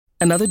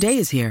Another day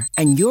is here,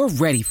 and you're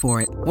ready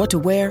for it. What to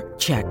wear?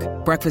 Check.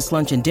 Breakfast,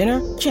 lunch, and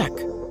dinner? Check.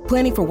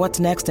 Planning for what's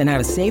next and how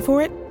to save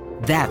for it?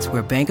 That's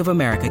where Bank of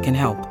America can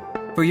help.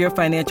 For your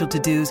financial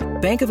to-dos,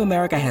 Bank of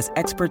America has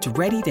experts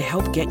ready to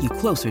help get you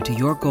closer to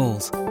your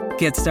goals.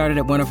 Get started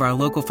at one of our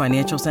local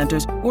financial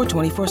centers or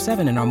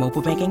 24/7 in our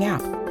mobile banking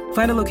app.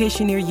 Find a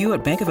location near you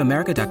at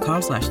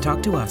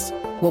bankofamerica.com/talktous.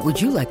 What would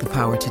you like the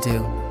power to do?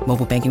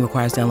 Mobile banking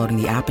requires downloading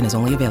the app and is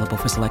only available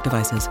for select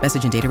devices.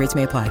 Message and data rates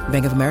may apply.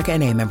 Bank of America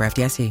N.A., member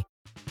FDIC.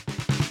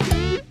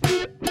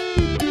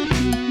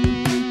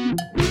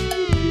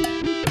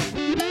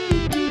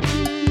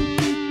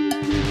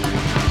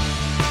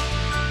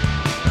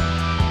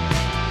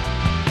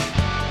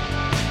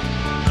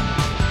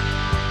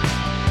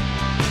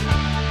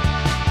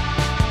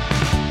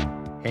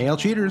 Hey, all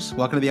cheaters.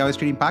 Welcome to the Always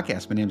Cheating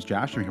Podcast. My name is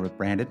Josh. I'm here with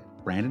Brandon.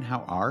 Brandon,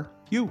 how are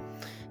you?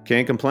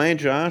 Can't complain,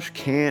 Josh.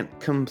 Can't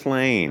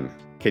complain.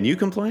 Can you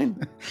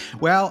complain?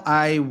 Well,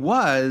 I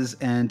was,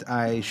 and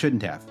I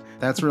shouldn't have.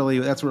 That's really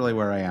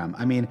where I am.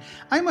 I mean,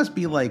 I must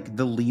be like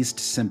the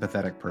least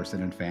sympathetic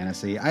person in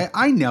fantasy.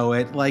 I know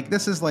it. Like,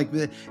 this is like,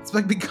 it's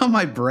like become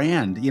my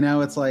brand. You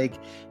know, it's like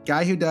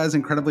guy who does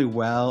incredibly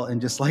well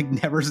and just like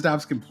never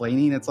stops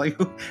complaining. It's like,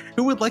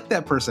 who would like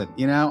that person?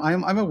 You know,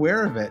 I'm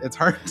aware of it. It's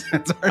hard.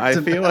 I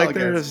feel like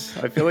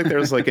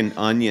there's like an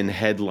Onion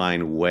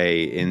headline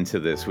way into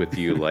this with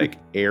you. Like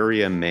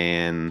Area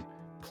Man's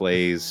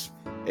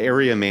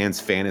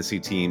fantasy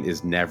team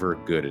is never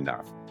good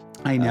enough.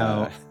 I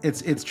know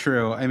it's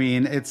true. I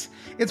mean, it's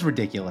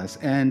ridiculous.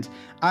 And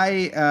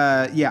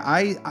I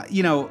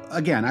you know,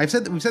 again,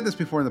 we've said this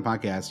before in the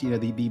podcast, you know,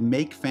 the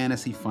make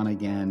fantasy fun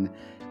again,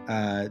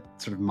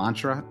 sort of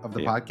mantra of the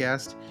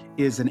podcast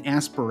is an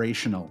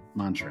aspirational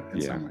mantra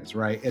in some ways,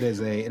 right? It is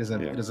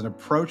an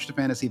approach to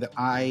fantasy that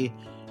I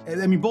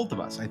mean, both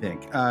of us, I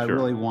think,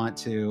 really want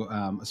to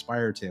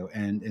aspire to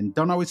and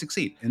don't always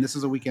succeed. And this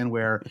is a weekend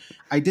where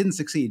I didn't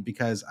succeed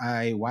because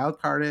I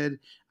wildcarded.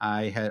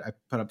 I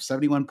put up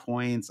 71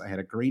 points. I had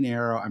a green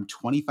arrow. I'm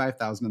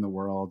 25,000 in the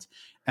world.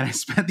 And I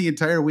spent the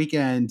entire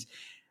weekend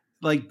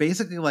like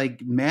basically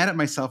like mad at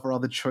myself for all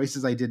the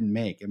choices I didn't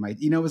make. And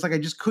it was like I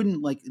just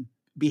couldn't like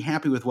be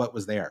happy with what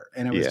was there.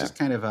 And it was just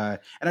kind of and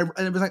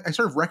it was like I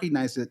sort of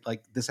recognized it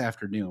like this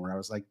afternoon where I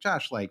was like,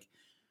 Josh, like,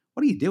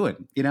 what are you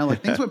doing? You know,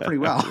 like things went pretty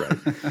well.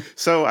 Right.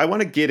 So I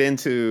want to get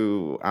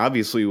into,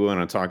 obviously we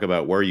want to talk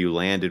about where you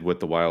landed with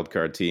the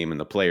wildcard team and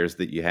the players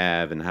that you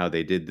have and how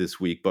they did this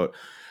week. But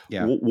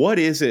what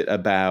is it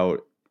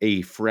about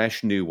a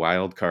fresh new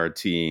wildcard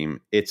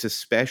team? It's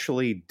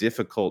especially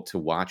difficult to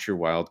watch your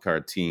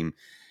wildcard team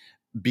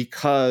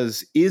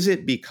because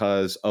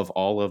of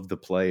all of the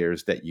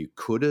players that you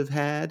could have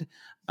had?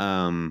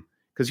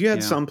 Because you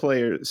had some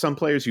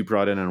players you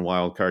brought in on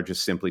wild card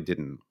just simply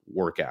didn't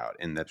work out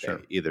in that they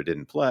either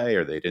didn't play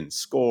or they didn't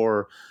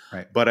score.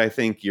 Right. But I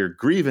think your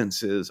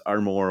grievances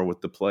are more with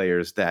the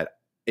players that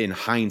in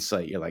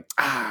hindsight, you're like,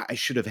 I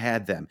should have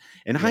had them.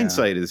 And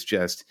hindsight is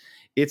just,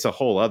 it's a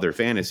whole other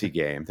fantasy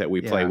game that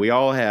we play. We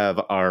all have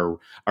our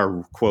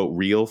quote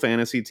real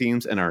fantasy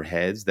teams in our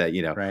heads that,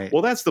 you know,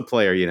 well, that's the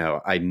player, you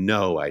know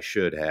I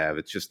should have.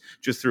 It's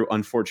just through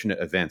unfortunate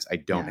events. I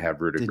don't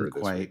have Rudiger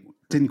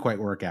didn't quite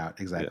work out.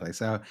 Exactly. Yeah.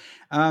 So,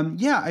 I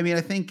mean,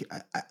 I think,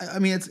 I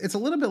mean, it's a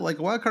little bit like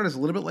wild card is a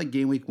little bit like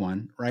game week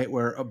one, right?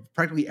 Where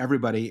practically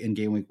everybody in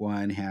game week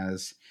one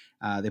has,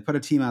 they put a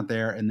team out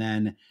there and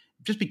then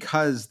just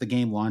because the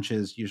game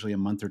launches usually a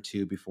month or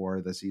two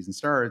before the season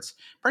starts,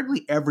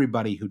 practically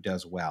everybody who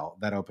does well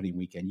that opening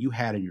weekend, you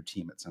had in your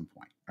team at some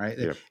point, right?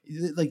 Yep.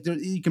 Like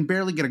you can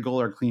barely get a goal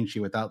or a clean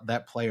sheet without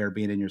that player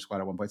being in your squad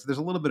at one point. So there's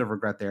a little bit of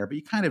regret there, but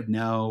you kind of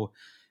know,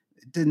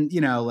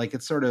 like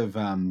it's sort of,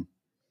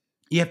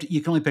 you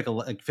can only pick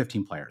like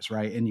 15 players,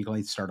 right? And you can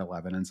only start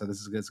 11. And so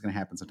this is going to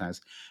happen sometimes.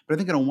 But I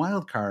think in a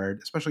wild card,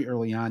 especially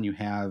early on, you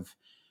have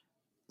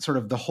sort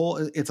of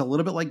it's a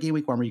little bit like game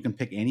week one where you can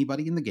pick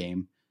anybody in the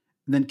game.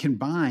 And then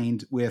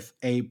combined with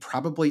a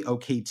probably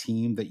okay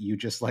team that you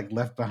just like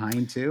left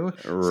behind too.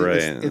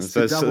 Right.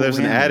 So there's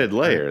an added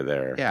layer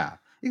there. Yeah,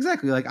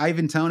 exactly. Like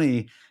Ivan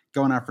Toney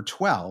going out for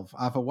 12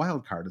 off a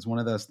wild card is one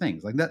of those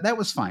things. Like that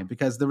was fine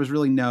because there was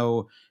really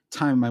no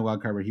time in my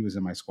wild card where he was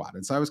in my squad.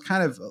 And so I was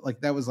kind of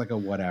like, that was like a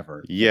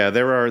whatever. Yeah,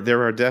 there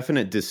are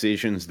definite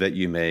decisions that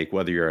you make,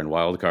 whether you're in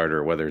wild card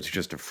or whether it's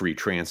just a free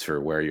transfer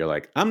where you're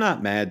like, I'm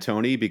not mad,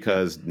 Tony,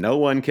 because no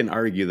one can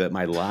argue that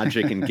my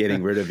logic in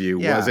getting rid of you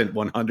wasn't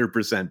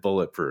 100%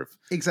 bulletproof.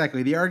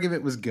 Exactly. The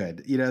argument was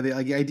good. You know,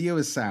 the idea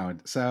was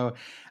sound. So,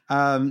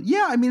 I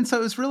mean, so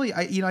it was really,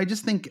 I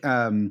just think,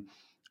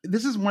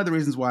 this is one of the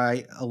reasons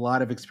why a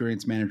lot of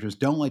experienced managers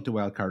don't like to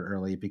wild card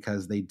early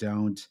because they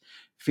don't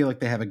feel like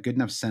they have a good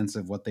enough sense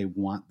of what they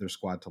want their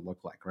squad to look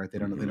like, right? They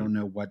don't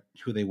know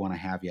who they want to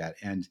have yet.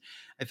 And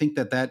I think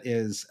that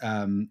is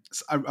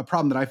a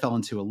problem that I fell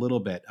into a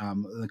little bit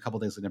a couple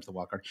of days leading up to the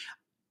wild card.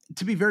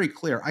 to be very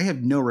clear, I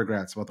have no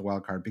regrets about the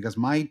wild card because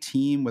my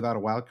team without a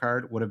wild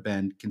card would have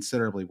been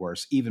considerably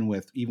worse, even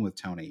with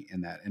Tony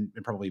in that, and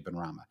probably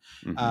Benrahma.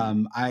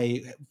 Mm-hmm.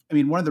 I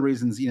mean, one of the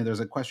reasons, there's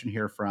a question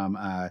here from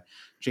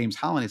James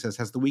Holland. He says,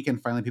 "Has the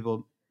weekend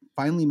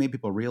finally made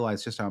people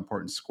realize just how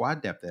important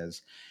squad depth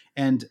is?"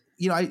 And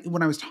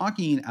when I was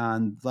talking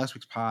on last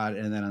week's pod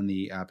and then on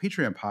the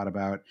Patreon pod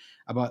about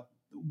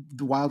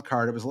the wild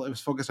card, it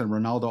was focused on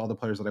Ronaldo, all the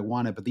players that I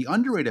wanted. But the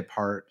underrated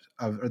part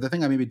or the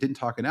thing I maybe didn't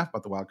talk enough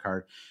about the wild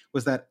card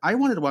was that I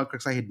wanted a wild card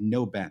because I had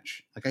no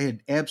bench. Like, I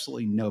had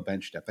absolutely no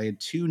bench depth. I had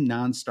 2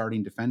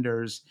 non-starting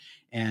defenders.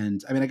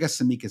 And I mean, I guess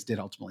Tsimikas did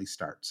ultimately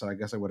start, so I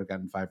guess I would have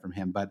gotten 5 from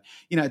him. But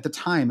at the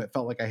time, it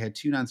felt like I had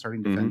 2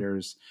 non-starting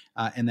defenders,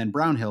 and then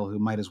Brownhill, who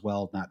might as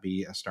well not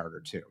be a starter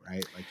too,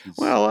 right? Like,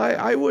 well,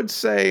 I would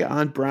say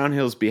on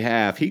Brownhill's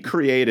behalf, he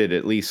created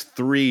at least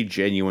 3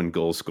 genuine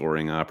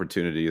goal-scoring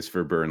opportunities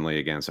for Burnley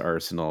against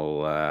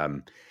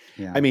Arsenal.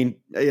 Yeah. I mean,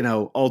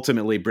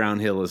 ultimately,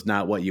 Brownhill is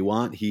not what you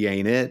want. He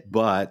ain't it.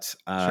 But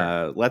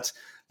sure.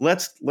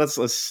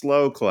 Let's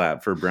slow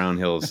clap for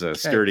Brownhill's okay.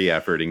 Sturdy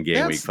effort in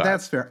week 5.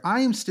 That's fair.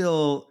 I am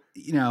still,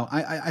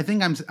 I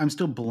think I'm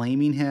still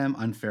blaming him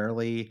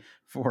unfairly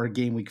for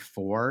game week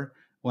 4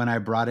 when I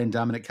brought in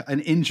an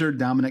injured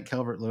Dominic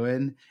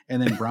Calvert-Lewin,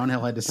 and then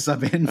Brownhill had to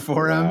sub in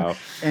for him,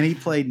 and he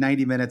played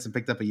 90 minutes and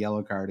picked up a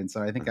yellow card. And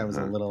so I think I was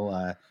a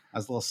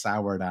little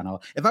soured on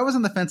all. If I was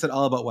on the fence at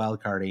all about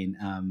wildcarding,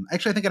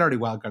 actually I think I'd already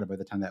wildcarded by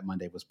the time that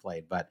Monday was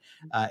played, but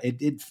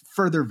it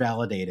further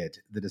validated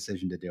the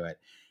decision to do it.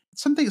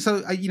 Short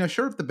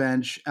of the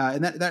bench,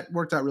 and that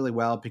worked out really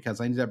well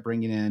because I ended up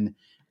bringing in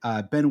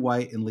Ben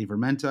White and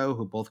Livramento,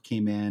 who both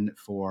came in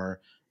for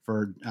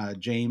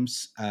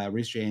James,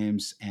 Reece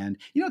James, and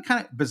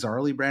kind of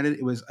bizarrely, Brandon,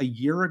 it was a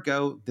year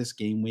ago this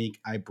game week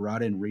I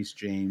brought in Reece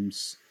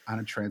James on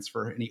a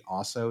transfer, and he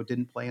also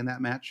didn't play in that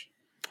match.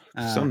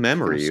 Some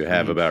memory you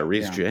have about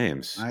Reece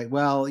James. You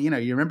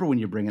remember when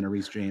you bring in a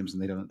Reece James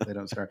and they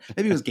don't start.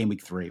 Maybe it was game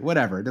week 3,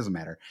 whatever. It doesn't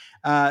matter.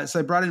 So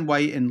I brought in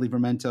White and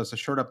Livramento, so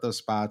short up those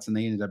spots, and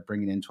they ended up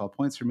bringing in 12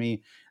 points for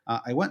me.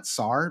 I went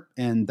Sarr,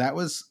 and that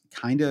was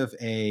kind of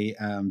he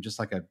was just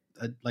like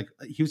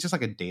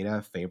a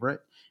data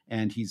favorite,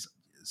 and he's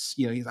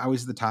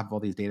always at the top of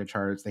all these data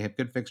charts. They have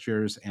good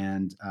fixtures,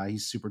 and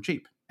he's super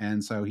cheap,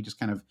 and so he just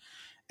kind of.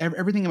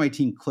 Everything in my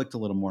team clicked a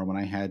little more when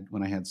I had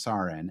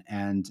Sarr in,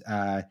 and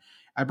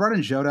I brought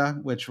in Jota,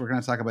 which we're going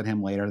to talk about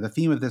him later. The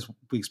theme of this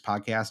week's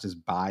podcast is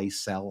buy,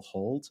 sell,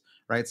 hold,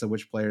 right? So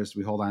which players do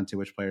we hold on to?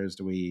 Which players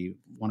do we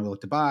want to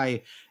look to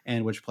buy?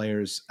 And which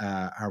players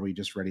are we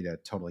just ready to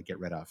totally get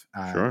rid of?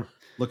 Sure.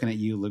 Looking at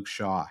you, Luke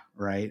Shaw,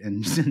 right?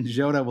 And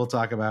Jota we'll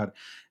talk about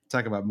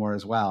more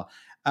as well.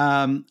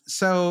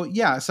 So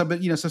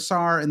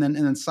Sarr and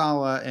then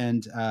Salah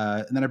and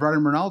then I brought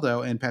in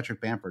Ronaldo and Patrick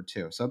Bamford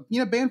too. So,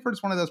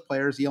 Bamford's one of those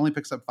players. He only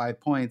picks up 5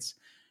 points.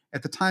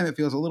 At the time, it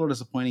feels a little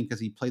disappointing because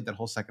he played that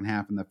whole second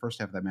half, and the first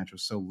half of that match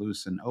was so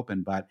loose and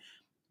open, but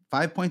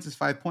 5 points is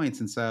 5 points.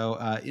 And so,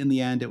 in the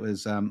end, it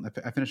was,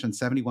 I finished on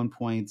 71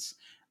 points,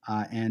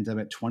 and I'm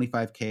at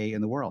 25K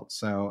in the world.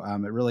 So,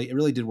 it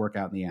really did work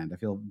out in the end. I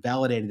feel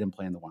validated in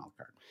playing the wild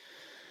card.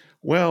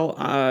 Well,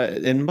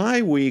 and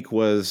my week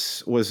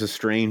was a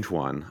strange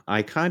one.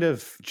 I kind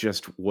of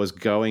just was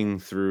going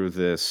through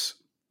this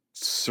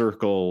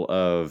circle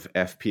of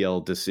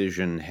FPL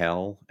decision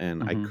hell,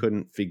 and I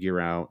couldn't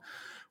figure out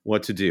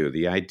what to do.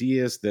 The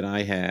ideas that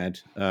I had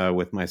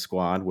with my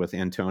squad, with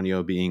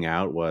Antonio being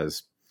out,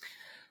 was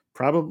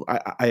probably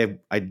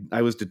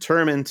I was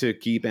determined to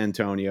keep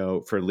Antonio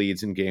for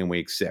Leeds in game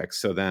week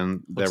 6. So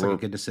then there were a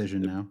good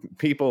decision now.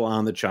 People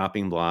on the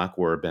chopping block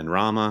were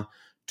Benrahma,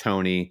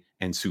 Tony,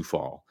 and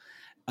Soufal.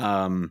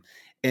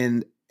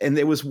 And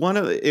it was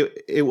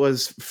it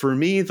was for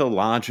me the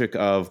logic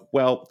of,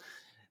 well,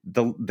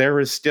 there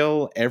is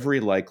still every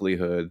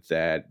likelihood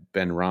that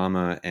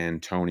Benrahma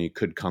and Tony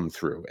could come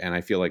through. And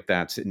I feel like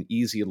that's an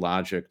easy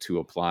logic to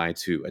apply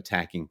to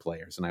attacking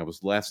players. And I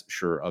was less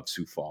sure of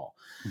Soufal.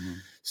 Mm-hmm.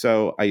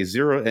 So I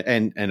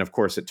and of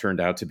course it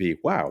turned out to be,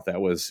 wow, that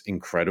was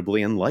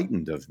incredibly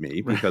enlightened of me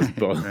because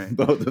both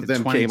of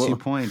them 22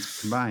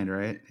 points combined,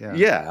 right?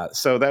 Yeah.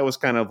 So that was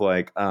kind of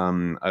like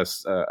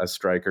a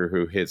striker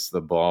who hits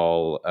the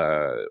ball.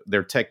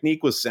 Their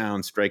technique was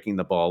sound, striking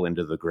the ball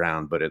into the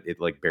ground, but it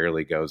like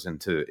barely goes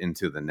into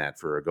the net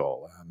for a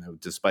goal.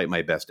 Despite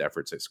my best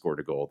efforts, I scored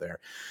a goal there.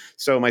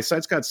 So my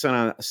sights got set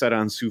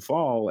on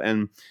Soufal,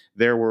 and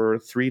there were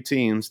 3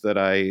 teams that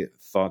I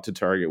thought to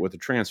target with a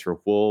transfer: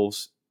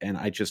 Wolves. And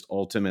I just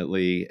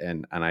ultimately,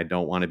 and I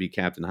don't want to be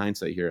Captain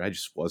Hindsight here, I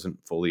just wasn't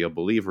fully a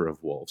believer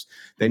of Wolves.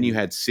 Then you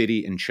had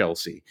City and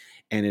Chelsea,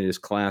 and it is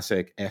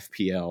classic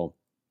FPL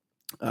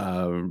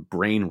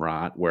brain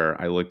rot where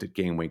I looked at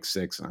game week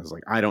 6 and I was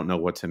like, I don't know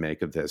what to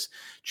make of this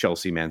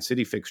Chelsea Man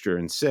City fixture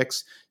in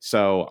 6.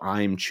 So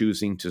I'm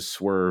choosing to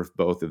swerve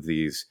both of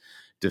these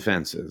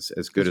defenses,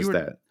 as good as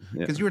that.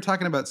 Because you were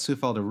talking about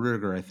Soufal to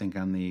Rudiger, I think,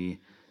 on the,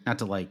 not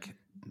to like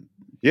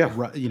Yeah.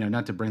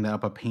 Not to bring that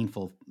up, a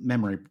painful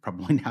memory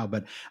probably now,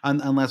 but on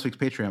last week's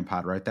Patreon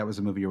pod, right? That was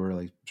a movie you were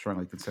really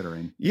strongly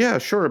considering. Yeah,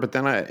 sure. But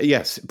then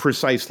yes,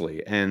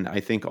 precisely. And I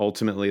think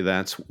ultimately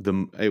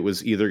it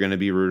was either going to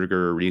be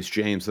Rudiger or Reece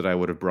James that I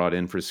would have brought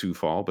in for Sioux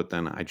Fall. But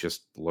then I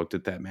just looked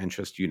at that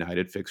Manchester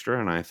United fixture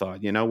and I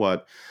thought, you know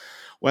what?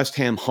 West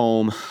Ham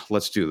home,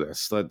 let's do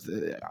this.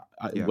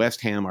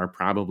 West Ham are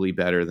probably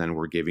better than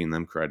we're giving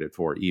them credit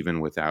for,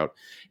 even without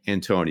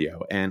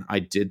Antonio. And I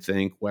did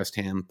think West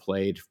Ham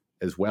played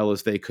as well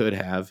as they could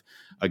have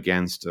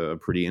against a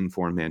pretty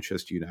informed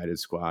Manchester United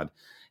squad.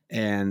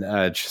 And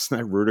just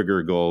that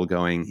Rudiger goal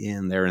going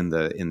in there in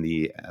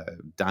the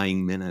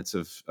dying minutes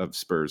of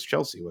Spurs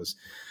Chelsea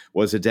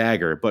was a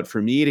dagger. But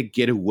for me to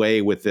get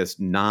away with this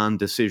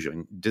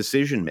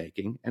decision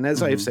making, and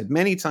as I've said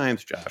many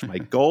times, Josh, my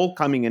goal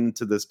coming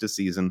into this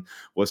season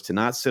was to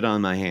not sit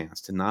on my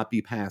hands, to not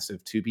be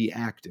passive, to be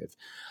active.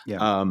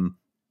 Yeah.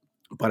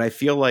 But I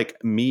feel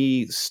like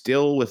me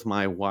still with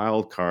my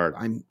wild card,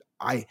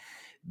 I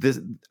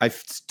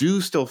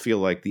do still feel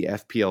like the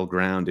FPL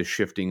ground is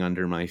shifting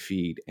under my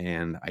feet,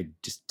 and I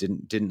just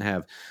didn't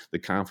have the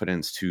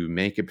confidence to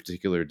make a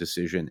particular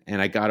decision,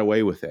 and I got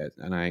away with it.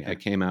 And I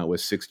came out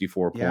with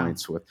 64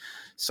 points with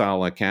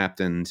Salah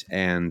captained,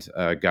 and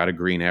got a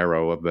green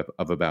arrow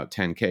of about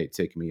 10K,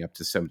 taking me up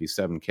to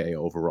 77K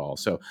overall.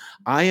 So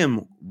I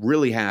am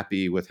really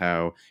happy with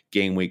how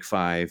game week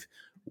 5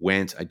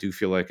 went. I do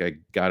feel like I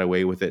got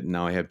away with it, and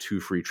now I have 2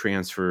 free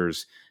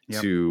transfers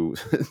to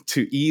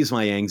ease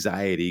my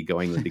anxiety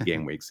going into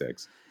game week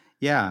 6.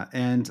 Yeah,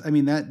 and I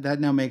mean that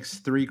now makes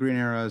 3 green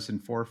arrows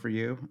and 4 for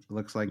you. It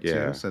looks like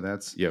 2, so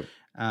that's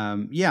I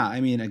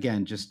mean,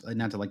 again, just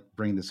not to like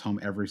bring this home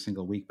every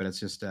single week, but it's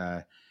just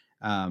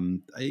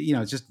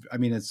it's just, I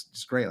mean, it's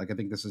just great. Like I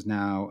think this is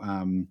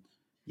now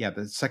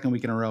the second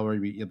week in a row where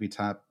you'll be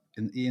top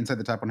inside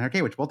the top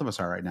 100K, which both of us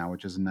are right now,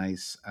 which is a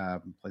nice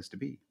place to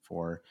be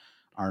for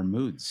our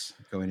moods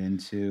going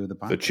into the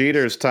podcast. The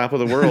cheaters, top of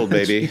the world,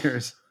 baby.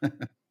 Cheers.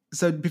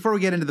 So before we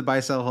get into the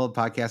Buy, Sell, Hold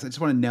podcast, I just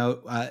want to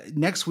note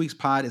next week's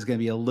pod is going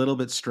to be a little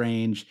bit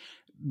strange.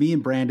 Me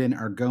and Brandon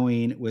are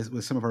going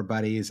with some of our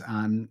buddies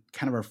on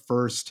kind of our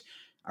first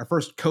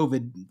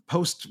COVID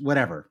post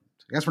whatever.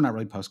 I guess we're not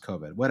really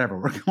post-COVID, whatever.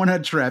 We're going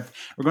on a trip.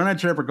 We're going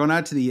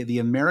out to the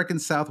American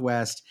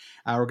Southwest.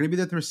 We're going to be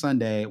there through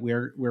Sunday.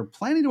 We're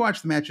planning to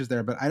watch the matches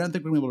there, but I don't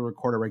think we're going to be able to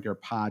record a regular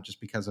pod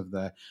just because of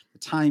the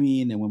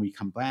timing and when we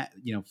come back,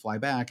 fly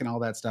back and all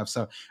that stuff.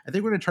 So I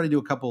think we're going to try to do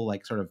a couple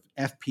like sort of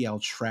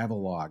FPL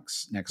travel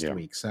logs next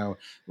week. So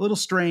a little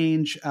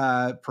strange,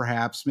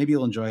 perhaps. Maybe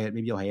you'll enjoy it.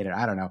 Maybe you'll hate it.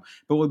 I don't know.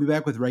 But we'll be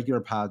back with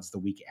regular pods the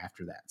week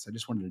after that. So I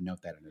just wanted to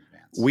note that in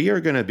advance. We are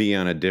going to be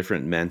on a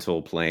different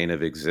mental plane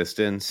of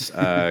existence.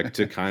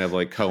 To kind of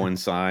like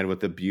coincide with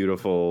the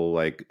beautiful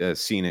like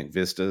scenic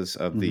vistas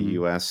of the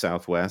U.S.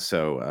 Southwest.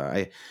 So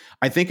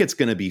I think it's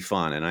going to be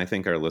fun, and I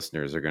think our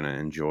listeners are going to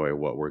enjoy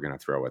what we're going to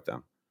throw at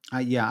them.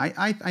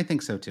 I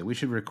think so too. We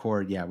should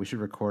record. Yeah, we should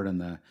record on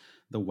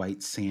the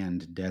white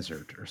sand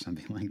desert or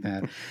something like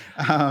that.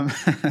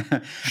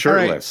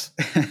 Shirtless.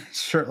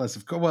 Shirtless.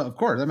 Of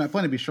course. I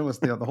plan to be shirtless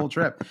the whole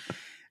trip.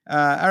 All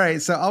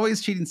right. So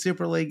Always Cheating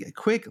Super League. A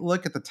quick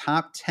look at the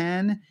top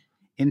 10.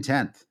 In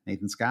 10th,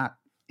 Nathan Scott.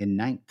 In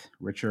 9th,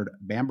 Richard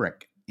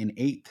Bambrick. In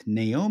 8th,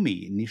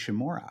 Naomi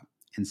Nishimura.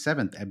 In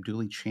 7th,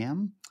 Abduli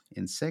Cham.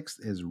 In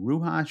 6th is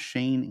Ruha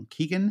Shane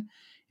Keegan.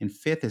 In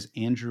 5th is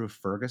Andrew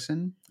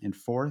Ferguson. In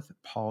 4th,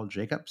 Paul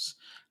Jacobs.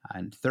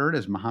 And 3rd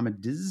is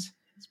Mohammed Diz.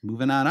 He's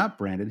moving on up,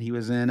 Brandon. He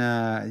was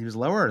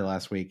lower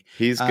last week.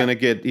 He's gonna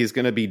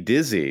be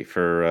dizzy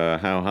for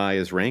how high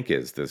his rank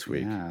is this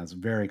week. Yeah, it's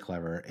very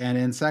clever. And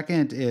in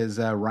 2nd is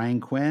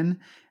Ryan Quinn.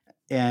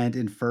 And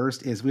in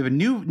 1st is, we have a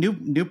new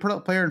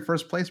player in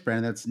 1st place,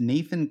 Brandon. That's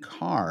Nathan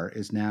Carr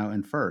is now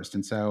in 1st.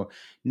 And so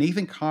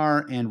Nathan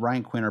Carr and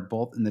Ryan Quinn are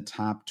both in the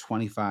top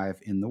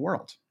 25 in the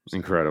world. So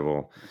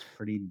incredible. It's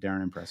pretty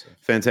darn impressive.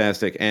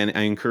 Fantastic. And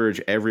I encourage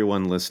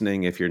everyone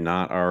listening, if you're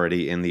not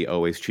already in the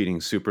Always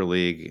Cheating Super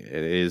League, it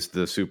is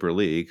the Super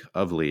League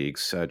of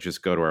leagues.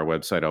 Just go to our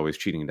website,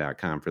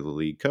 alwayscheating.com, for the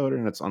league code,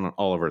 and it's on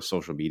all of our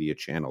social media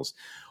channels.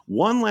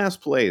 One last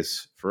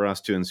place for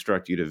us to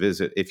instruct you to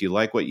visit. If you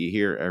like what you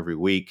hear every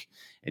week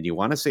and you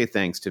want to say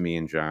thanks to me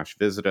and Josh,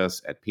 visit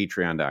us at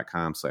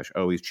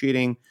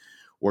patreon.com/alwayscheating,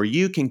 where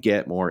you can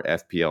get more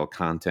FPL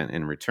content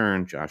in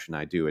return. Josh and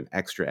I do an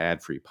extra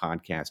ad-free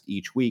podcast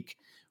each week.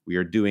 We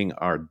are doing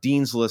our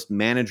Dean's List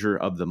Manager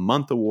of the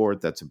Month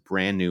Award. That's a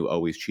brand new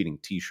Always Cheating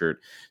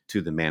t-shirt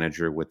to the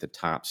manager with the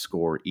top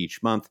score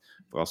each month.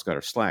 We've also got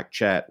our Slack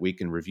chat,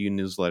 week in review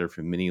newsletter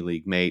from Mini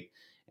League Mate,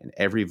 and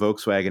every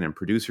Volkswagen and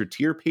producer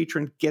tier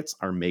patron gets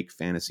our Make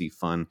Fantasy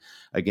Fun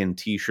Again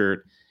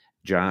t-shirt.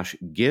 Josh,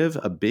 give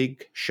a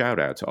big shout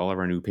out to all of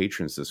our new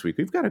patrons this week.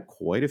 We've got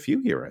quite a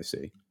few here, I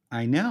see.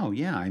 I know,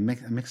 yeah. I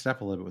mixed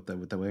up a little bit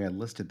with the way I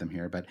listed them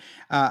here, but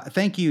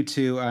thank you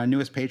to our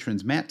newest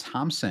patrons: Matt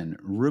Thompson,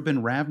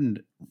 Ruben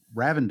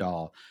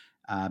Ravendal,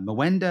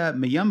 Mwenda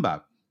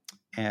Mayumba,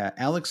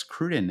 Alex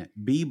Cruden,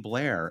 B.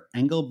 Blair,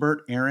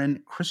 Engelbert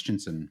Aaron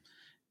Christensen,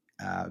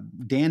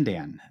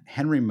 Dan,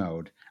 Henry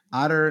Mode,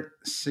 Otter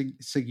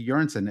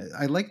Sigurdsson.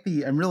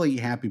 I'm really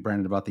happy,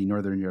 Brandon, about the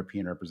Northern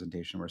European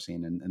representation we're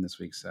seeing in this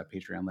week's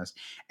Patreon list.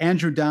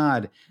 Andrew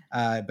Dodd,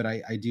 but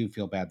I do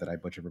feel bad that I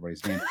butchered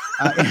everybody's name.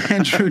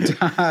 Andrew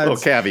Dodd. Little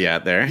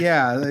caveat there.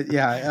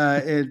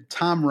 Yeah.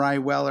 Tom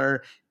Ryweller,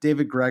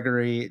 David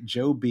Gregory,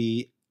 Joe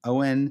B,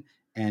 Owen,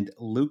 and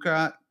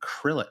Luka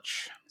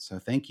Krilich. So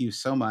thank you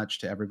so much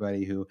to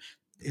everybody who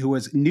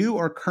was new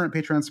or current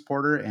Patreon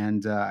supporter.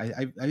 And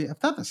I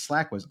thought the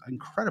Slack was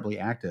incredibly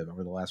active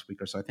over the last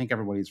week or so. I think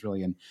everybody's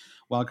really in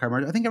wildcard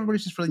mode. I think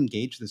everybody's just really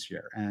engaged this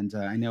year. And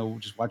I know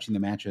just watching the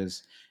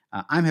matches,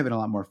 I'm having a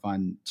lot more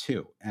fun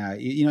too. I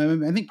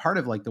think part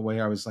of like the way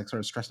I was like sort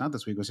of stressing out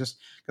this week was just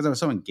because I was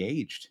so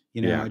engaged.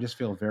 I just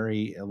feel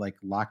very like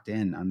locked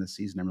in on this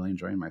season. I'm really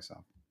enjoying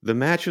myself. The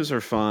matches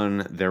are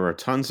fun. There are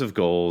tons of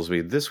goals.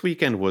 This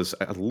weekend was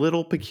a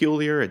little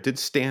peculiar. It did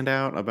stand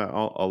out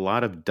about a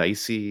lot of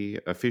dicey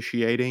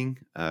officiating,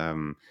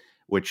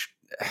 which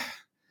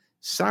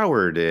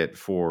soured it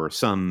for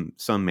some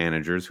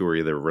managers who are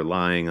either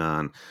relying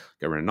on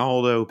a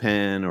Ronaldo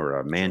pen or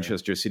a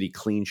Manchester City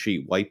clean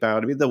sheet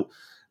wipeout. I mean,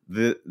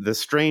 the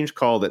strange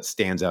call that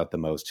stands out the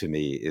most to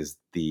me is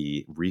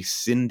the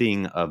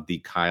rescinding of the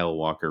Kyle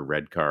Walker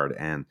red card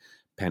and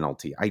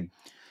penalty.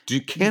 You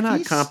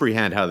cannot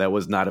comprehend how that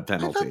was not a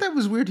penalty. I thought that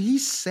was weird. He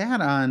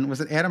sat on, was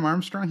it Adam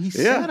Armstrong? He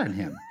sat on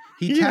him.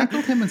 He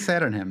tackled him and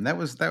sat on him. That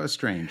was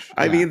strange.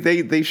 I mean,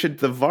 they should,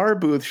 the VAR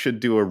booth should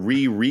do a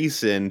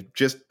rescind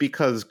just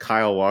because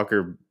Kyle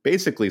Walker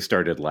basically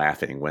started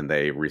laughing when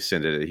they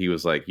rescinded it. He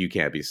was like, "You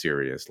can't be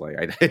serious." Like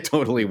I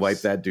totally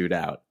wiped that dude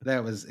out.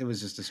 It was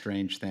just a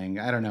strange thing.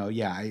 I don't know.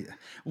 Yeah.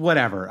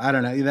 Whatever. I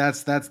don't know.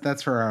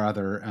 That's for our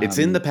other, it's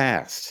in the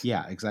past.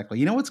 Yeah, exactly.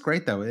 You know, what's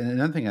great though. And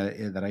another thing that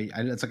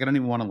it's like, I don't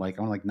even want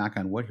to knock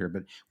on wood here,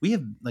 but we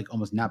have like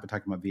almost not been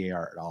talking about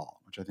VAR at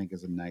all, which I think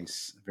is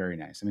very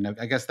nice. I mean,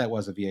 I guess that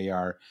was a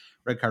VAR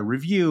red card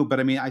review, but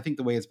I mean, I think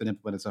the way it's been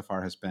implemented so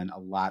far has been a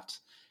lot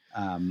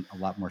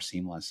more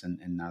seamless and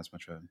not as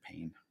much of a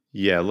pain.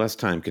 Yeah, less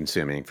time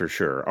consuming for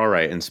sure. All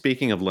right. And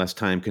speaking of less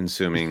time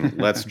consuming,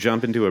 let's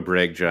jump into a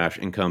break, Josh,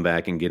 and come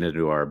back and get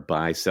into our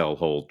buy, sell,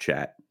 hold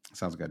chat.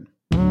 Sounds good.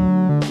 All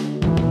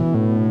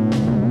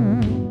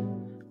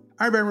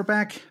right, Brad, we're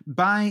back.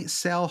 Buy,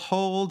 sell,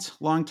 hold.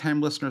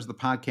 Longtime listeners of the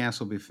podcast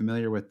will be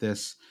familiar with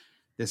this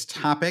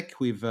topic.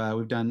 We've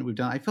done.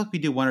 I feel like we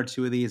do one or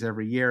two of these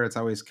every year. It's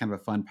always kind of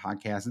a fun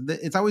podcast.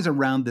 It's always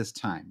around this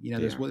time. We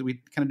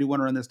kind of do one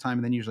around this time,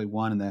 and then usually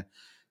one in the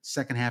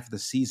second half of the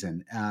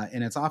season.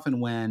 And it's often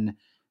when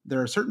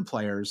there are certain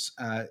players.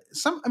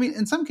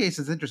 In some cases,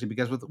 it's interesting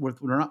because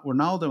with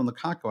Ronaldo and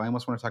Lukaku, I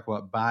almost want to talk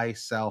about buy,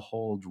 sell,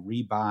 hold,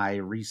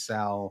 rebuy,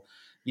 resell.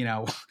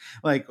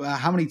 Like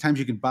how many times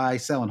you can buy,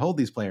 sell, and hold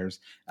these players.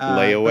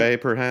 Layaway,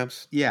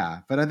 perhaps? Yeah,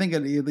 but I think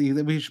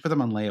we should put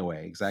them on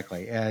layaway,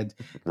 exactly. And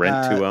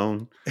rent to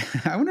own.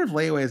 I wonder if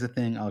layaway is a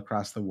thing all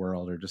across the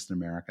world or just in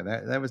America.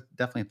 That was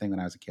definitely a thing when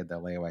I was a kid, that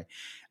layaway.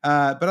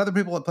 But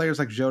other players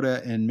like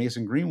Jota and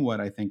Mason Greenwood,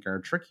 I think,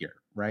 are trickier,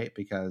 right?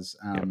 Because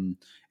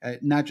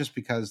not just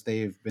because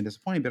they've been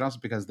disappointing, but also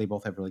because they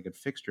both have really good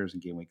fixtures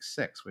in game week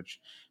 6, which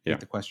make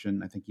the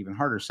question, I think, even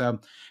harder. So,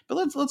 but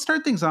let's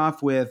start things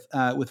off with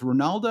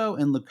Ronaldo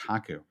and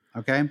Lukaku.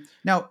 Okay.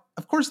 Now,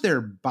 of course,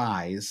 they're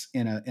buys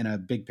in a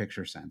big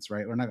picture sense,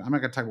 right? I'm not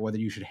going to talk about whether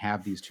you should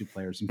have these two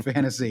players in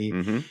fantasy,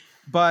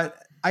 but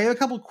I have a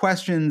couple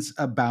questions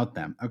about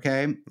them.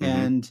 Okay,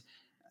 and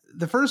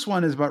the first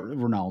one is about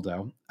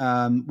Ronaldo,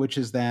 which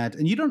is that,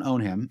 and you don't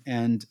own him,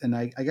 and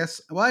I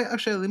guess,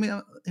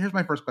 here's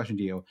my first question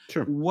to you.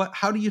 Sure.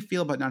 How do you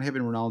feel about not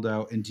having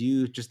Ronaldo, and do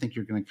you just think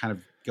you're going to kind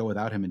of go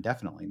without him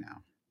indefinitely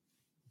now?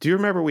 Do you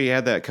remember we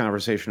had that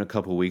conversation a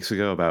couple of weeks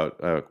ago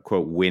about,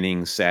 quote,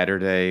 winning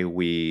Saturday?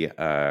 We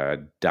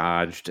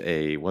dodged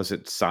was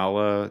it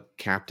Salah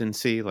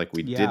captaincy? Like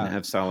we didn't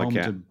have Salah home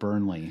to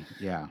Burnley.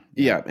 Yeah.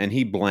 Yeah. And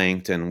he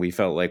blanked and we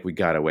felt like we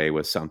got away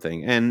with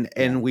something.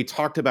 And we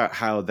talked about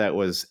how that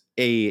was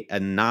a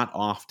not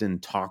often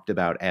talked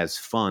about as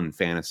fun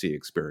fantasy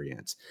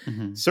experience.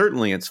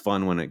 Certainly it's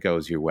fun when it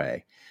goes your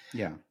way.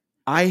 Yeah.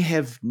 I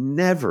have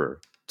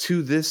never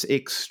to this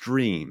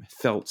extreme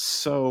felt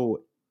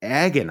so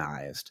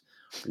agonized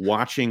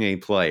watching a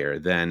player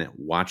than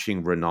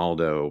watching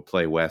Ronaldo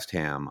play West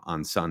Ham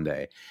on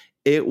Sunday.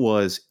 It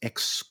was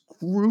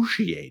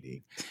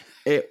excruciating.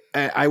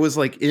 I was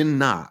like in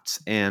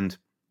knots, and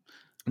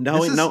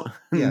knowing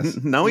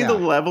the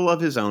level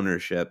of his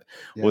ownership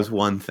was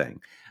one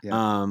thing.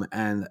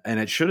 And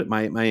it should,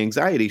 my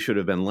anxiety should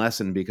have been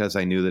lessened because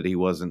I knew that he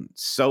wasn't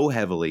so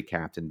heavily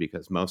captained,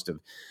 because most of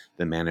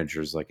the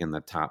managers like in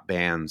the top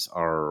bands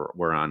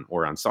were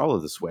on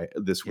Salah this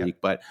week.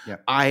 But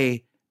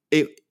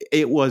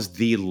it was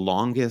the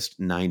longest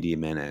 90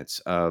 minutes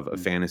of a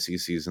fantasy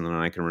season that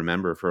I can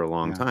remember for a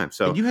long time.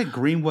 So and you had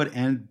Greenwood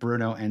and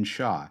Bruno and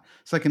Shaw.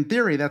 So like in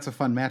theory, that's a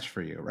fun match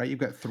for you, right? You've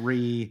got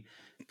 3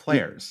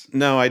 players.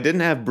 No, I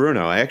didn't have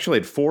Bruno. I actually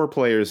had 4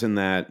 players in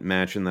that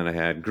match, and then I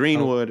had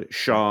Greenwood,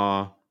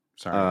 Shaw,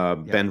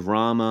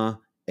 Benrahma,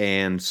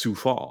 and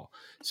Soufal.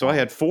 So I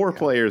had four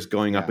players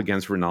going up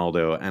against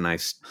Ronaldo, and I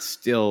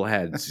still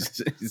had,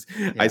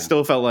 I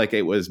still felt like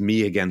it was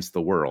me against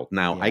the world.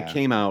 Now I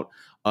came out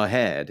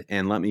ahead,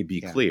 and let me be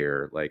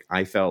clear, like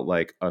I felt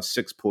like a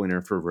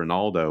 6-pointer for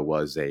Ronaldo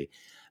was a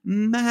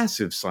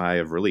massive sigh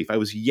of relief. I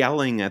was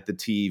yelling at the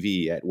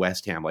TV at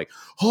West Ham, like,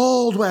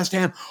 "Hold, West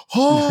Ham,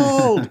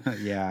 hold!"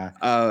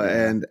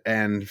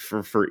 And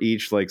for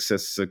each like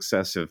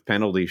successive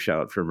penalty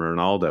shout from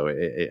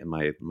Ronaldo,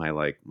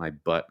 my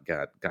butt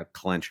got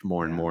clenched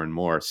more and more and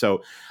more.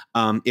 So,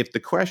 if the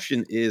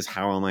question is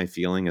how am I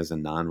feeling as a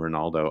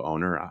non-Ronaldo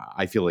owner,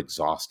 I feel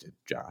exhausted,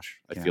 Josh.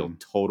 I feel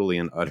totally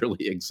and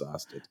utterly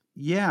exhausted.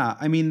 Yeah,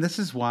 I mean, this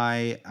is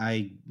why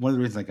one of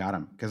the reasons I got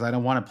him, because I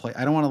don't want to play.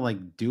 I don't want to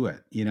like do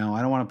it. I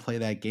don't want to play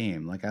that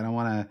game. Like I don't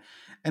want to.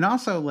 And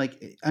also,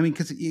 like, I mean,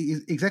 because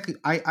exactly,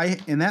 I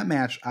in that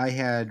match I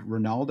had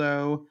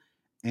Ronaldo,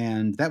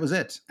 and that was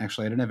it.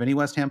 Actually, I didn't have any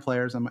West Ham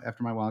players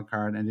after my wild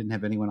card, and I didn't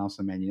have anyone else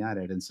in Man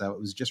United, and so it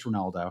was just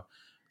Ronaldo.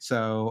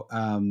 So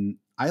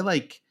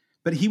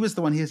but he was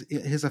the one. His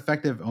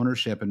effective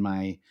ownership in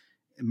my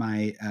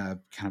kind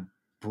of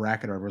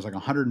bracket order was like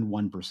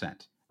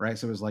 101%. Right.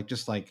 So it was like,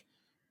 just like,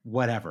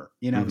 whatever,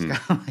 it was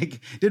kind of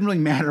like, didn't really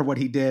matter what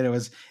he did. It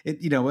was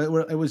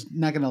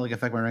not going to like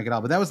affect my rank at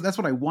all, but that's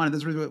what I wanted.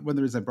 This was one of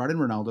the reasons I brought in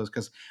Ronaldo's,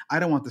 because I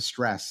don't want the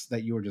stress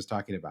that you were just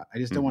talking about. I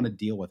just don't want to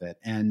deal with it.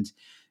 And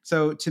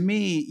so to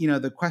me,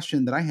 the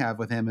question that I have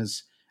with him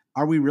is,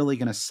 are we really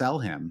going to sell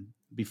him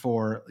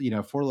before,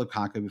 for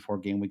Lukaku before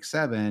game week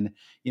 7?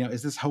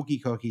 Is this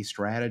hokey cokey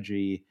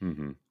strategy,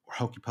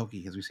 hokey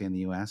pokey, as we say in the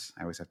US.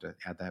 I always have to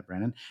add that,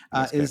 Brandon.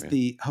 Is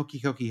the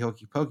hokey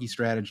pokey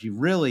strategy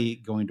really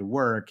going to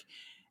work?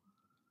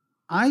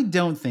 I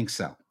don't think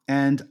so.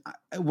 And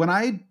when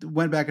I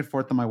went back and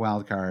forth on my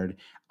wild card,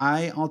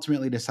 I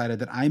ultimately decided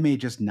that I may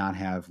just not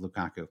have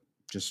Lukaku,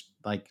 just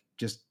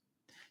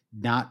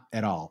not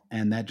at all.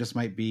 And that just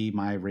might be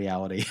my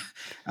reality.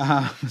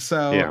 What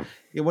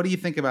do you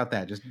think about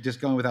that? Just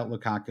going without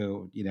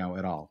Lukaku,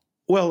 at all?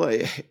 Well,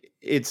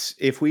 it's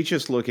if we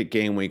just look at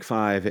game week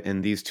 5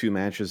 and these two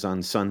matches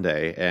on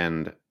Sunday,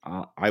 and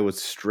I would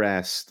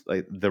stress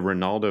like the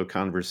Ronaldo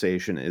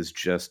conversation is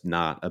just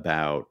not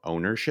about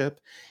ownership.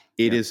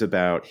 It is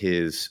about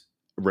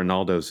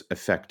Ronaldo's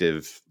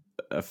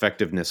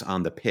effectiveness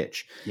on the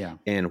pitch. Yeah.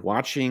 And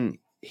watching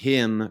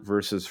him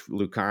versus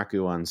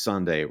Lukaku on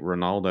Sunday,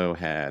 Ronaldo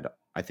had,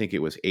 I think it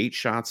was 8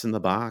 shots in the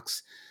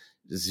box,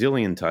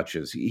 zillion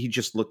touches. He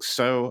just looks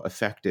so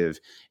effective,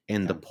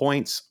 and the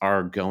points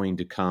are going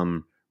to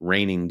come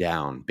raining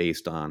down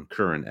based on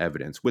current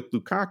evidence. With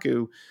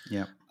Lukaku,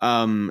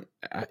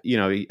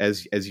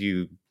 as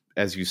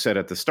you said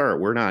at the start,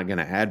 we're not going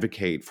to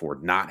advocate for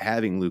not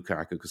having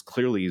Lukaku because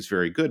clearly he's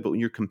very good. But when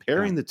you're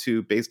comparing the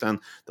two based on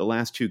the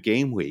last 2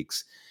 game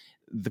weeks,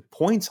 the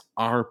points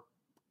are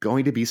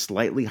going to be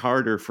slightly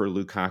harder for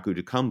Lukaku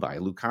to come by.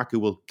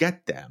 Lukaku will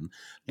get them,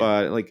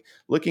 but like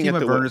looking Timo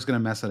at Werner's going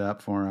to mess it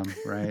up for him,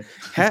 right?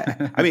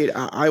 I mean,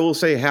 I will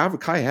say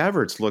Kai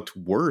Havertz looked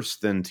worse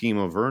than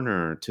Timo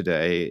Werner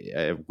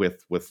today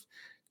with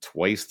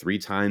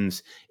 2-3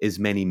 times as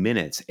many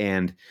minutes.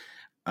 And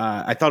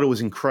I thought it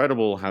was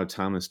incredible how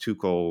Thomas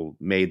Tuchel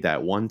made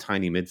that one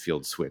tiny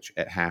midfield switch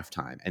at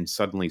halftime, and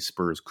suddenly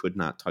Spurs could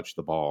not touch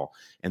the ball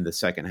in the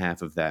second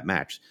half of that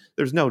match.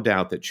 There's no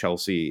doubt that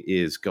Chelsea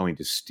is going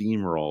to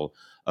steamroll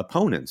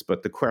opponents,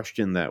 but the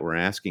question that we're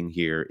asking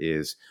here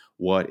is,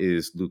 what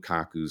is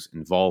Lukaku's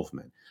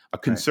involvement? A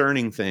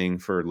concerning thing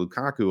for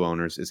Lukaku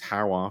owners is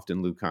how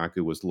often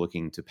Lukaku was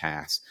looking to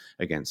pass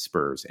against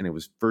Spurs, and it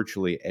was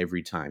virtually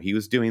every time. He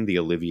was doing the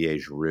Olivier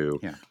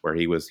Giroud, where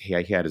he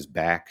had his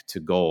back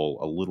to goal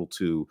a little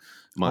too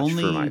much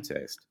for my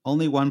taste.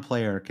 Only one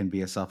player can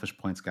be a selfish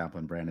points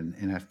goblin, Brandon,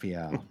 in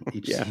FPL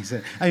each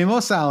season. I mean, Mo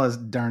Salah is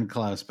darn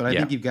close, but I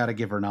think you've got to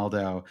give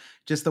Ronaldo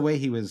just the way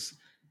he was.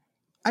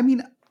 I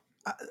mean,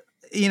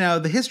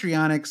 the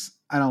histrionics,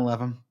 I don't love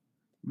them,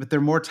 but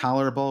they're more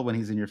tolerable when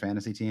he's in your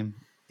fantasy team.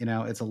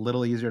 It's a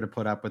little easier to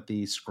put up with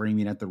the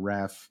screaming at the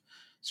ref,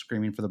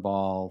 screaming for the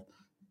ball,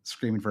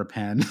 screaming for a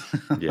pen.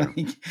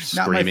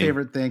 Not my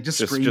favorite thing. Just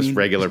screaming. Just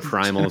regular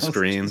primal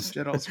screams.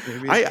 General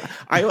screaming.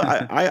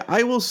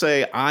 I will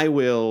say I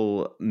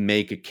will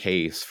make a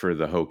case for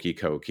the hokey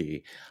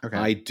cokey. Okay.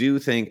 I do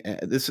think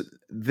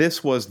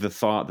this was the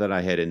thought that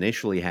I had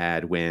initially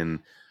had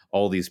when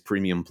all these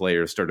premium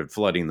players started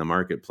flooding the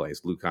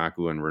marketplace,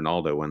 Lukaku and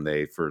Ronaldo,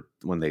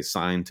 when they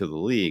signed to the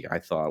league. I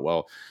thought,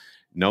 well,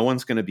 no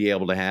one's going to be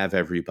able to have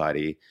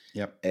everybody.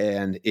 Yep.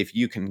 And if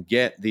you can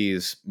get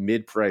these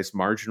mid-price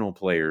marginal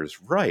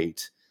players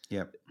right.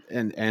 Yep.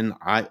 And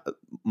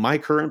my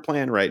current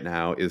plan right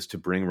now is to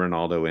bring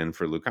Ronaldo in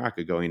for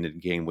Lukaku going into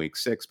game week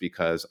 6,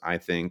 because I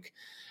think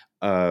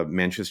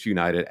Manchester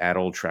United at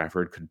Old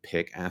Trafford could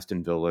pick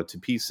Aston Villa to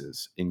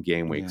pieces in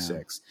game week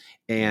 6.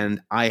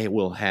 And I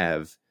will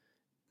have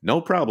No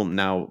problem.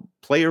 Now,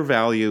 player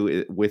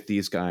value with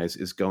these guys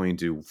is going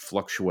to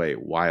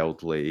fluctuate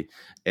wildly, It's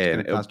and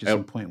going to cost you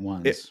some point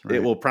ones, right?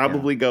 it will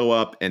probably go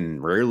up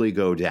and rarely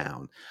go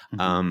down.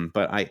 Mm-hmm.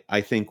 But I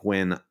think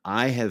when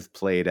I have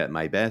played at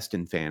my best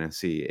in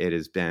fantasy, it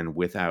has been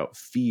without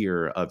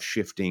fear of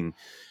shifting,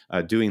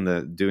 doing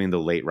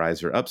the late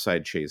riser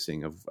upside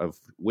chasing of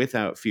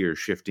without fear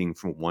shifting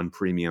from one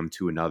premium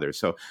to another.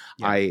 So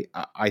Yeah.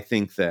 I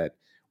think that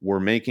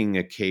we're making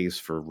a case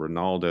for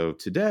Ronaldo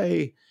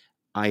today.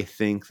 I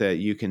think that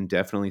you can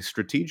definitely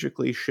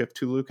strategically shift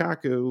to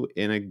Lukaku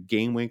in a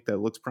game week that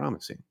looks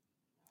promising.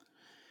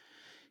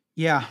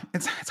 Yeah,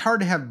 it's hard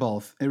to have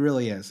both. It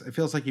really is. It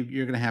feels like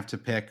you're going to have to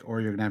pick, or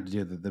you're going to have to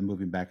do the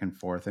moving back and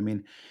forth. I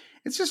mean,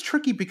 it's just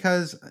tricky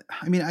because,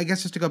 I mean, I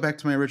guess just to go back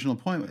to my original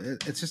point,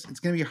 it's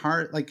going to be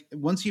hard. Like,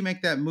 once you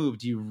make that move,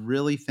 do you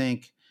really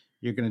think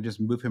you're going to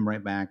just move him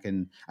right back?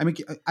 And I mean,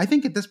 I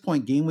think at this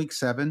point, game week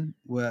 7,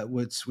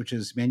 which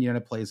is Man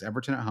United plays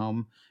Everton at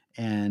home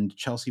and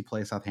Chelsea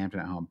plays Southampton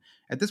at home.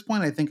 At this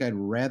point, I think I'd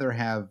rather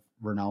have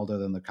Ronaldo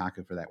than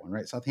Lukaku for that one,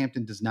 right?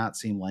 Southampton does not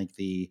seem like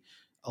the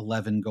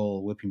 11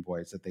 goal whipping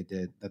boys that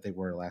they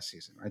were last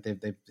season, right?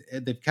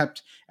 They've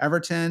kept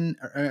Everton,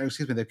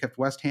 they've kept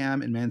West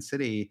Ham and Man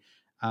City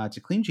to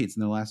clean sheets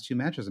in their last 2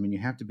 matches. I mean, you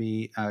have to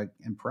be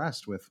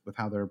impressed with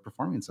how they're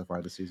performing so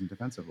far this season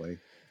defensively.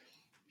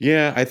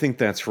 Yeah, I think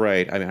that's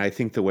right. I mean, I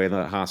think the way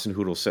that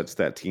Hasenhüttl sets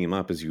that team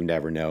up is you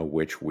never know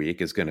which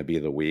week is going to be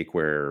the week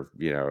where,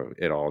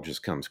 it all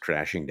just comes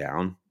crashing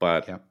down.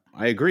 But yep.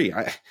 I agree.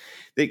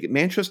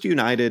 Manchester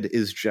United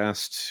is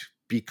just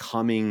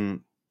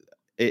becoming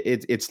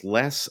it's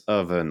less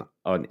of an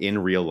in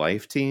real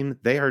life team.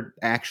 They are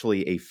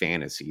actually a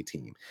fantasy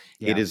team.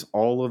 Yeah. It is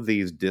all of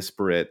these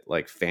disparate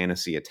like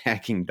fantasy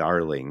attacking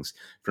darlings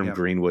from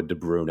Greenwood to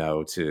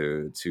Bruno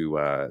to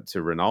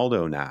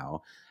Ronaldo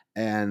now.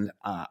 And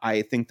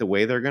I think the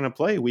way they're going to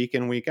play week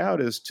in, week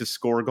out is to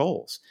score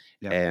goals.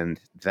 Yep. And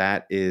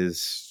that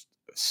is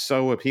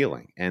so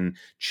appealing. And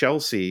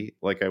Chelsea,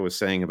 like I was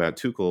saying about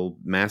Tuchel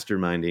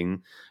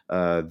masterminding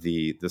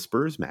the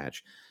Spurs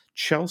match,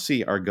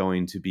 Chelsea are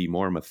going to be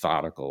more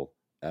methodical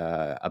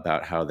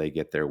about how they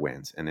get their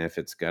wins. And if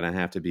it's going to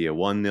have to be a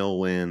 1-0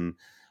 win,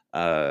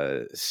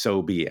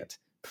 so be it.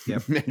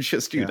 Yep.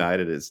 Manchester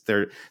United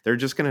they're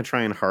just going to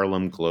try and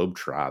Harlem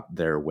Globetrot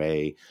their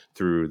way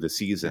through the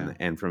season. Yeah.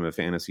 And from a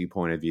fantasy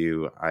point of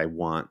view, I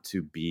want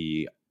to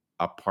be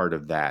a part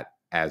of that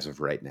as of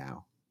right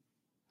now.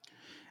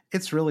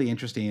 It's really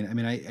interesting. I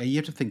mean, you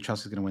have to think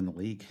Chelsea's going to win the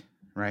league,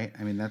 right?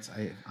 I mean,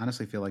 I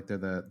honestly feel like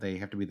they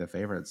have to be the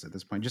favorites at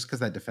this point, just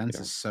because that defense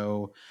is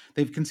so.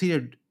 They've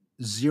conceded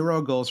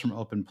 0 goals from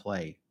open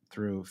play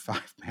through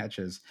 5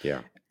 matches.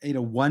 Yeah,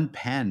 1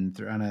 pen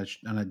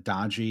on a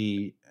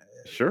dodgy.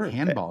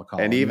 Handball call.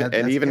 And even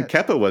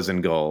Kepa was in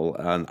goal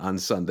on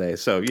Sunday.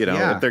 So,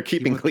 if they're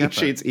keeping clean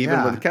sheets,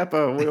 even with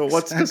Kepa,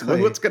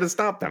 what's going to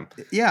stop them?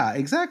 Yeah,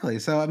 exactly.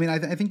 So, I mean, I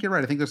think you're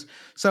right. I think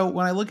so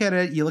when I look at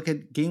it, you look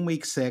at game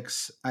week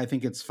 6, I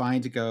think it's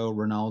fine to go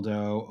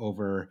Ronaldo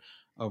over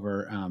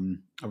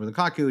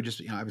Lukaku.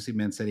 Just, obviously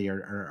Man City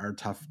are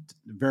tough,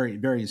 very,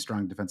 very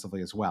strong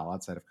defensively as well,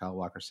 outside of Kyle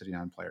Walker sitting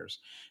on players.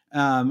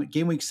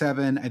 Game week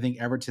 7, I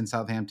think Everton,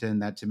 Southampton,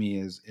 that to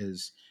me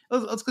is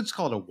let's just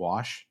call it a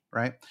wash.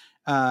 Right.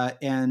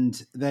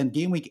 And then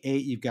game week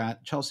 8, you've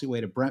got Chelsea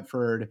away to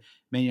Brentford,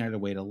 Man United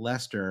away to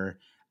Leicester.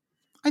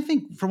 I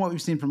think from what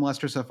we've seen from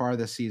Leicester so far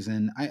this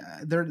season,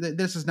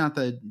 this is not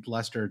the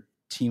Leicester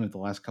team of the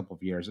last couple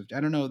of years.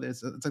 I don't know.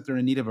 It's like they're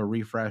in need of a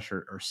refresh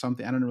or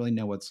something. I don't really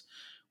know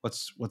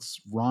what's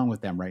wrong with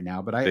them right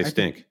now, but they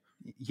stink.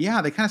 They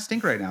kind of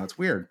stink right now. It's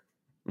weird.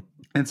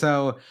 And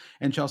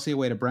Chelsea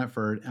away to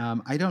Brentford.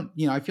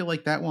 I feel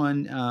like that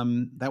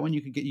one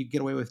you could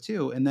get away with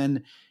too. And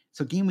then,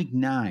 so game week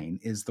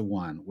 9 is the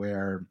one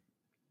where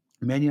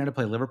Man United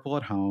play Liverpool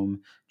at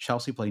home,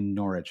 Chelsea play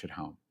Norwich at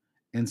home.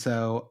 And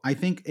so I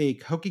think a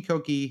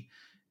hokey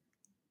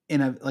in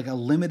a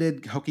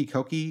limited hokey,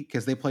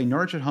 because they play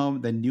Norwich at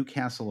home, then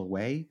Newcastle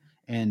away,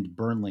 and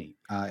Burnley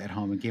at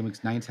home in game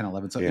weeks 9, 10,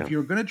 11. So if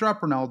you're going to drop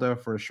Ronaldo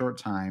for a short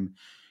time,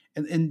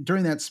 and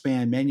during that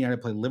span, Man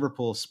United play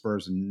Liverpool,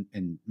 Spurs,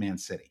 and Man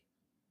City,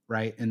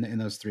 right? In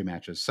those 3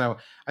 matches. So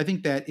I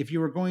think that if you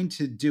were going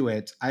to do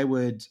it, I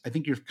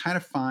think you're kind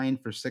of fine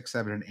for 6,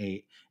 7, and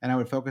 8. And I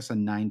would focus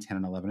on 9, 10,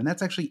 and 11. And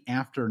that's actually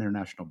after an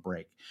international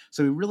break.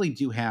 So we really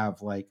do have,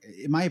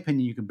 in my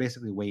opinion, you can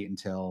basically wait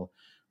until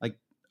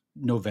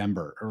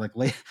November or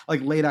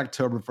late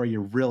October before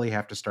you really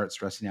have to start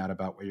stressing out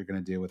about what you're going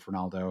to do with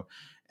Ronaldo.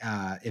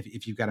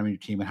 If you've got him in your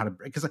team and how to,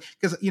 because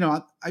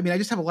I mean, I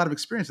just have a lot of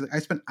experience. I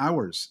spent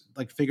hours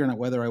figuring out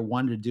whether I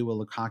wanted to do a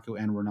Lukaku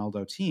and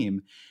Ronaldo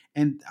team.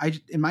 And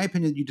in my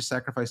opinion, you just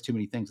sacrifice too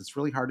many things. It's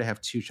really hard to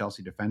have 2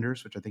 Chelsea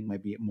defenders, which I think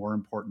might be more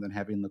important than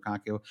having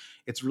Lukaku.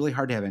 It's really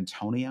hard to have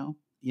Antonio.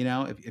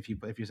 If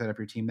you set up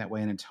your team that way,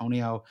 and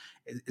Antonio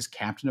is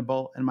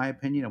captainable, in my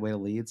opinion, away to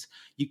Leeds,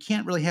 you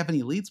can't really have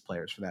any Leeds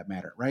players for that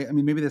matter, right? I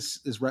mean, maybe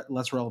this is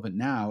less relevant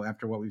now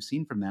after what we've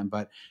seen from them,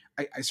 but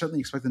I certainly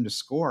expect them to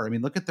score. I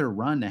mean, look at their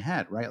run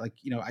ahead, right?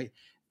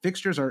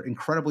 fixtures are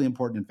incredibly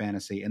important in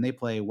fantasy, and they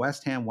play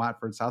West Ham,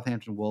 Watford,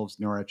 Southampton, Wolves,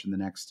 Norwich in the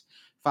next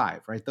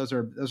 5, right? Those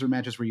are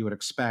matches where you would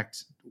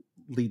expect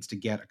Leeds to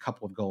get a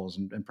couple of goals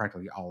and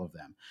practically all of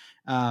them.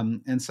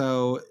 And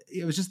so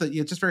it was just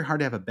it's just very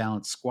hard to have a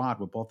balanced squad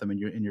with both of them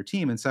in your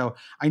team. And so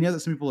I know that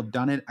some people have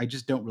done it. I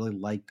just don't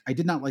really I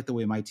did not like the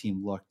way my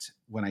team looked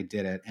when I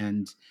did it.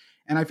 And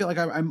I feel like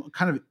I'm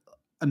kind of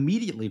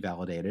immediately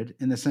validated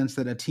in the sense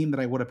that a team that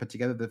I would have put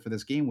together for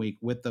this game week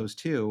with those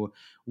two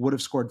would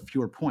have scored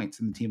fewer points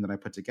than the team that I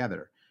put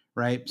together.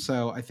 Right.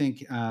 So I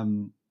think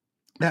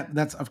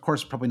that's of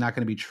course probably not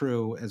going to be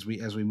true as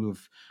we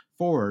move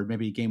forward,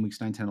 maybe game weeks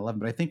 9, 10, 11.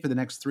 But I think for the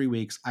next 3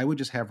 weeks, I would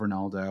just have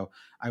Ronaldo.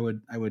 I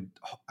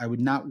would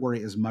not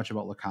worry as much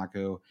about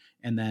Lukaku,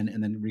 and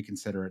then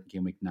reconsider it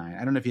game week 9.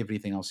 I don't know if you have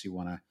anything else you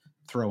want to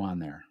throw on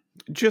there.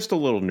 Just a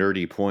little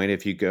nerdy point.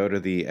 If you go to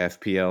the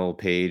FPL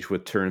page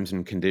with terms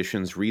and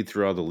conditions, read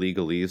through all the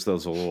legalese,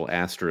 those little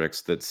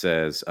asterisks that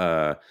says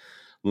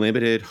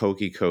limited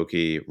hokey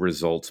cokey,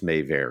 results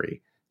may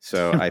vary.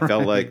 So I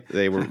felt like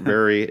it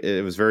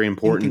was very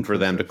important for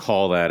them to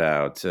call that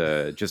out,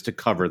 just to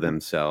cover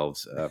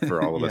themselves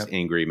for all of us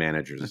angry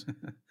managers.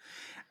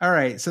 All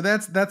right. So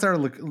that's our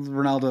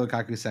Ronaldo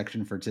Lukaku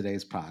section for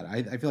today's pod.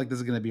 I feel like this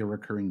is going to be a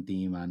recurring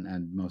theme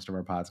on most of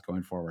our pods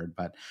going forward,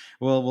 but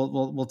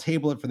we'll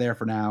table it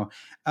for now.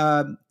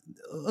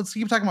 Let's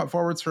keep talking about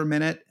forwards for a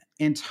minute.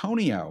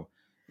 Antonio,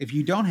 if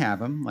you don't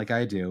have him like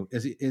I do,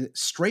 is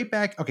straight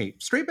back? Okay,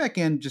 straight back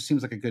in just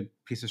seems like a good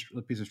piece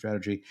of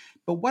strategy.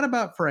 But what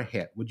about for a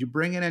hit? Would you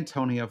bring in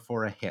Antonio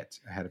for a hit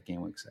ahead of game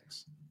week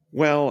 6?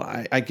 Well,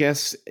 I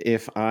guess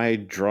if I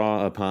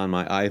draw upon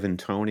my Ivan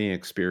Toney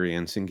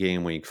experience in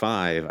game week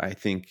 5, I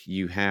think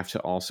you have to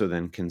also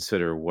then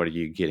consider what are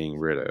you getting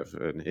rid of.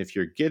 And if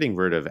you're getting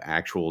rid of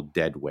actual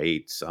dead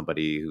weight,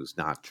 somebody who's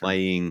not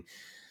playing,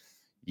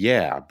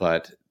 yeah,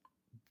 but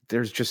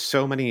there's just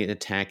so many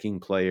attacking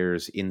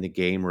players in the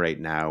game right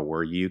now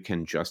where you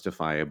can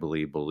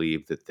justifiably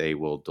believe that they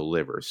will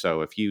deliver.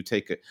 So if you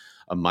take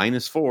a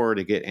 -4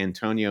 to get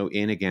Antonio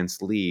in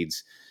against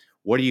Leeds,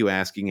 what are you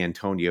asking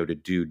Antonio to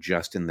do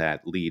just in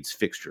that Leeds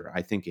fixture?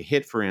 I think a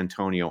hit for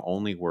Antonio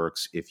only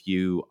works if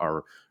you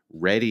are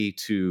ready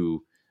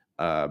to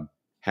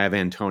have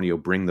Antonio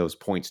bring those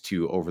points to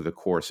you over the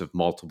course of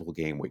multiple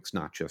game weeks,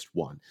 not just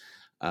one.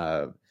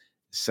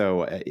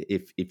 So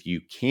if you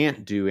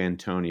can't do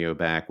Antonio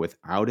back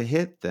without a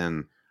hit,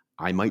 then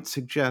I might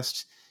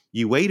suggest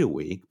you wait a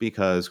week,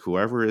 because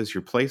whoever is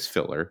your place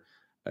filler,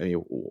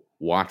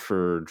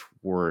 Watford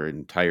were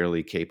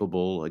entirely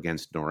capable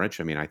against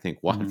Norwich. I mean, I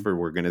think Watford,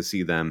 we're going to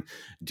see them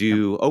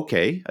do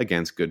okay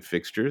against good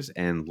fixtures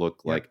and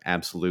look like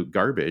absolute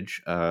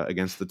garbage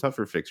against the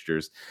tougher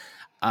fixtures.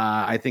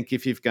 I think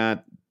if you've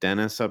got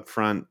Dennis up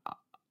front,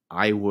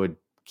 I would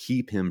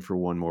keep him for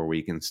one more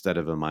week instead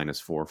of a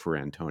 -4 for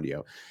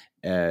Antonio.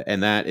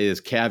 And that is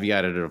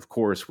caveated, of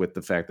course, with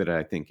the fact that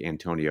I think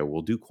Antonio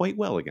will do quite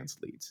well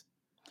against Leeds.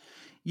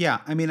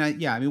 Yeah, I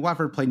mean,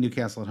 Watford played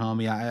Newcastle at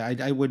home. Yeah,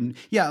 I wouldn't.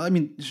 Yeah, I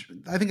mean,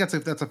 I think that's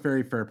a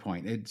very fair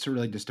point. It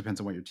really just depends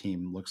on what your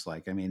team looks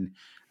like. I mean,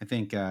 I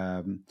think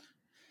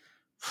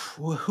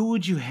who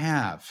would you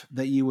have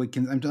that you would?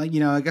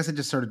 I guess it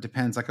just sort of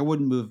depends. Like, I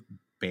wouldn't move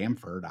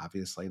Bamford,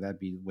 obviously. That'd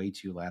be way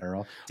too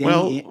lateral.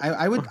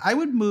 I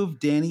would move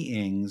Danny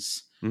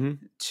Ings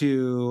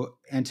to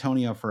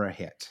Antonio for a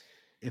hit,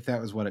 if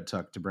that was what it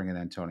took to bring in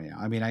Antonio.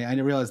 I mean, I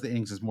realize that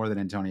Ings is more than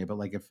Antonio, but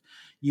like if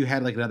you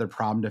had like another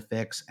problem to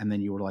fix and then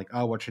you were like,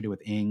 oh, what should I do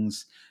with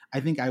Ings?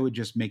 I think I would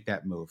just make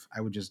that move. I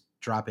would just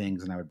drop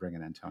Ings and I would bring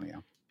in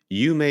Antonio.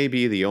 You may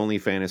be the only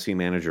fantasy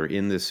manager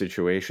in this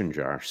situation,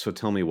 Josh. So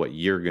tell me what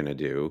you're going to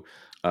do.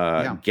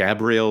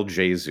 Gabriel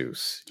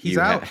Jesus. He's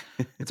out.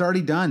 It's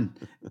already done.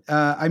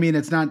 I mean,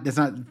 it's not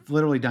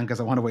literally done because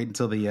I want to wait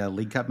until the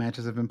League Cup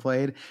matches have been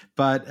played.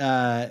 But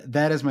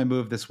that is my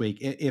move this week.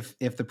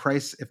 If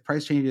price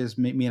changes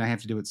mean I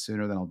have to do it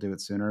sooner, then I'll do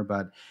it sooner.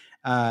 But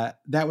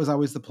that was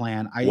always the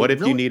plan. What if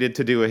you needed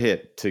to do a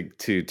hit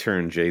to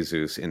turn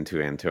Jesus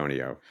into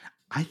Antonio?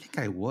 I think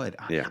I would.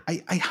 Yeah.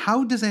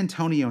 How does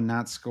Antonio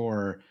not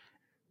score?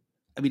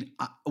 I mean,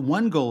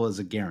 one goal is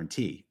a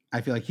guarantee. I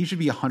feel like he should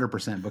be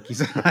 100%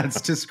 bookies odds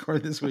to score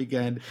this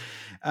weekend.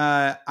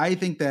 I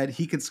think that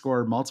he could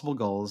score multiple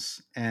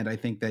goals, and I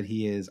think that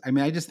he is. I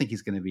mean, I just think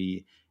he's going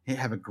to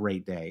have a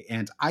great day,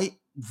 and I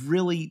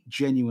really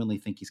genuinely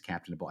think he's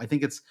captainable. I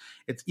think it's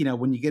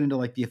when you get into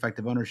like the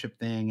effective ownership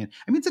thing, and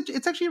I mean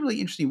it's actually a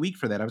really interesting week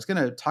for that. I was going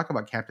to talk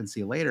about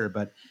captaincy later,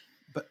 but.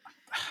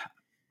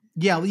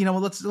 Yeah,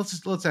 let's do that.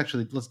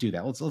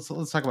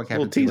 Let's talk about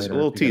captaincy later. A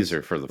little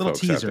teaser for the folks.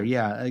 Teaser,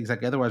 yeah,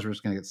 exactly. Otherwise, we're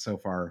just going to get so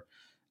far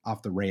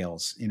off the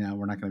rails.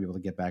 We're not going to be able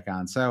to get back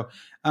on. So,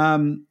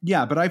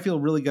 but I feel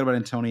really good about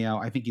Antonio.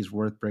 I think he's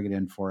worth bringing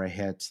in for a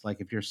hit. Like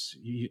if you're,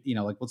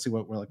 let's see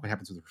what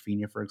happens with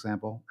Rafinha, for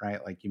example,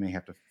 right? Like you may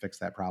have to fix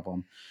that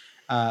problem.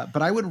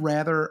 But I would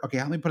rather. Okay,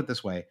 let me put it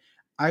this way.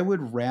 I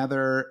would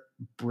rather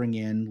bring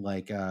in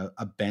like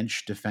a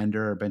bench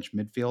defender or bench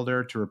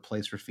midfielder to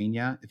replace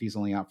Rafinha if he's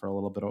only out for a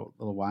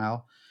little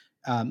while,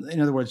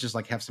 in other words, just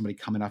like have somebody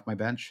coming off my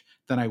bench,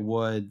 than I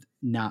would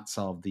not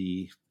solve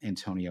the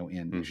Antonio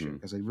issue,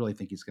 because I really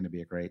think he's going to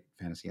be a great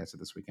fantasy asset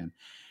this weekend.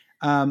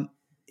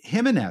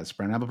 Jimenez,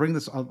 Brennan,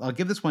 I'll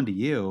give this one to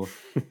you.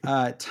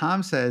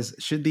 Tom says,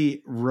 should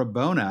the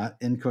Rabona,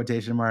 in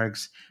quotation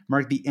marks,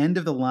 mark the end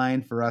of the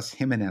line for us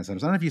Jimenez? I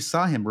don't know if you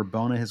saw him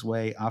Rabona his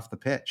way off the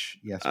pitch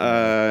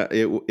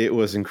yesterday. It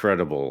was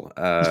incredible.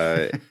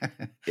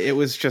 It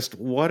was just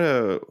what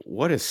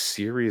a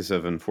series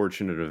of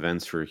unfortunate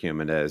events for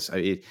Jimenez.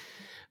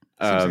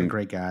 Seems like a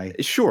great guy.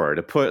 Sure,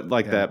 to put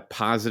that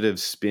positive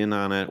spin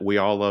on it. We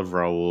all love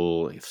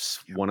Raul. He's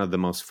one of the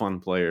most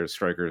fun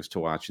strikers to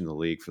watch in the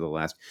league for the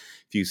last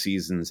few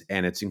seasons,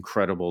 and it's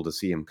incredible to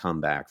see him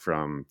come back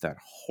from that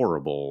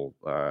horrible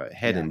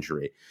head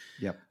injury.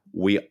 Yep.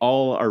 We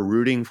all are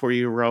rooting for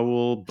you,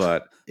 Raul,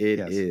 but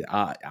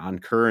on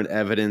current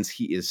evidence,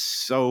 he is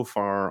so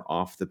far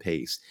off the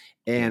pace.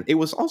 And it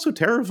was also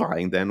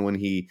terrifying then when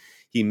he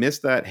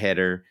missed that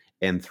header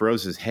and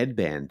throws his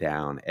headband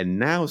down. And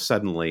now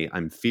suddenly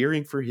I'm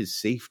fearing for his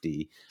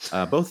safety,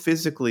 both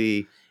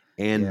physically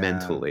and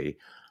mentally.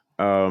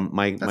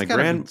 My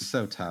grand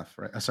so tough,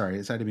 right?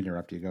 Sorry to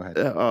interrupt you. Go ahead.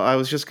 I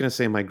was just going to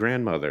say my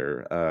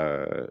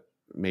grandmother,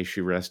 may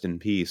she rest in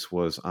peace,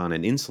 was on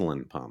an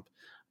insulin pump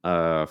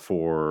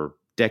for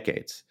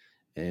decades.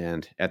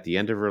 And at the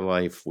end of her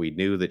life, we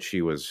knew that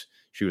she was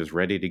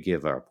ready to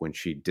give up when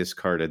she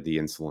discarded the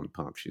insulin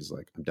pump. She's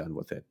like, I'm done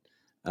with it.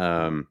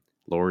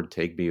 Lord,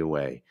 take me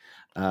away.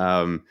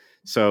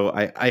 So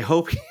I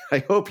hope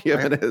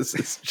Jimenez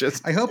is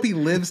just. I hope he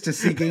lives to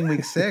see game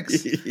week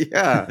 6.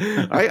 Yeah,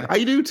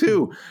 I do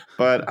too.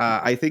 But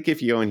I think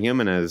if you own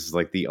Jimenez,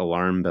 like the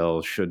alarm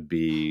bell should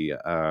be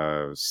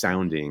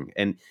sounding,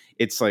 and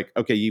it's like,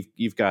 okay,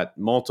 you've got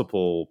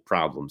multiple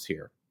problems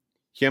here.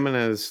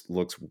 Jimenez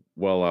looks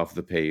well off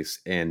the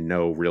pace and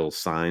no real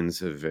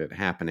signs of it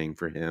happening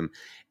for him.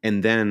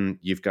 And then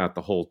you've got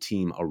the whole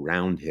team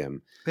around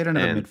him. They don't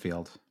have a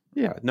midfield.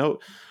 Yeah, no.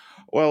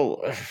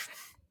 Well,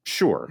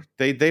 sure.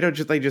 They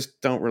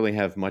just don't really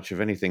have much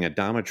of anything.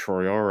 Adama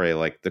Traore,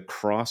 like the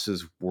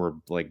crosses were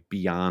like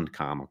beyond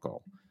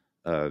comical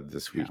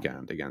this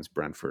weekend against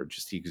Brentford.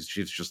 She's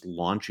just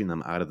launching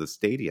them out of the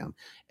stadium,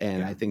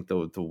 and I think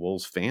the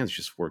Wolves fans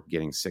just were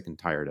getting sick and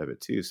tired of it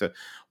too. So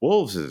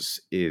Wolves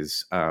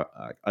is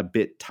a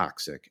bit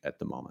toxic at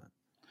the moment.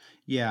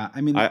 Yeah,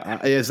 I mean,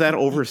 is that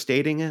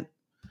overstating it?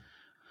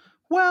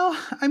 Well,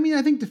 I mean,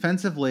 I think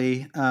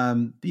defensively, I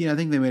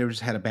think they may have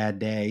just had a bad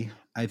day.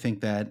 I think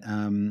that,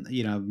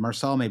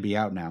 Marcel may be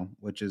out now,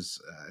 which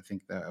is, I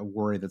think, a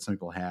worry that some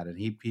people had. And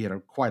he had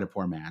quite a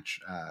poor match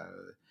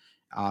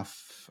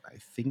off, I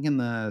think, in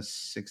the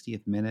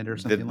 60th minute or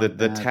something like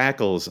that. The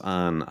tackles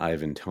on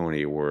Ivan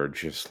Toney were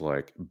just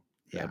like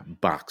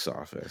box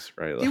office,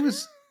 right? It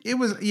was,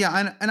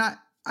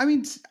 I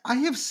mean, I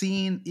have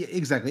seen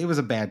exactly. It was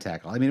a bad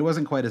tackle. I mean, it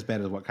wasn't quite as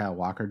bad as what Kyle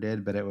Walker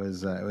did, but it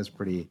was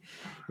pretty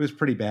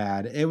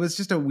bad. It was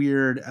just a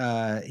weird.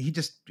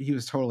 He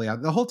was totally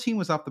out. The whole team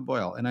was off the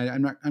boil, and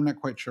I'm not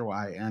quite sure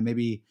why.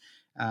 Maybe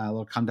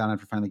they'll come down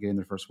after finally getting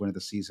their first win of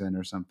the season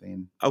or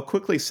something. I'll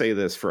quickly say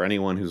this for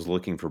anyone who's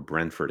looking for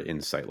Brentford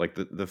insight. Like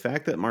the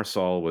fact that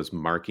Marcel was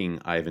marking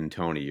Ivan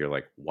Toney, you're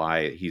like,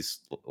 why? He's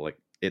like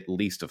at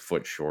least a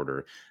foot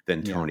shorter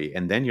than Toney.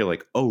 And then you're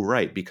like, oh,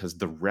 right, because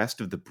the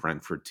rest of the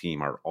Brentford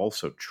team are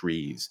also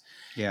trees.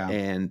 Yeah.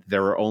 And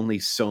there are only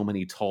so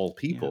many tall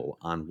people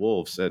on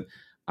Wolves. And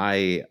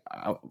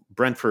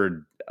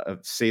Brentford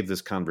save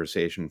this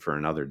conversation for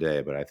another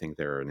day, but I think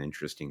they're an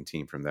interesting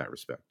team from that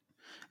respect.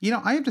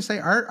 I have to say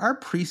our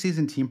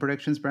preseason team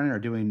predictions, Brennan, are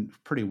doing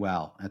pretty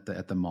well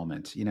at the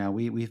moment.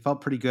 We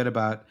felt pretty good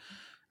about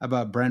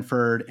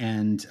Brentford,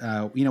 and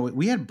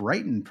we had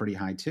Brighton pretty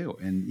high too.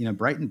 And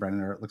Brighton, Brennan,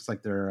 it looks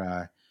like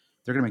they're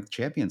going to make the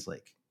Champions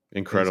League.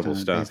 Incredible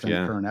stuff. Based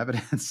on current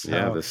evidence.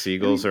 So, the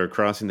Seagulls are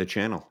crossing the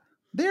channel.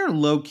 They're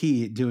low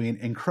key doing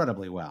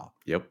incredibly well.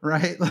 Yep.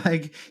 Right.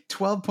 Like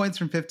 12 points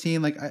from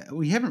 15. Like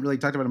we haven't really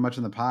talked about it much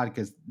in the pod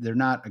because they're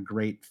not a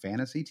great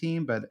fantasy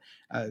team, but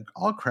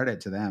all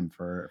credit to them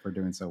for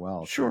doing so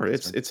well. Sure.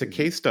 It's a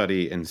case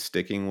study in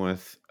sticking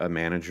with a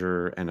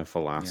manager and a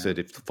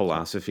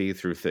philosophy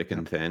through thick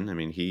and thin. I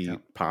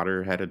mean,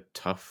 Potter had a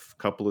tough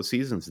couple of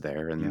seasons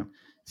there, and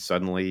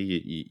suddenly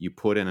you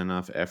put in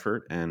enough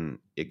effort and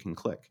it can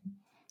click.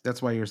 That's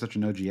why you're such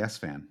an OGS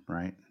fan,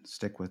 right?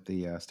 Stick with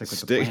the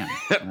plan.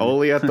 Right?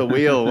 Only at the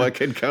wheel. What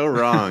could go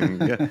wrong?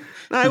 Yeah.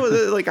 I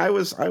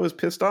was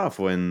pissed off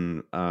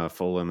when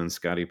Fulham and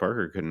Scotty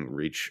Parker couldn't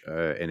reach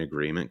an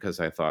agreement,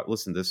 because I thought,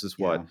 listen, this is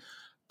what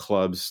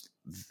clubs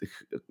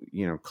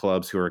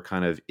who are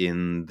kind of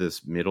in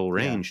this middle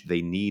range,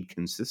 they need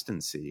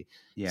consistency.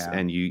 Yeah.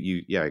 And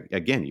you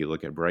again, you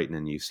look at Brighton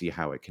and you see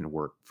how it can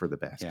work for the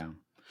best. Yeah.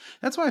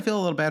 That's why I feel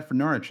a little bad for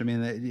Norwich. I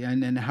mean,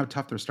 and how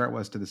tough their start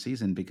was to the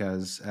season,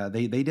 because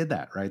they did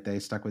that, right? They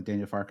stuck with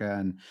Daniel Farke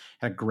and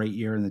had a great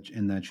year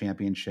in the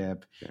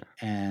championship. Yeah.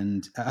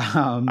 And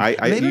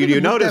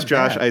you notice,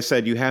 Josh, I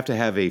said you have to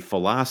have a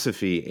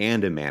philosophy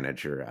and a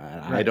manager.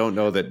 Right. I don't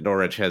know that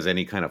Norwich has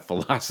any kind of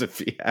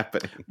philosophy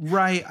happening.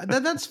 Right.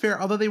 That's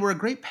fair. Although they were a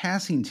great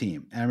passing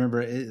team. And I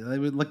remember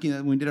looking at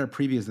when we did our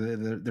previews,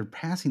 their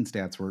passing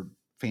stats were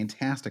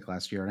fantastic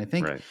last year. And I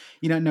think,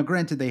 now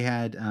granted they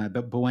had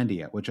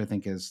Buendia, which I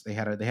think they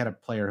had a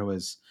player who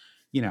was,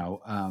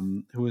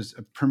 who was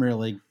a Premier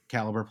League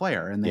caliber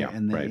player, and they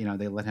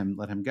they let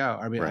him go.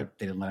 I mean, they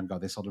didn't let him go.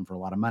 They sold him for a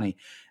lot of money.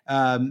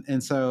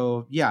 And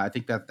so, I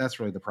think that's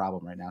really the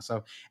problem right now.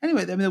 So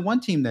anyway, I mean, the one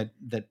team that,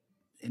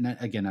 and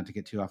again, not to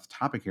get too off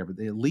topic here, but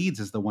the Leeds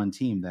is the one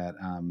team that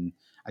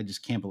I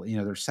just can't believe,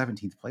 they're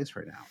 17th place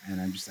right now.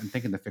 And I'm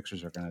thinking the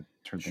fixtures are going to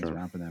turn things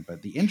around for them,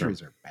 but the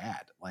injuries are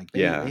bad. Like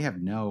they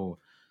have no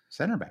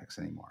center backs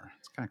anymore.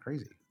 It's kind of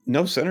crazy.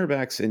 No center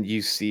backs. And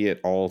you see it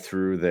all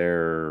through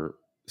their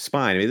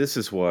spine. I mean, this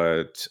is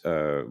what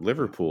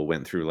Liverpool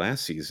went through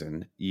last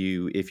season.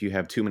 If you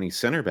have too many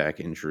center back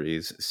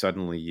injuries,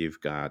 suddenly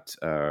you've got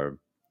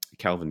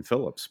Calvin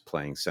Phillips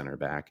playing center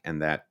back,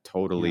 and that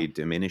totally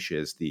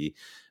diminishes the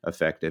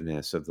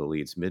effectiveness of the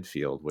Leeds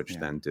midfield, which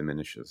then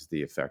diminishes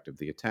the effect of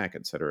the attack,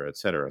 et cetera, et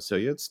cetera. So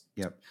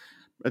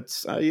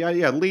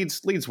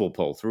Leeds will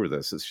pull through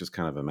this. It's just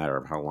kind of a matter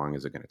of how long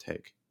is it going to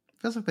take.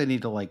 Feels like they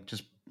need to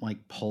just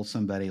pull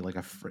somebody there's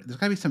got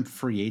to be some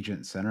free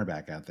agent center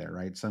back out there,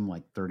 right? Some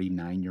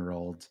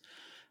 39-year-old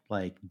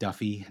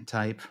Duffy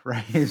type,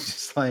 right? It's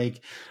just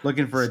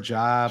looking for a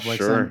job, I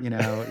don't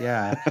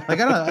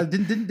know.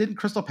 Didn't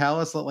Crystal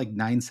Palace let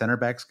 9 center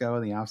backs go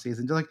in the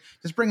offseason?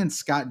 Just bring in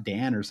Scott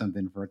Dan or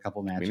something for a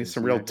couple matches. We need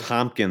some real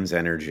Tompkins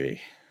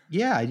energy.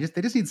 Yeah,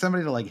 they just need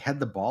somebody to head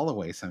the ball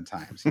away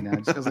sometimes,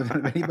 just because I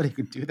don't know if anybody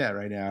could do that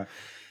right now.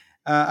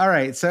 All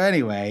right. So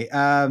anyway,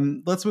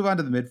 let's move on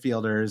to the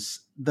midfielders.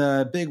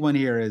 The big one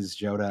here is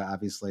Jota.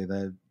 Obviously,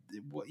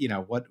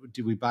 what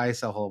do we buy,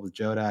 sell, hold with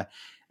Jota?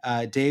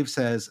 Dave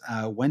says,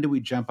 when do we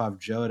jump off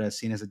Jota,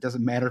 seeing as it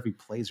doesn't matter if he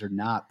plays or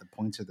not, the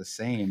points are the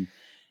same.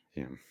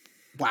 Yeah.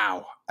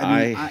 Wow.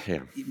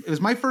 It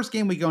was my first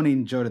game week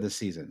owning Jota this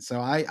season.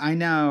 So I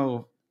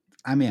know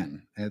I'm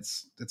in.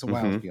 It's a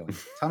wild feeling.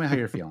 Tell me how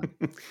you're feeling.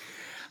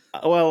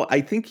 Well,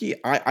 I think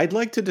I'd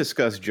like to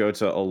discuss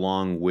Jota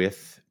along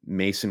with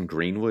Mason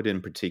Greenwood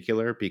in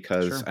particular,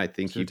 because I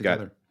think you've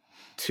got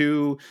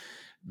two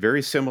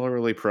very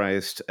similarly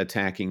priced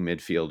attacking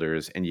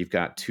midfielders, and you've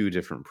got two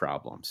different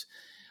problems.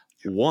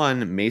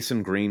 One,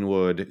 Mason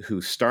Greenwood,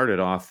 who started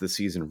off the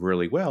season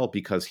really well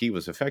because he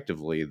was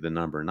effectively the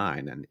number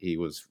 9, and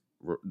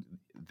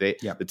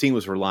the team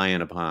was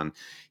relying upon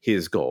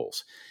his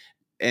goals.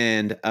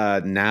 And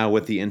now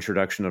with the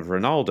introduction of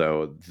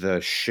Ronaldo, the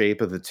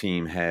shape of the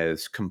team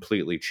has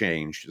completely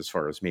changed as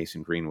far as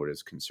Mason Greenwood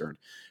is concerned.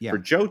 Yeah. For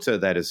Jota,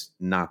 that is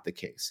not the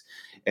case.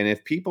 And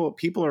if people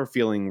are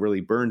feeling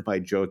really burned by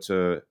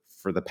Jota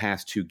for the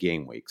past 2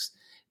 game weeks,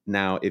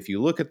 now if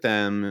you look at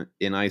them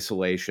in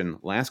isolation,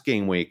 last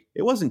game week,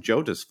 it wasn't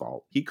Jota's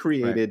fault. He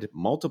created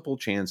multiple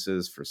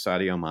chances for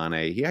Sadio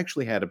Mane. He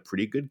actually had a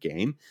pretty good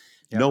game.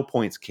 Yep. No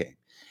points came.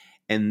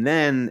 And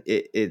then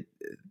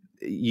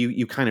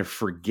you kind of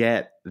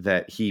forget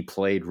that he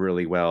played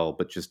really well,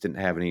 but just didn't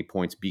have any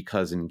points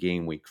because in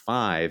game week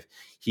 5,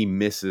 he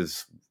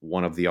misses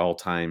one of the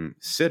all-time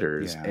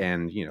sitters. Yeah.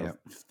 And,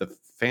 the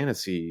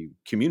fantasy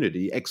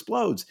community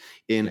explodes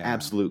in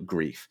absolute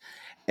grief.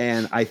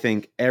 And I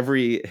think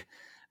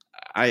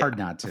hard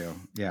not to.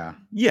 Yeah.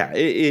 Yeah.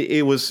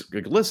 It was,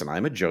 listen,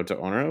 I'm a Jota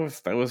owner.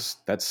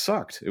 That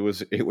sucked. It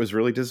was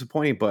really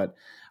disappointing, but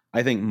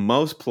I think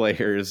most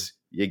players,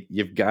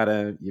 you've got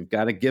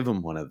to give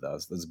them one of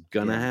those. That's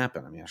gonna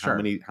happen. I mean,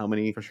 how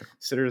many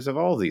sitters have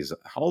all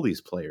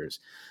these players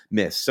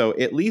missed? So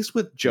at least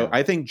with Jota,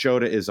 I think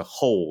Jota is a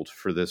hold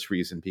for this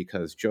reason,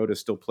 because Jota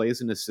still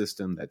plays in a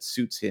system that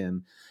suits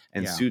him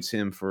and suits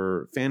him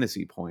for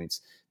fantasy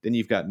points. Then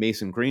you've got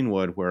Mason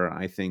Greenwood, where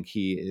I think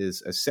he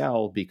is a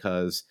sell,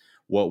 because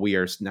what we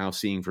are now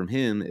seeing from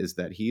him is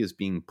that he is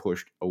being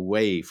pushed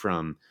away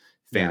from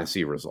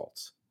fantasy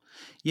results.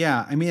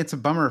 Yeah, I mean, it's a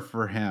bummer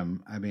for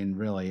him. I mean,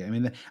 really. I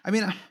mean,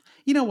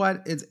 you know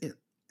what?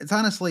 It's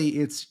honestly,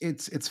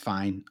 it's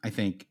fine, I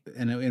think,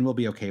 and we'll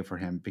be okay for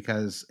him,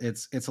 because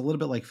it's a little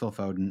bit like Phil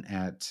Foden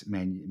at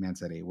Man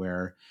City,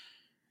 where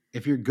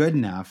if you're good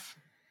enough,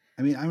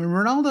 I mean,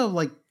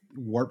 Ronaldo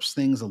warps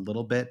things a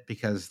little bit,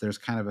 because there's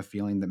kind of a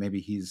feeling that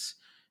maybe he's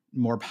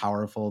more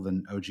powerful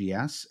than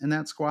OGS in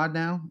that squad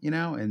now,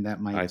 and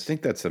that might... I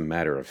think that's a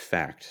matter of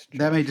fact.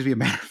 That might just be a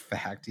matter of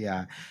fact,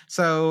 yeah.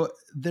 So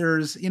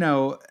there's,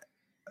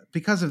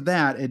 because of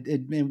that,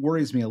 it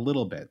worries me a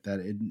little bit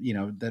that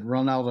that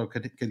Ronaldo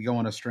could go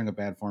on a string of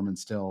bad form and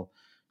still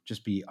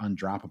just be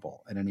undroppable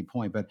at any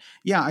point. But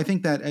yeah, I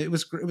think that it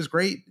was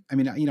great. I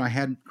mean, I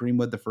had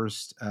Greenwood the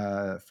first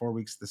 4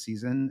 weeks of the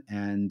season,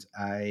 and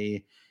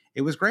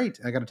it was great.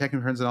 I got attacking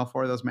returns in all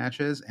 4 of those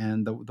matches,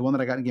 and the one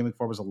that I got in game week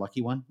 4 was a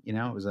lucky one. It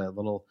was a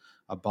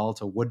ball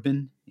to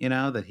Woodman,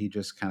 that he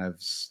just kind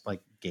of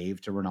like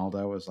gave to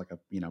Ronaldo as like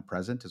a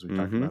present, as we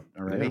talked about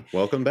already. Yeah.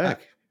 Welcome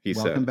back.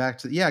 Welcome back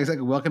to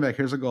exactly. Welcome back.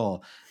 Here's a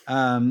goal.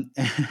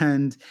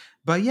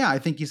 But yeah, I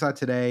think you saw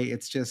today.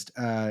 It's just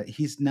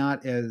he's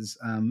not as.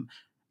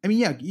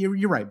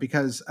 You're right,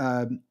 because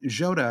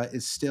Jota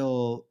is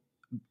still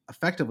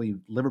effectively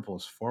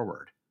Liverpool's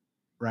forward,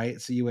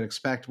 right? So you would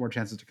expect more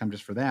chances to come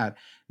just for that.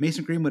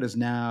 Mason Greenwood is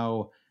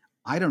now,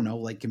 I don't know,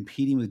 like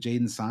competing with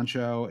Jadon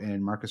Sancho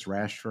and Marcus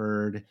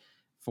Rashford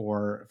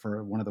for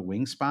one of the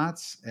wing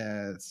spots.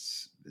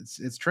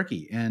 It's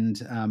tricky.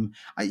 And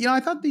I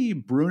thought the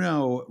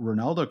Bruno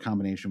Ronaldo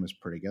combination was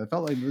pretty good. I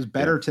felt like it was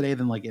better today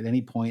than like at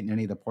any point in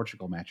any of the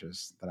Portugal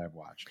matches that I've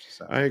watched.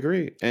 So I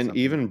agree. And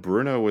even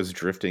Bruno was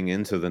drifting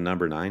into the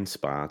number 9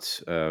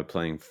 spots,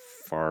 playing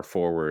far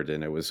forward,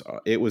 and it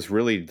was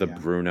really the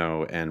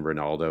Bruno and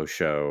Ronaldo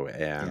show,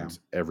 and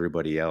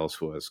everybody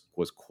else was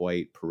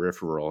quite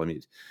peripheral. I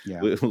mean,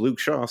 Luke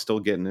Shaw still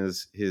getting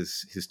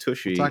his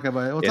tushy. We'll talk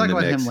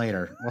about him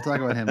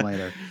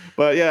later.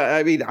 But yeah,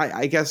 I mean,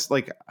 I guess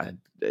like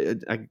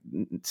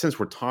since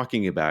we're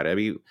talking about it, I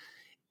mean,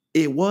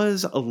 it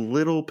was a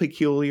little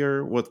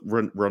peculiar with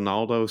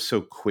Ronaldo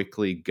so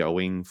quickly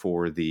going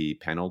for the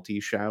penalty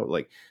shout.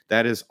 Like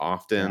that is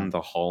often the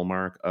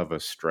hallmark of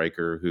a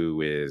striker who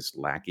is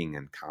lacking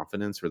in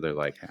confidence, where they're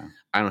like,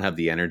 I don't have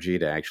the energy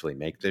to actually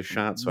make this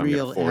shot. So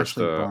real I'm forced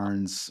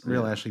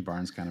Ashley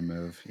Barnes kind of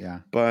move. Yeah.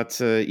 But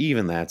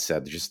even that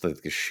said, just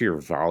the sheer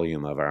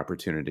volume of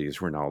opportunities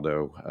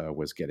Ronaldo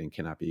was getting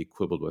cannot be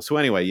quibbled with. So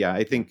anyway,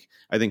 I think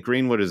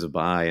Greenwood is a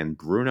buy, and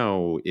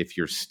Bruno, if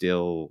you're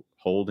still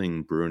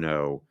holding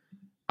Bruno,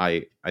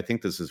 I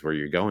think this is where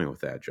you're going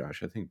with that,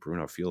 Josh. I think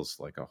Bruno feels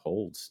like a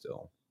hold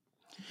still.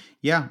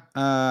 Yeah.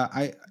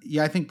 I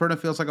think Bruno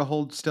feels like a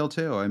hold still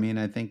too. I mean,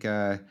 I think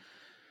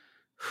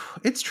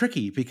it's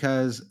tricky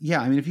because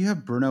if you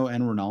have Bruno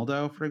and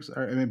Ronaldo,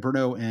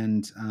 Bruno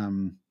and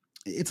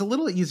it's a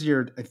little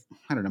easier.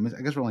 I don't know.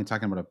 I guess we're only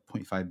talking about a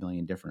 0.5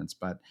 million difference,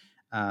 but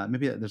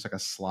maybe there's like a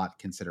slot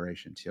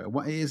consideration too.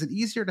 Is it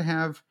easier to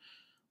have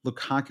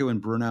Lukaku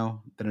and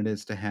Bruno than it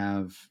is to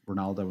have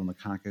Ronaldo and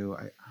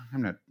Lukaku?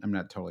 I'm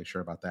not totally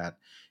sure about that.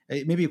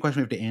 It may be a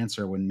question we have to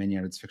answer when Man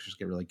United's fixtures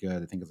get really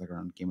good. I think it's like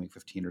around game week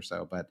 15 or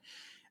so. But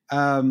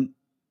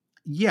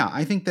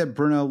I think that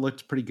Bruno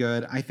looked pretty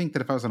good. I think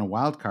that if I was on a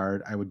wild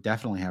card, I would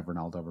definitely have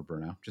Ronaldo over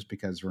Bruno, just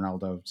because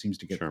Ronaldo seems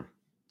to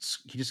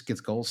he just gets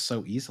goals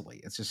so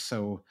easily. It's just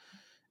so,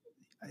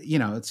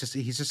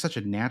 he's just such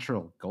a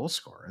natural goal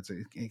scorer. It's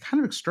kind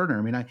of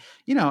extraordinary.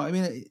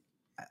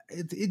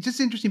 It's just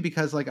interesting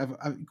because of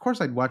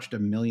course I'd watched a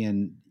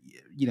million,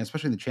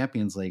 especially in the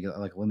Champions League,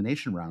 like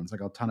elimination rounds,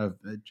 like a ton of,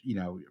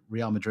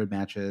 Real Madrid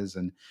matches.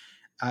 And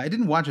I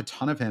didn't watch a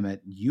ton of him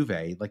at Juve.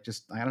 I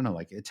don't know,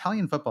 like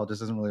Italian football just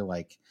doesn't really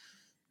like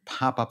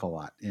pop up a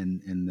lot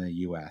in the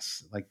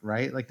US.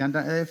 Right. Like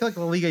I feel like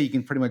La Liga, you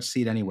can pretty much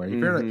see it anywhere. If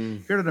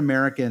you're at an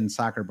American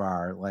soccer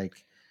bar, like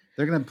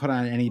they're going to put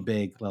on any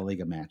big La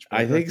Liga match.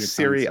 I think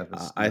Serie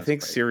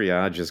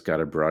A just got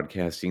a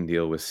broadcasting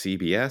deal with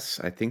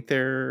CBS. I think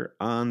they're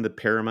on the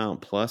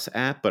Paramount Plus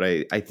app, but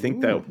I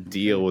think that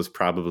deal was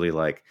probably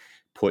like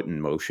put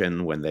in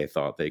motion when they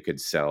thought they could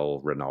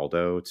sell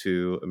Ronaldo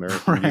to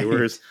American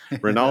viewers.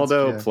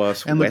 Ronaldo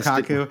plus and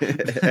Lukaku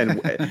and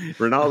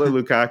Ronaldo,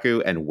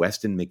 Lukaku, and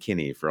Weston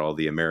McKennie for all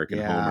the American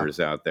homers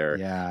out there.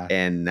 Yeah.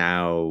 And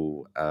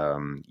now,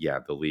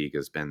 the league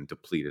has been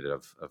depleted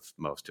of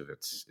most of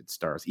its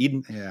stars.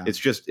 It's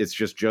just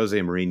Jose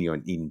Mourinho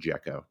and Eden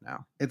Dzeko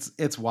now.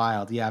 It's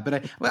wild, yeah.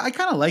 But I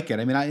kind of like it.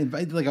 I mean, I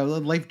like a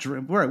life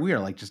dream. We are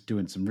like just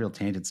doing some real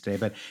tangents today,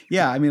 but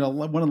yeah, I mean, a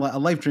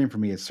life dream for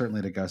me is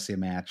certainly to go see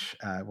a match,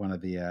 one of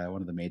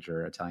the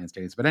major Italian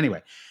stadiums. But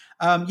anyway,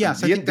 so I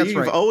think that's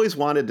right. You've always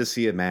wanted to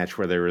see a match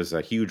where there was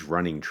a huge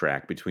running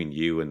track between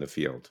you and the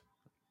field.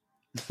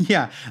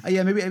 Yeah.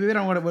 Maybe I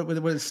don't want what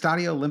is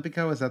Stadio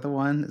Olimpico? Is that the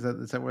one?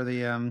 Is that where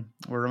the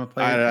where Roma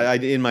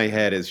played? In my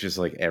head, it's just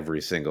like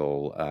every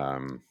single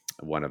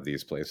one of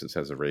these places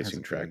has a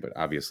racing track, but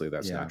obviously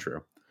that's not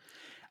true.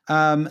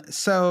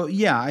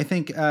 I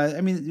think,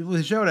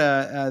 with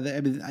Jota,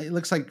 it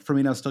looks like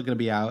Firmino's still going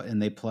to be out,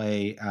 and they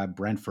play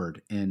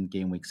Brentford in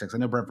game week 6. I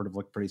know Brentford have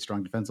looked pretty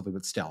strong defensively,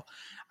 but still,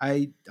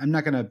 I'm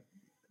not going to.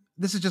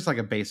 This is just like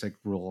a basic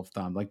rule of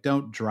thumb. Like,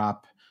 don't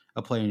drop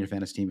a player in your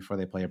fantasy team before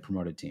they play a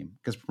promoted team,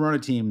 because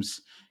promoted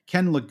teams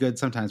can look good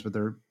sometimes, but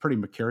they're pretty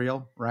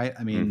mercurial, right?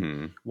 I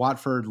mean,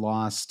 Watford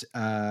lost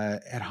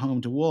at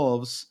home to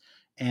Wolves,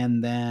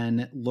 and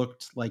then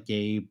looked like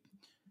a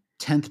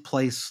 10th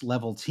place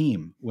level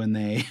team when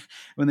they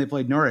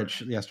played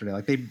Norwich yesterday.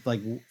 Like they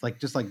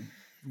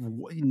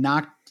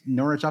knocked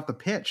Norwich off the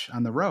pitch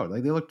on the road.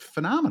 Like they looked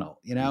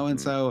phenomenal,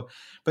 And so,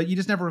 but you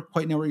just never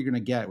quite know what you're going to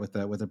get with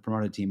a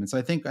promoted team. And so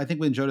I think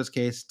in Jota's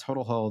case,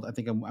 total hold. I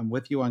think I'm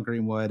with you on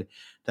Greenwood.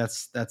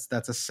 That's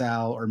a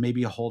sell, or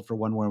maybe a hold for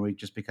one more week,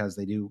 just because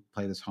they do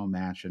play this home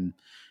match. And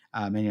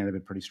Man United have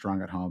been pretty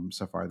strong at home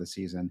so far this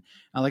season.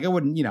 Like I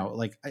wouldn't,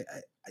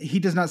 he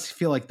does not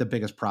feel like the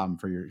biggest problem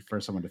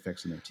for someone to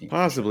fix in their team.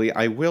 Possibly. Sure.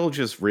 I will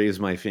just raise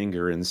my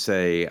finger and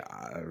say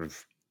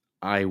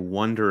I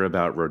wonder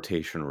about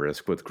rotation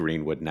risk with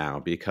Greenwood now,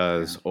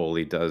 because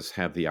Ole does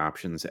have the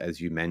options,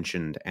 as you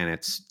mentioned, and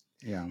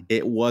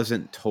it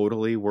wasn't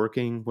totally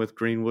working with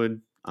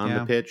Greenwood on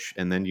the pitch.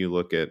 And then you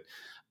look at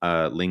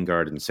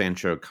Lingard and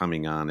Sancho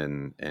coming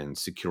on and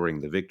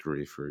securing the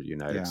victory for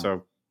United. Yeah.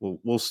 So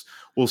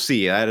we'll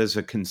see. That is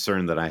a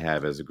concern that I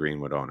have as a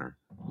Greenwood owner.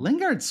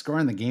 Lingard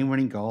scoring the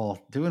game-winning goal,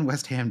 doing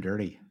West Ham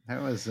dirty.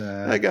 That was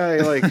that guy.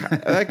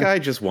 That guy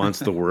just wants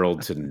the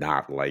world to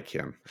not like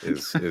him.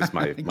 Is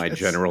my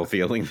general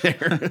feeling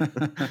there.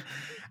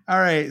 All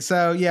right,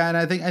 so and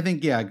I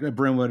think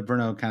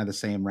Bruno kind of the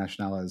same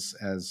rationale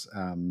as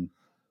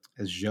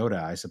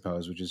Jota, I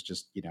suppose, which is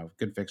just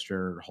good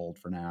fixture, hold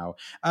for now.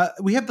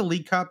 We have the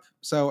League Cup,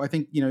 so I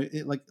think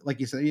like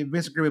you said,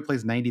 basically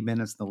plays 90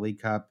 minutes in the League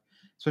Cup.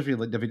 Especially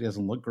if he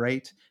doesn't look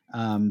great,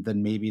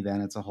 then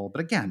it's a hold. But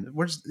again,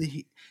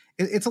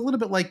 it's a little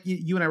bit like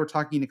you and I were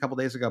talking a couple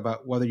days ago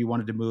about whether you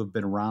wanted to move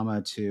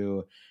Benrahma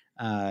to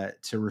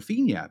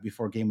Rafinha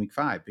before game week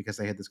 5 because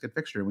they had this good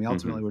fixture, and we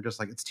ultimately were just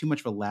like, it's too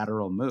much of a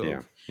lateral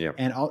move. Yeah.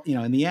 And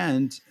in the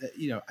end,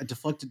 a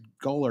deflected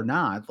goal or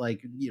not,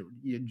 like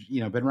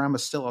Benrahma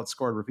still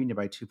outscored Rafinha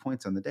by 2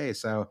 points on the day.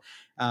 So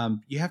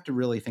you have to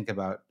really think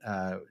about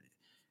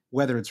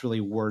whether it's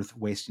really worth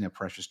wasting a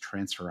precious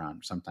transfer on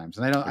sometimes.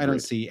 And I don't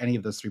see any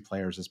of those 3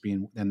 players as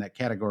being in that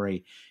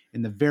category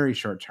in the very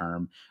short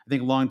term. I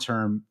think long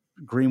term,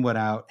 Greenwood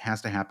out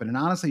has to happen. And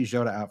honestly,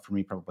 Jota out for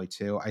me probably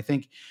too. I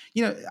think,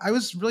 I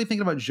was really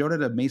thinking about Jota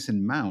to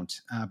Mason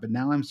Mount, but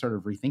now I'm sort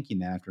of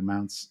rethinking that after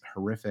Mount's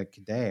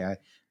horrific day. I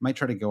might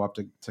try to go up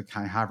to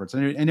Kai Havertz.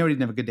 I know he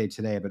didn't have a good day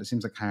today, but it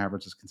seems like Kai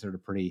Havertz is considered a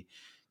pretty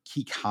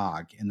key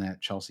cog in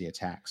that Chelsea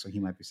attack. So he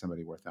might be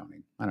somebody worth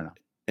owning. I don't know.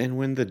 And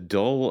when the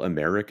dull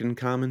American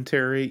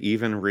commentary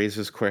even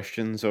raises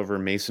questions over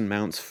Mason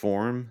Mount's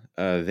form,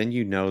 then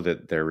you know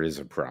that there is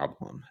a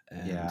problem.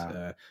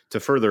 And to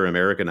further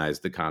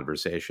Americanize the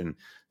conversation,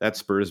 that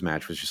Spurs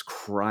match was just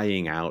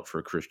crying out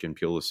for Christian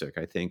Pulisic.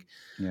 I think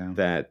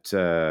that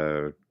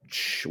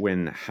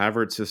when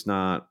Havertz is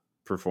not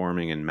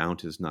performing and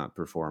Mount is not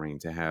performing,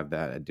 to have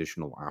that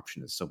additional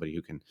option as somebody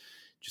who can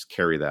just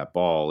carry that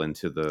ball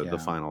into the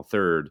final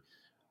third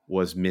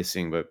was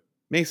missing. But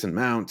Mason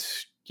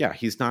Mount,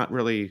 he's not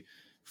really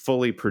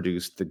fully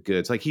produced the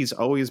goods. Like, he's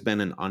always been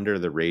an under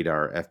the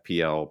radar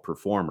FPL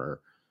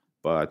performer,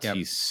 but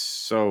he's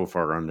so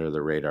far under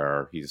the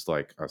radar. He's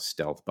like a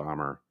stealth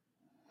bomber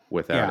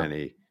without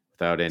any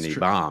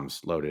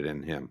bombs loaded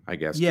in him, I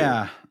guess.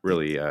 To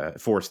really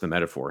force the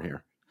metaphor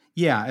here.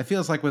 Yeah, it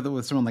feels like with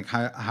someone like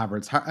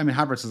Havertz. I mean,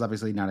 Havertz is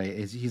obviously not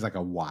he's like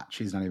a watch.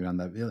 He's not even on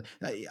the.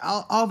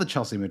 All the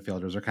Chelsea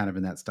midfielders are kind of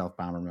in that stealth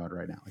bomber mode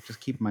right now. Like,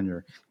 just keep them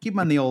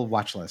on the old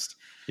watch list.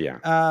 Yeah.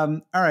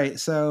 All right.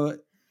 So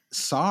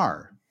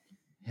Sarr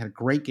had a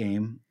great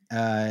game.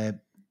 The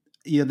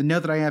note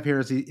that I have here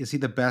is he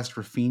the best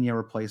Rafinha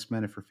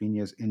replacement if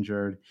Rafinha is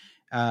injured?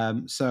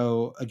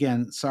 So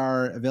again,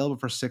 Sarr available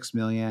for $6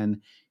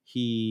 million.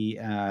 They've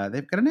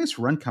got a nice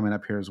run coming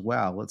up here as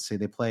well. Let's see.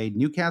 They played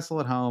Newcastle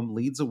at home,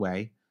 Leeds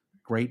away.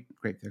 Great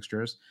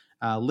fixtures.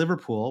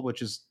 Liverpool,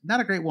 which is not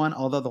a great one,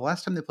 although the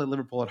last time they played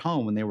Liverpool at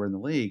home when they were in the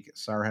league,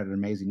 Sarr had an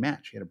amazing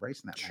match. He had a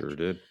brace in that match. Sure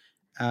did.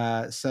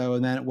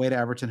 And then away to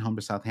Everton, home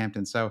to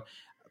Southampton. So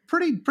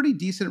pretty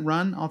decent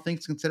run, all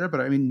things considered.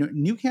 But I mean,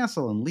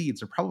 Newcastle and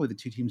Leeds are probably the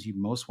 2 teams you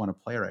most want to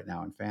play right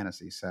now in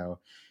fantasy. So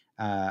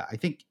I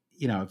think,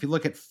 if you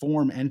look at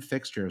form and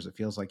fixtures, it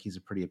feels like he's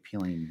a pretty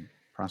appealing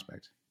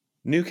prospect.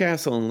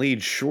 Newcastle and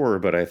Leeds, sure,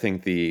 but I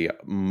think the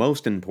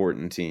most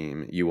important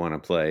team you want to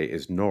play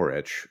is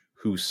Norwich,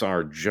 who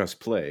Sarr just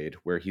played,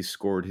 where he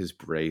scored his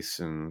brace.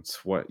 And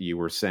it's what you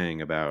were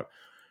saying about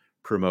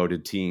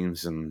promoted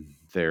teams and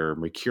their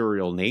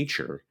mercurial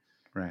nature.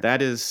 Right.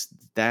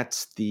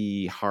 That's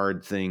the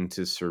hard thing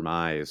to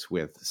surmise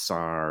with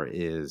Sarr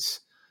is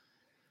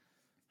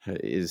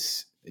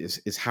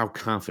how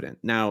confident.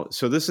 Now,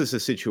 so this is a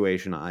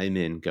situation I'm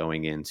in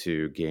going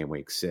into game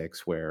week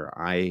 6, where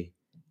I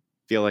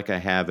feel like I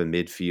have a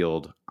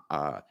midfield,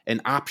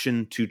 an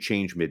option to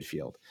change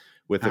midfield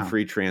with a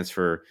free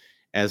transfer.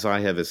 As I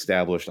have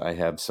established, I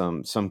have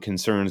some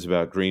concerns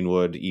about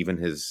Greenwood, even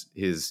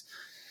his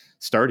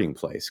starting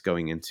place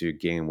going into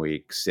game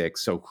week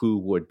 6. So who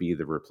would be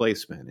the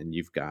replacement? And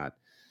you've got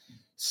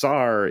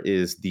Sarr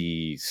is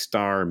the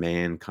star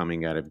man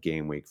coming out of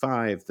game week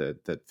 5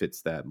 that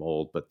fits that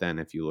mold. But then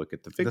if you look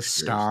at the fixtures,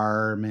 the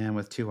star man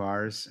with 2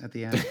 R's at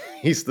the end,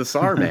 he's the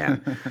Sarr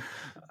man.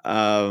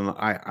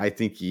 I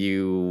think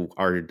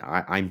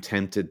I'm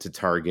tempted to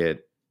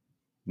target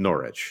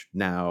Norwich.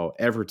 Now,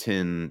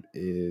 Everton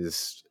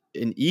is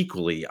an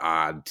equally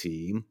odd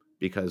team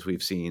because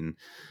we've seen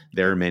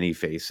their many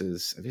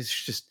faces. It's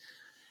just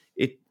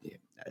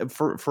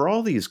for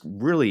all these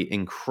really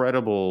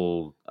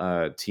incredible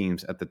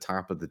teams at the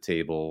top of the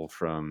table,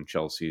 from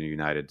Chelsea and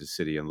United to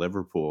City and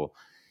Liverpool,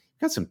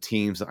 you've got some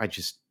teams that I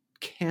just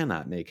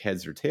cannot make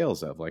heads or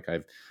tails of.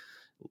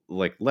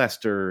 Like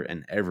Leicester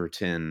and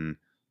Everton,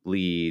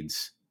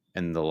 Leeds,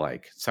 and the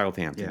like,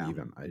 Southampton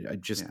even. I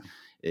just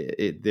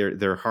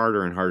they're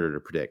harder and harder to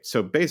predict.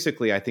 So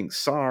basically, I think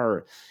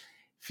Sarr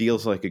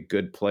feels like a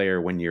good player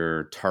when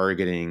you're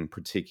targeting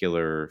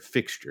particular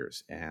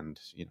fixtures, and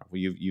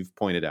you've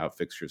pointed out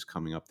fixtures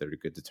coming up that are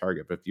good to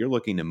target. But if you're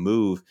looking to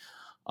move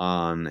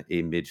on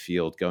a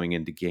midfield going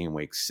into game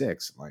week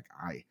 6, like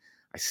I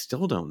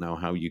still don't know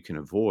how you can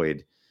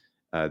avoid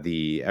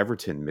the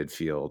Everton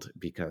midfield,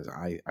 because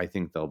I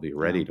think they'll be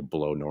ready to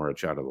blow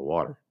Norwich out of the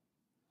water.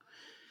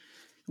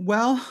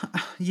 Well,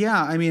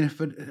 yeah. I mean,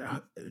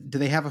 do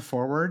they have a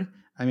forward?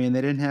 I mean,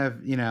 they didn't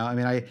have,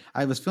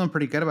 I was feeling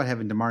pretty good about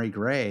having Demarai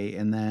Gray,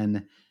 and then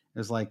it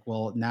was like,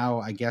 well, now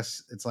I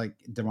guess it's like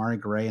Demarai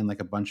Gray and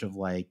like a bunch of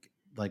like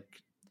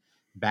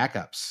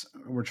backups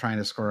were trying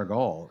to score a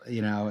goal,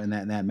 in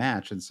that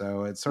match, and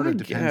so it sort of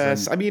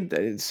depends. I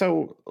mean,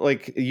 so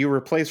like you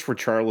replaced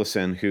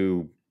Richarlison,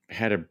 who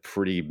had a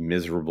pretty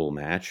miserable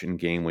match in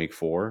game week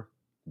 4,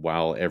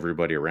 while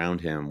everybody around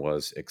him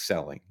was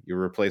excelling. You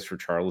replaced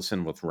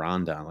Richarlison with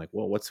Rondon. Like,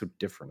 well, what's so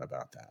different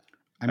about that?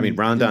 I mean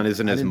Rondon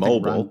isn't as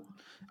mobile.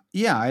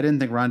 I didn't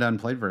think Rondon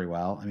played very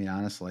well. I mean,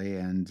 honestly,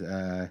 and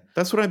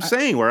that's what I'm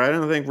saying. Where I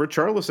don't think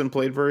Richarlison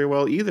played very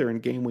well either in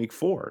game week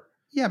 4.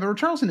 Yeah, but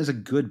Richarlison is a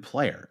good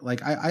player.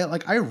 Like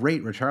I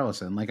rate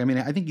Richarlison. Like, I mean,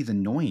 I think he's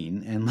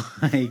annoying, and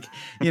like,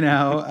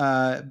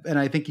 and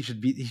I think he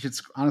should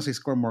honestly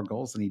score more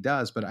goals than he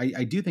does. But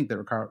I do think that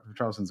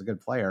Richarlison's a good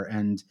player,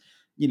 and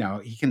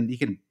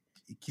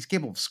he's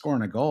capable of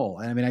scoring a goal.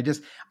 And I mean, I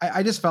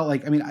just felt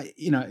like, I mean,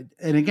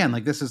 and again,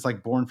 like this is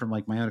like born from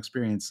like my own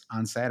experience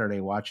on Saturday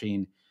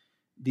watching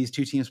these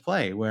two teams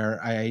play, where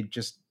I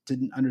just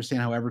didn't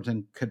understand how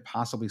Everton could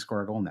possibly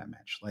score a goal in that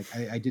match. Like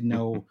I didn't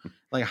know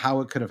like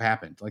how it could have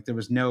happened. Like there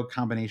was no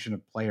combination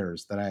of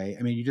players that I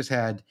mean, you just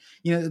had,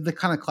 the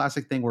kind of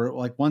classic thing where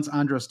like once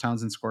Andros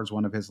Townsend scores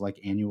one of his like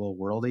annual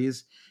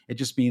worldies, it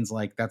just means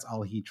like that's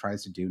all he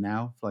tries to do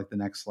now for like the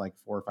next like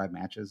 4 or 5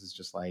 matches is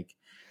just like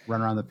run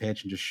around the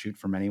pitch and just shoot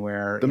from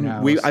anywhere.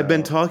 I've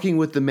been talking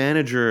with the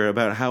manager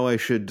about how I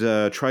should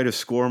try to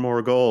score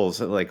more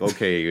goals. Like,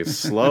 okay,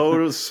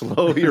 slow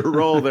your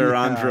roll there,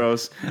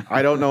 Andros.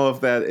 I don't know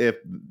if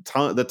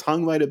the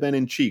tongue might have been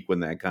in cheek when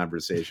that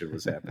conversation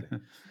was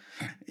happening.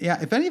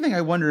 Yeah, if anything,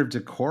 I wonder if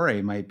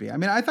Decore might be. I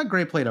mean, I thought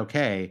Gray played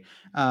okay.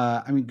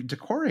 I mean,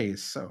 Decore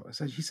is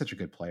he's such a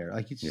good player.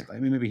 Like I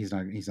mean, maybe he's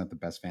not the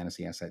best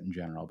fantasy asset in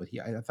general, but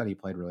I thought he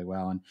played really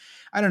well. And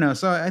I don't know.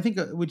 So I think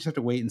we just have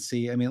to wait and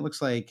see. I mean, it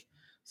looks like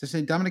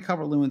Dominic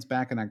Calvert-Lewin's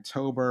back in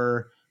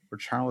October.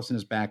 Richarlison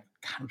is back.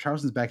 God,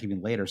 Richarlison's back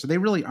even later. So they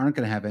really aren't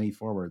going to have any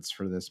forwards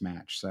for this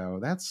match. So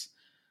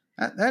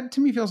that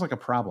to me feels like a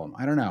problem.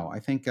 I don't know. I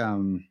think. So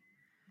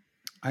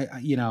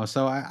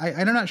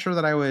I'm not sure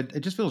that I would.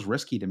 It just feels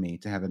risky to me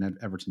to have an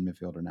Everton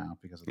midfielder now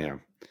because of that.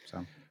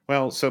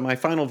 So my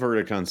final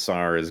verdict on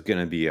Sarr is going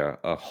to be a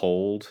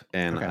hold,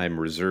 and okay. I'm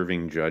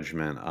reserving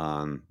judgment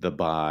on the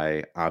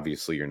buy.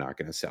 Obviously, you're not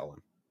going to sell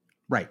him,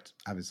 right?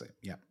 Obviously,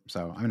 yeah.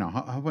 So I mean,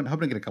 I'm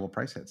hoping to get a couple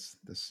price hits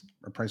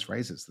or price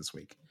raises this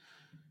week.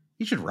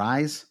 He should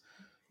rise.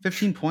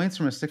 15 points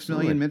from a 6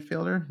 million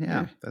midfielder.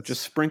 Yeah, that's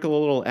just sprinkle a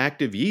little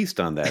active yeast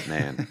on that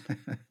man.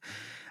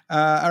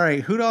 All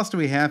right, who else do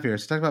we have here?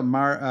 So talk about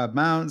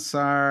Mount,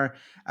 Sarr,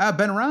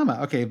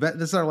 Benrahma. Okay, but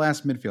this is our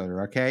last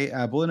midfielder. Okay,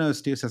 Bolino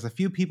Stu says a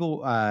few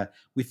people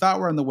we thought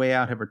were on the way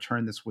out have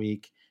returned this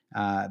week.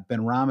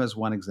 Benrahma is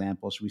one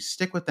example. Should we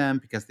stick with them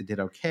because they did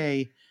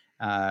okay?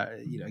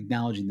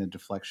 Acknowledging the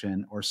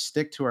deflection, or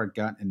stick to our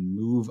gut and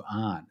move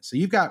on. So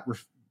you've got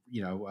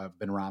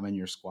Benrahma in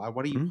your squad.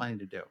 What are you planning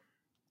to do?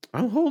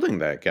 I'm holding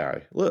that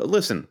guy.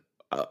 Listen,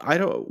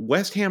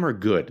 West Ham are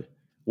good.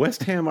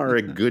 West Ham are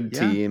a good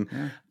team.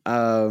 Yeah.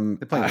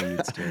 They play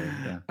Leeds too.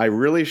 Yeah. I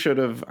really should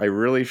have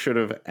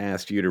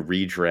asked you to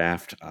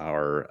redraft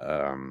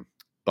our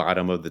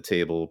bottom of the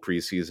table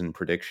preseason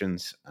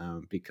predictions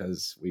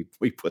because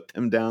we put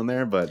them down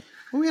there, but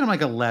we had them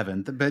like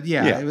 11th. But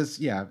it was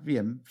should have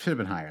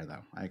been higher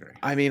though. I agree.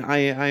 I mean, I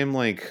am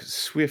like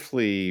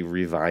swiftly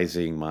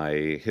revising my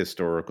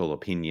historical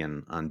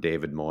opinion on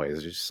David Moyes.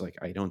 It's just like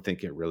I don't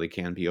think it really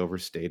can be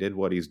overstated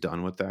what he's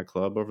done with that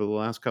club over the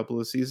last couple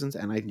of seasons,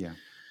 and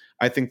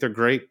I think they're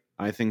great.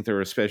 I think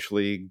they're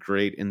especially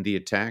great in the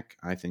attack.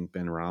 I think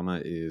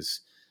Benrahma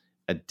is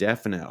a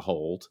definite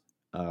hold.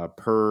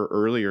 Per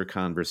earlier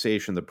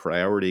conversation, the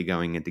priority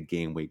going into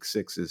game week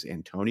 6 is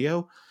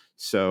Antonio.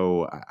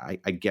 So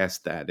I guess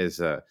that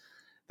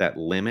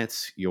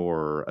limits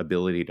your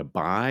ability to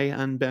buy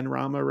on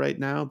Benrahma right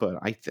now. But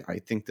I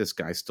think this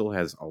guy still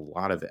has a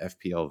lot of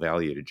FPL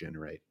value to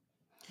generate.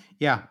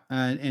 Yeah,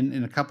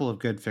 and a couple of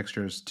good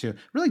fixtures too.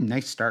 Really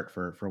nice start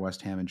for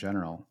West Ham in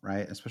general,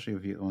 right?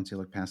 Especially once you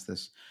look past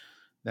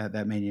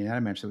that Man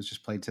United match that was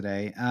just played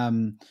today.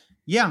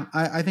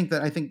 I think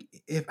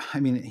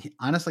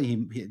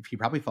honestly he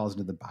probably falls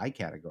into the buy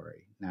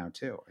category now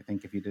too. I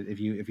think if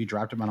you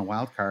dropped him on a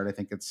wild card, I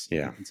think it's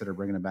consider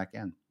bringing him back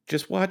in.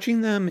 Just watching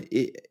them,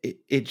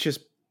 it just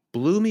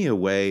blew me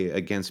away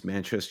against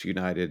Manchester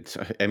United.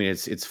 I mean,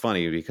 it's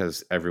funny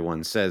because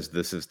everyone says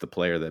this is the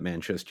player that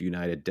Manchester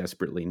United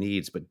desperately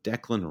needs, but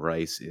Declan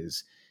Rice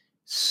is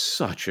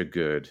such a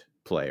good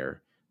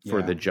player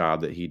for the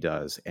job that he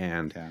does.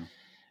 And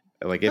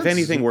like, if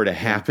anything were to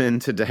happen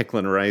to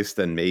Declan Rice,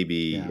 then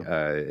maybe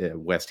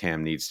West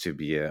Ham needs to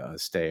be a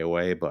stay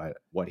away. But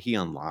what he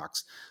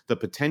unlocks, the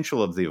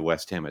potential of the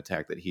West Ham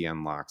attack that he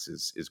unlocks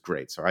is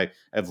great. So I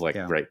have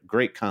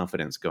great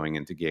confidence going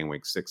into game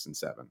week 6 and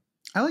 7.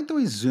 I like the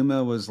way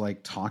Zuma was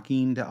like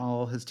talking to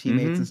all his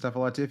teammates and stuff a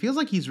lot too. It feels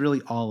like he's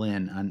really all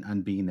in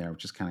on being there,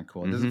 which is kind of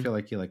cool. It doesn't feel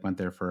like he like went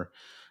there for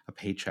a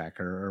paycheck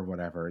or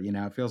whatever. You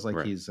know, it feels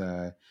like he's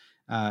and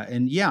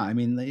I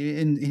mean,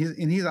 and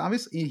he's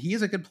obviously he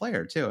is a good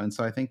player too. And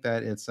so I think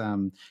that it's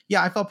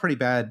I felt pretty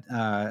bad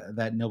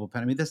that Noble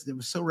pen. I mean, it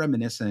was so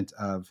reminiscent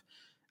of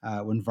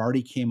when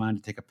Vardy came on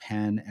to take a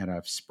pen at a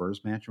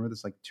Spurs match. Remember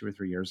this like 2 or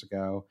 3 years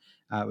ago?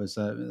 It was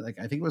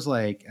I think it was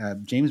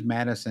James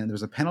Maddison. There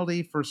was a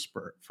penalty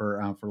for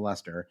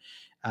Leicester,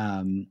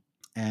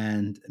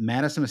 and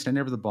Maddison was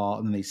standing over the ball,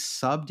 and then they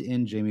subbed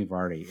in Jamie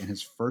Vardy, and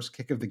his first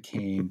kick of the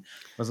game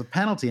was a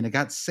penalty, and it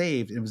got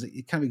saved. It was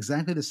kind of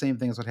exactly the same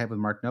thing as what happened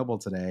with Mark Noble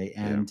today,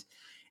 and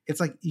it's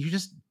like you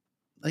just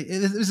like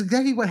it was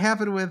exactly what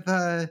happened with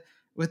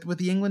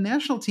the England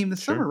national team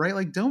this summer, right?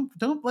 Like, don't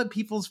let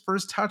people's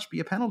first touch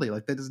be a penalty.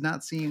 Like, that does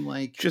not seem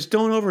like. Just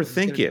don't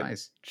overthink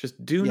it.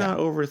 Just do not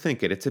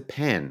overthink it. It's a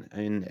pen,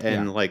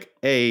 and like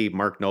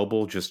Mark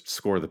Noble, just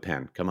score the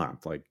pen. Come on,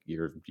 like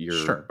you're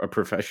a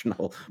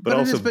professional, but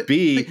also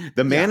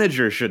the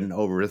manager shouldn't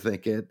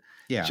overthink it.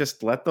 Yeah,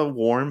 just let the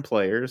warm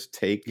players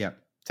take it.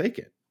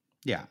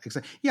 Yeah,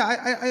 exactly.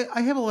 Yeah,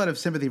 I have a lot of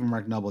sympathy for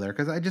Mark Noble there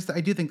because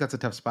I do think that's a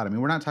tough spot. I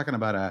mean, we're not talking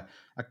about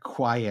a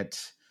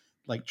quiet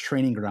like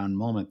training ground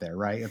moment there,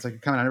 right? It's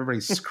like kind of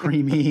everybody's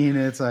screaming.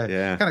 It's a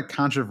kind of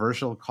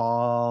controversial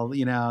call.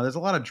 You know, there's a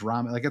lot of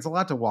drama. Like, it's a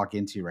lot to walk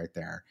into right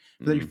there.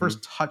 But your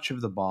first touch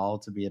of the ball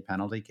to be a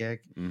penalty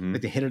kick,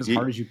 like to hit it as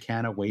hard as you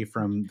can away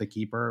from the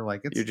keeper.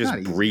 Like, it's you're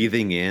just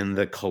breathing in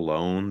the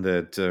cologne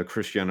that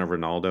Cristiano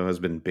Ronaldo has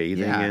been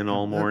bathing in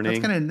all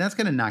morning. That's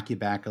gonna knock you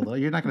back a little.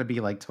 You're not gonna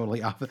be like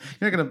totally off.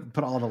 You're not gonna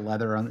put all the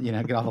leather on. You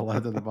know, get all the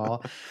leather of the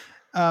ball.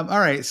 All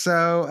right,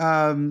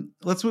 so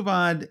let's move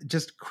on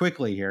just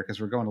quickly here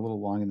because we're going a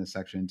little long in this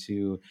section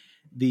to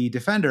the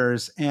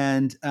defenders.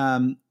 And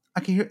okay,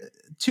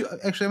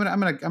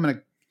 I'm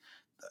gonna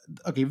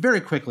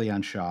very quickly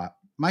on Shaw.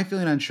 My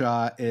feeling on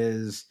Shaw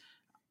is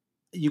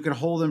you could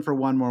hold him for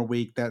one more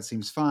week. That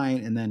seems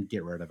fine, and then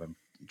get rid of him,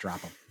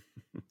 drop him.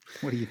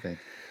 What do you think?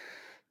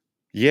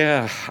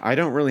 Yeah, I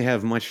don't really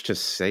have much to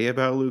say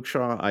about Luke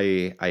Shaw.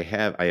 I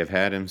have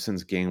had him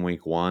since game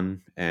week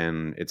 1,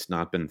 and it's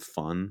not been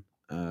fun.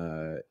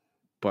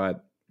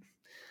 But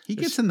he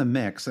gets in the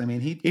mix. I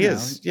mean, he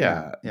is.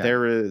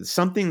 There is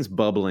something's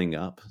bubbling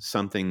up.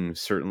 Something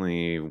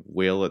certainly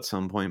will at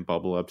some point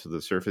bubble up to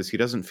the surface. He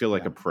doesn't feel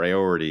like a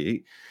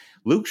priority.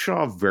 Luke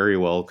Shaw very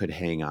well could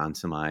hang on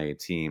to my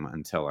team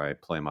until I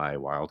play my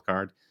wild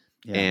card.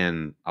 Yeah.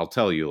 And I'll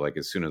tell you, like,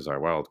 as soon as I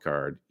wild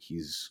card,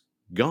 he's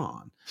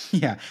gone.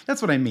 Yeah,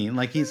 that's what I mean.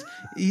 Like,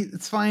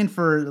 it's fine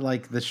for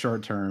like the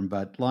short term,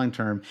 but long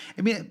term,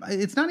 I mean,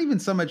 it's not even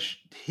so much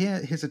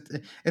his.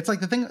 It's like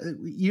the thing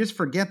you just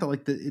forget that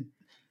like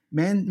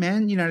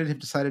Man United have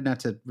decided not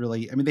to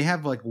really. I mean, they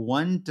have like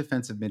one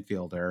defensive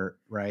midfielder,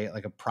 right?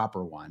 Like a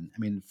proper one. I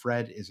mean,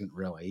 Fred isn't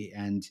really,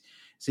 and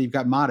so you've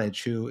got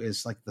Matic, who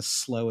is like the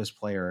slowest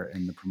player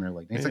in the Premier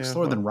League. And he's like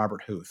slower than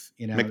Robert Huth.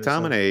 You know,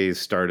 McTominay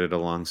started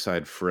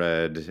alongside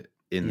Fred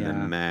in the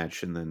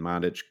match, and then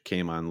Matic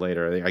came on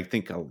later. I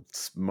think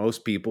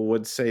most people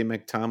would say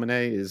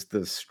McTominay is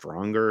the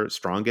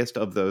strongest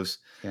of those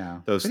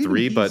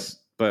three, but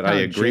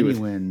I agree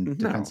with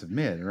defensive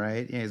mid,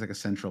 right? Yeah, he's like a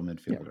central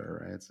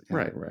midfielder,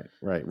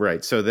 right?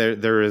 Right. So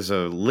there is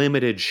a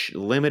limited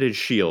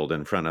shield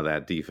in front of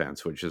that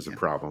defense, which is a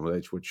problem.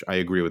 Which I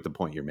agree with the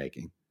point you're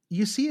making.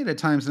 You see it at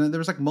times, and there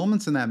was like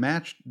moments in that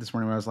match this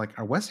morning where I was like,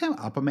 "Are West Ham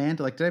up a man?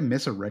 Like, did I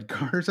miss a red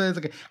card?" So I was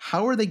like,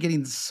 "How are they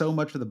getting so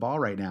much of the ball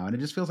right now?" And it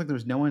just feels like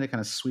there's no one to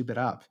kind of sweep it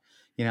up.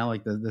 You know,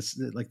 like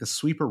the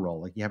sweeper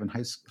role, like you have in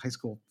high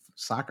school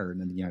soccer in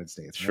the United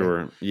States. Right?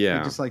 Sure, yeah.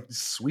 You just like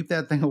sweep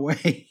that thing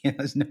away.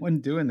 There's no one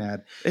doing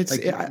that. It's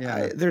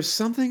there's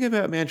something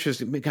about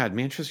Manchester. God,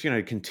 Manchester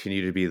United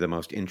continue to be the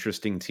most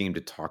interesting team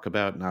to talk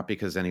about. Not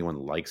because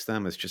anyone likes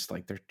them. It's just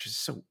like they're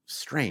just so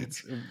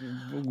strange,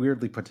 it's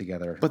weirdly put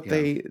together. But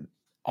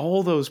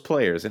all those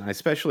players, and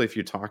especially if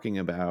you're talking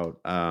about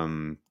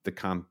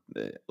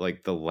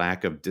like the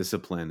lack of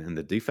discipline in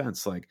the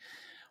defense, like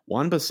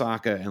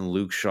Wan-Bissaka and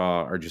Luke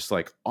Shaw are just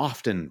like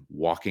often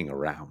walking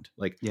around.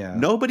 Like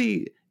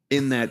nobody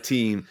in that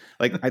team,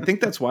 like I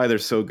think that's why they're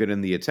so good in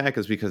the attack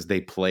is because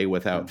they play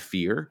without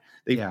fear.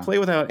 They play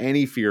without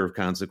any fear of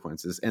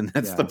consequences. And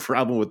that's the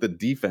problem with the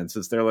defense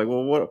is they're like,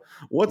 well,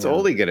 what's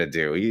Ole going to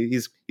do?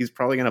 He's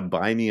probably going to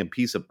buy me a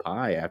piece of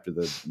pie after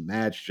the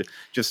match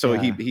just so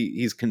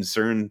he's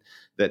concerned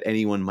that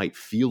anyone might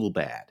feel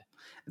bad.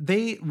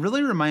 They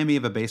really remind me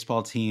of a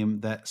baseball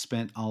team that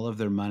spent all of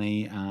their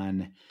money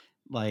on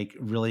like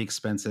really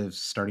expensive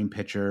starting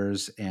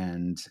pitchers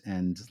and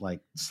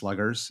like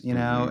sluggers, you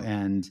know,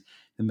 and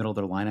the middle of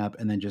their lineup,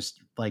 and then just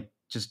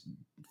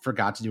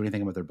forgot to do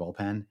anything with their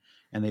bullpen.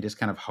 And they just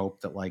kind of hope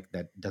that like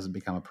that doesn't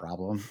become a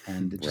problem.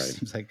 And it just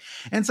seems like,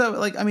 and so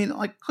like, I mean,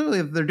 like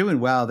clearly they're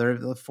doing well. They're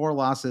 4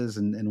 losses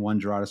and 1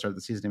 draw to start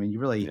the season. I mean, you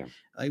really,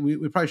 like, we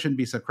probably shouldn't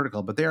be so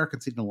critical, but they are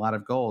conceding a lot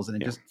of goals,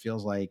 and it just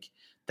feels like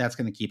that's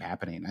going to keep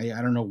happening.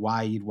 I don't know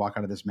why you'd walk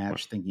out of this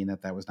match thinking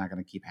that was not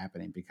going to keep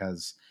happening,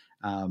 because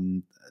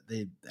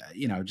they,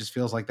 you know, it just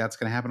feels like that's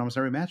going to happen almost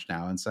every match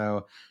now. And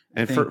so,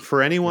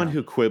 for anyone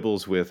who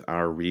quibbles with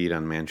our read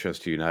on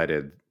Manchester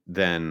United,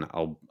 then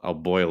I'll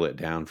boil it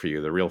down for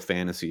you. The real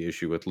fantasy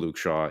issue with Luke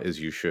Shaw is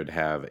you should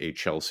have a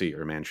Chelsea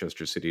or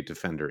Manchester City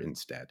defender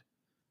instead.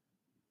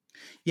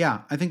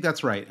 Yeah, I think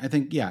that's right. I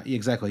think, yeah,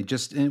 exactly.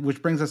 Just,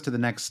 which brings us to the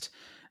next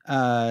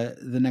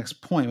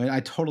point. I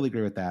totally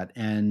agree with that.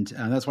 And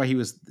that's why he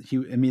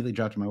immediately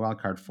dropped my wild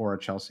card for a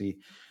Chelsea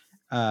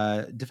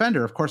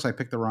defender. Of course, I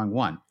picked the wrong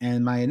one.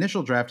 And my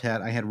initial draft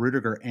I had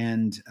Rudiger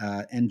and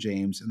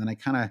James. And then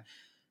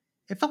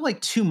it felt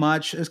like too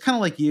much. It was kind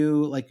of like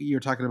you're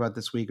talking about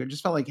this week. It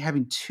just felt like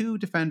having 2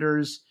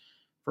 defenders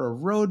for a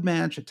road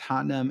match at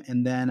Tottenham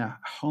and then a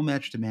home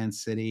match to Man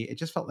City. It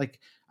just felt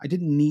like I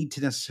didn't need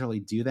to necessarily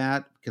do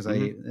that, because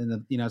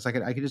it's like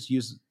I could just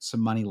use some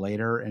money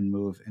later and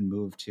move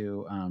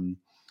to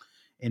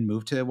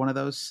one of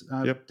those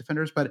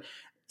defenders. But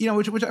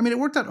which I mean, it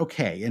worked out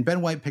okay. And Ben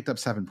White picked up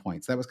 7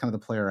 points. That was kind of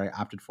the player I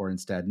opted for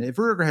instead. And if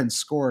Rudiger hadn't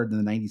scored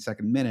in the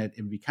 92nd minute,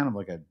 it would be kind of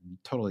like a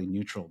totally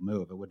neutral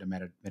move. It wouldn't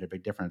have made a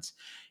big difference.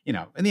 In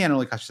the end, it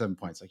only cost you 7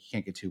 points. Like, you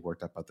can't get too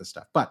worked up about this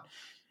stuff. But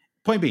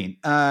point being,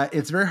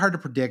 it's very hard to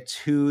predict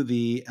who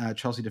the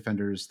Chelsea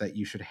defenders that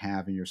you should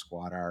have in your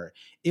squad are.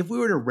 If we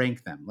were to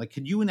rank them, like,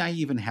 could you and I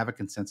even have a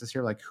consensus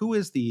here? Like, who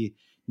is the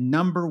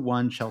number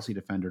 1 Chelsea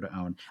defender to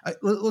own?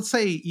 Let's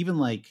say even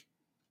like,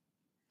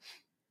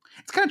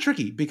 it's kind of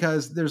tricky,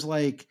 because there's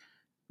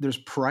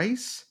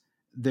price,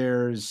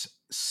 there's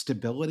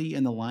stability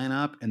in the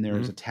lineup, and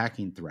there's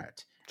attacking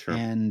threat. Sure.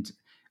 And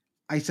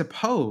I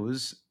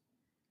suppose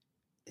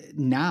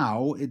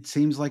now it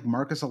seems like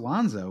Marcos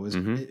Alonso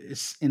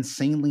is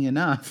insanely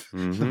enough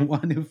the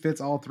one who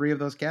fits all 3 of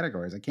those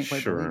categories. I can't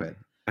quite believe it.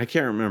 I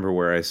can't remember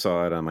where I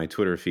saw it on my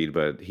Twitter feed,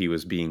 but he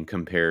was being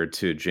compared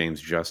to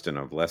James Justin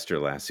of Leicester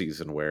last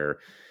season, where,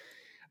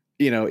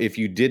 if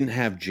you didn't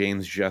have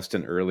James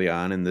Justin early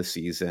on in the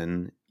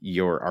season,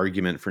 your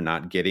argument for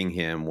not getting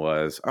him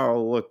was,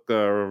 oh, look,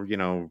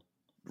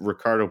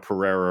 Ricardo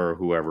Pereira or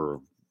whoever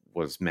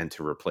was meant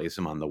to replace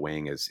him on the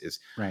wing is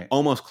right,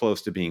 almost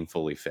close to being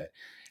fully fit.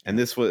 And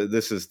this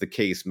is the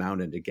case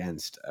mounted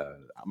against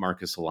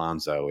Marcos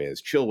Alonso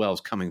is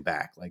Chilwell's coming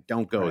back. Like,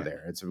 don't go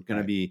there. It's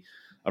going to be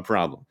a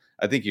problem.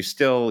 I think you're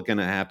still going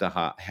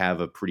to have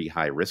a pretty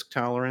high risk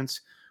tolerance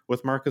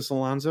with Marcos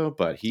Alonso,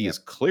 but he is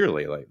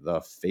clearly like the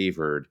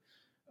favored.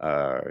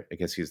 I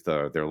guess he's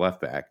their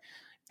left back,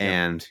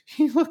 and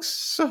he looks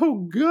so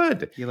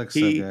good. He looks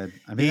so good.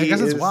 I mean, I guess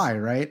that's why,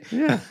 right?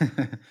 Yeah,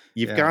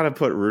 you've got to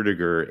put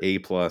Rudiger A+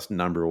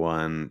 number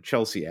 1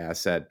 Chelsea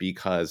asset,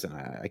 because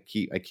I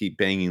keep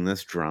banging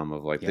this drum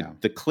of like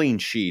the clean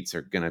sheets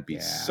are going to be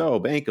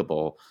so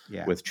bankable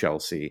with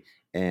Chelsea,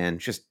 and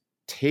just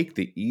take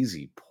the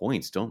easy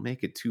points. Don't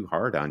make it too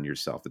hard on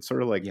yourself. It's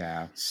sort of like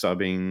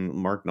subbing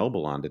Mark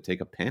Noble on to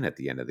take a pen at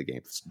the end of the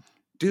game.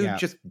 Dude,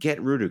 just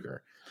get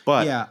Rudiger.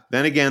 But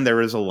then again,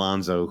 there is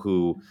Alonso,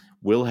 who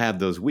will have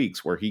those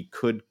weeks where he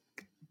could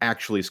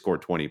actually score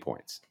 20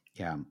 points.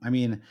 Yeah. I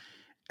mean,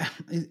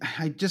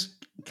 I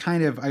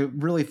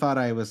really thought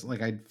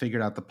I'd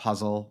figured out the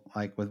puzzle,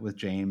 like with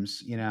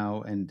James,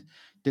 and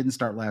didn't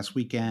start last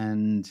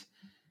weekend.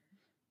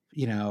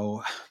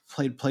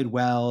 Played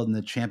well in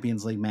the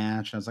Champions League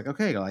match. And I was like,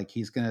 okay, like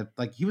he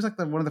was like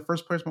one of the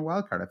first players in my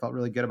wild card. I felt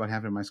really good about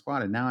having him in my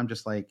squad. And now I'm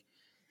just like,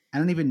 I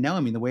don't even know. I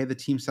mean, the way the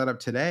team's set up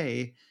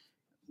today,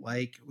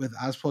 like with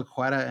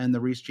Azpilicueta and the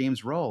Reece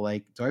James role,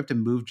 like, do I have to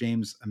move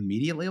James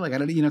immediately? Like, I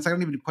don't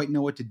even quite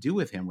know what to do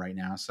with him right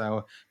now.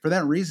 So for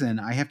that reason,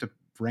 I have to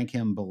rank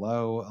him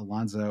below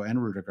Alonso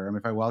and Rudiger. I mean,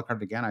 if I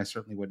wildcarded again, I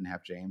certainly wouldn't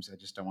have James. I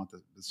just don't want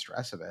the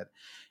stress of it.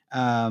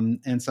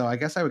 And so I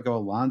guess I would go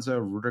Alonso,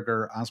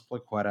 Rudiger,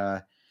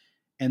 Azpilicueta,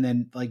 and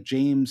then like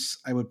James,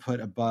 I would put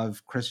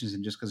above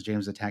Christensen, just because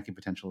James' attacking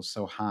potential is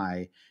so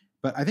high.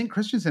 But I think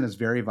Christensen is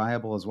very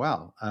viable as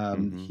well.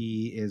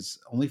 He is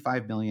only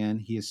 5 million.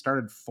 He has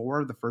started 4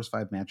 of the first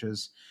 5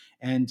 matches.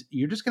 And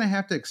you're just going to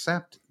have to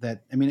accept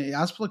that. I mean,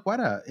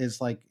 Azpilicueta is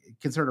like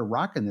considered a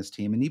rock in this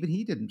team. And even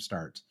he didn't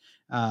start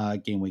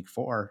game week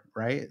 4,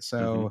 right?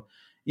 So,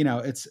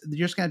 you're just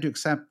going to have to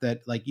accept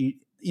that, like,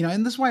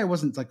 and this is why I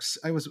wasn't like,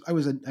 I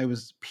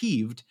was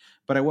peeved,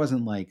 but I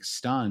wasn't like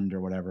stunned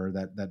or whatever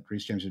that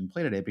Reece James didn't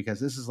play today,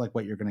 because this is like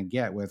what you're going to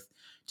get with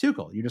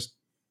Tuchel.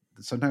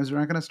 Sometimes they're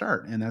not going to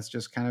start, and that's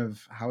just kind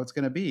of how it's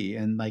going to be.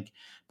 And like,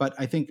 but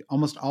I think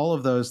almost all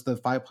of the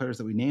 5 players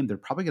that we named, they're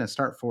probably going to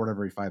start 4 out of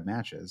every 5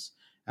 matches.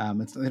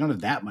 They don't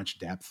have that much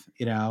depth,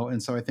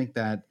 and so I think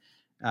that,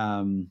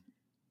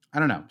 I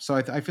don't know. So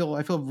I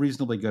feel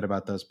reasonably good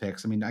about those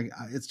picks. I mean,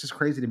 it's just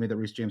crazy to me that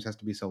Reece James has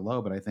to be so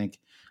low, but I think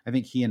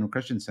he and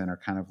Christensen are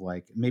kind of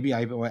like, maybe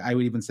I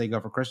would even say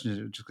go for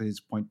Christensen just because he's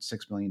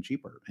 0.6 million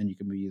cheaper, and you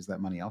can use that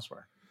money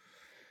elsewhere.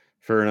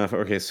 Fair enough.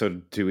 Okay, so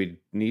do we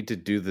need to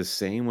do the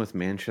same with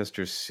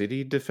Manchester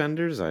City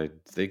defenders? I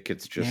think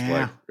it's just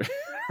like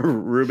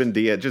Ruben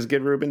Diaz. Just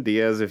get Ruben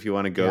Diaz if you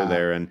want to go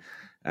there, and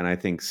I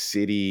think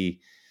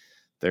City,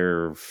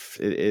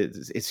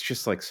 it's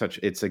just like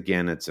it's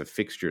a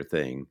fixture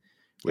thing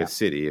with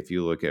City. If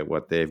you look at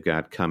what they've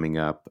got coming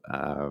up,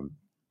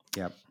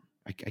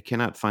 I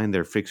cannot find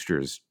their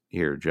fixtures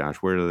here, Josh.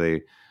 Where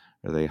are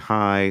they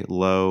high,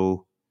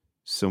 low,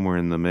 somewhere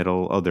in the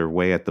middle? Oh, they're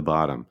way at the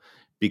bottom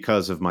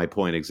because of my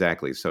point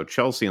exactly. So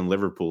Chelsea and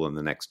Liverpool in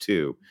the next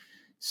two.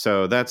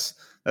 So that's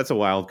a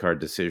wild card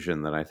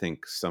decision that I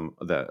think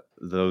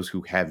those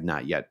who have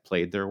not yet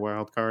played their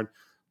wild card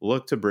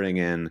look to bring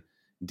in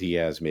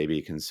Diaz,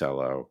 maybe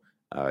Cancelo,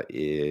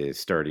 is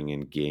starting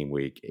in game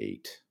week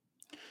 8.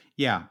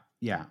 Yeah.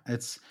 I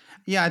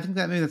think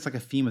that maybe that's like a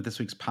theme of this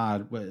week's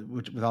pod,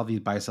 which with all these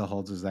buy sell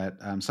holds, is that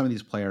some of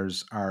these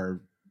players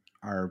are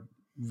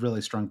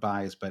really strong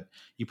buys, but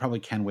you probably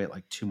can wait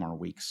like 2 more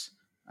weeks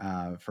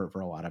for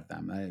a lot of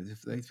them.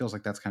 It feels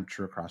like that's kind of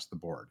true across the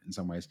board in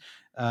some ways.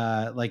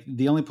 Like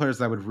the only players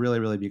that I would really,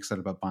 really be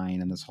excited about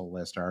buying in this whole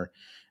list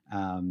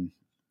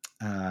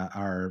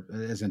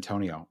is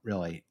Antonio,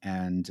 really.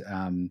 And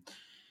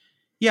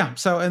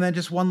so, and then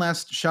just one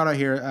last shout out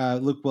here.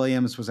 Luke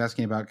Williams was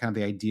asking about kind of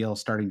the ideal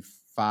starting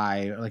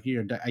 5, like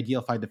your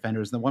ideal 5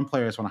 defenders. And the one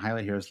player I just want to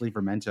highlight here is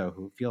Livramento,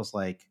 who feels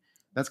like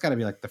that's got to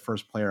be like the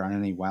first player on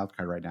any wild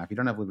card right now. If you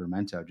don't have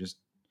Livramento, just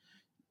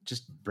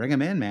bring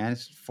him in, man.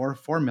 It's 4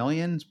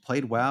 million,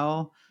 played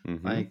well.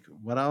 Mm-hmm. Like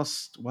what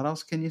else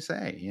can you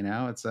say? You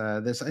know, it's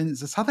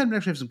Southampton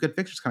actually have some good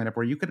fixtures coming up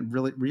where you could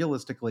really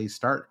realistically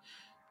start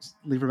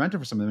Livramento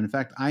for some of them. In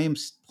fact, I am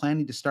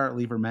planning to start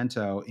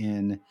Livramento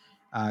in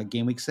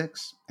game week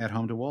 6 at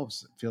home to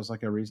Wolves. It feels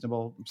like a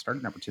reasonable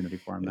starting opportunity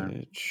for him there.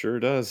 It sure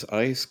does.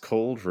 Ice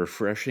cold,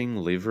 refreshing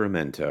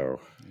Livramento.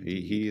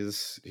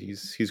 He's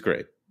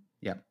great.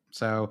 Yeah.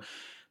 So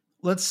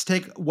let's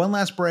take one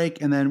last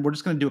break, and then we're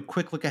just going to do a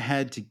quick look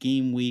ahead to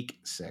game week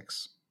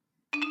 6.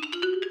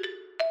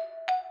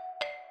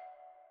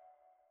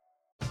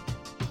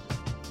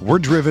 We're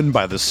driven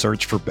by the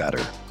search for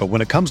better. But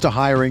when it comes to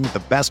hiring,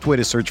 the best way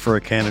to search for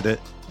a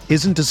candidate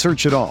isn't to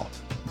search at all.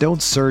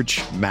 Don't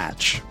search,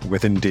 match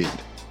with Indeed.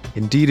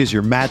 Indeed is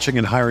your matching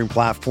and hiring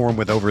platform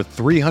with over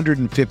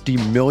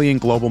 350 million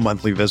global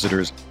monthly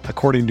visitors,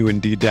 according to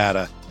Indeed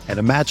data, and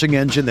a matching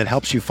engine that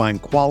helps you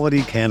find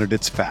quality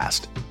candidates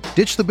fast.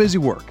 Ditch the busy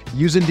work.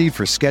 Use Indeed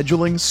for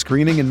scheduling,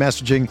 screening, and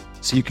messaging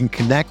so you can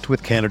connect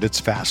with candidates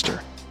faster.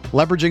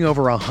 Leveraging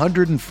over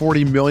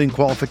 140 million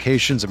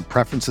qualifications and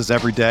preferences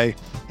every day,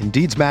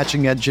 Indeed's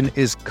matching engine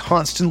is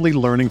constantly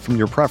learning from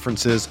your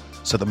preferences,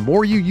 so the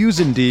more you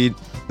use Indeed,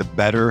 the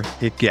better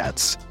it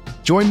gets.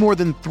 Join more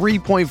than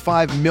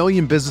 3.5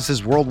 million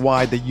businesses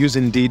worldwide that use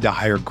Indeed to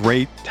hire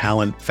great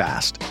talent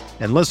fast.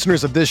 And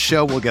listeners of this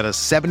show will get a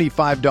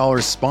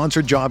 $75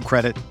 sponsored job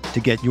credit to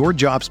get your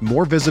jobs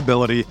more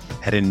visibility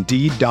at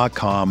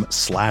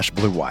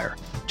Indeed.com/Blue Wire.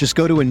 Just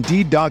go to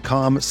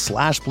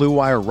Indeed.com/Blue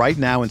Wire right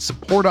now and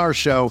support our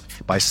show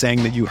by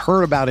saying that you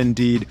heard about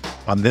Indeed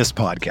on this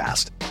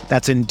podcast.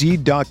 That's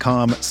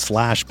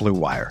Indeed.com/Blue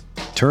Wire.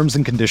 Terms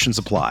and conditions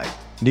apply.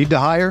 Need to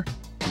hire?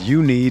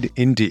 You need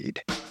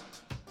Indeed.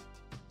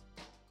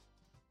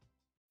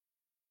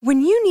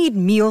 When you need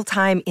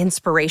mealtime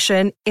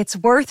inspiration, it's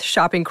worth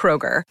shopping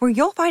Kroger, where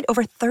you'll find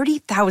over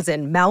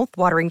 30,000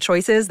 mouth-watering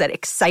choices that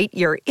excite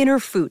your inner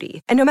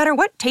foodie. And no matter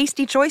what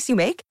tasty choice you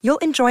make, you'll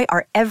enjoy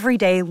our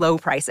everyday low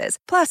prices,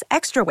 plus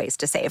extra ways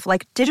to save,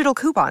 like digital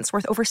coupons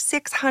worth over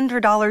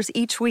 $600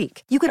 each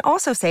week. You can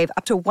also save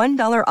up to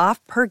 $1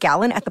 off per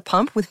gallon at the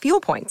pump with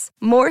fuel points.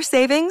 More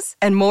savings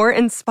and more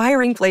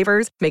inspiring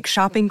flavors make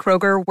shopping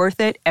Kroger worth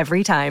it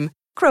every time.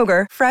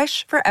 Kroger,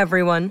 fresh for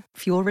everyone.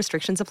 Fuel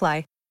restrictions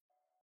apply.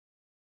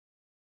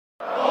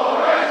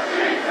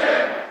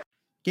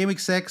 Game week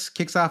 6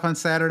 kicks off on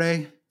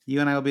Saturday.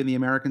 You and I will be in the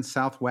American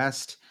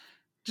Southwest.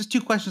 Just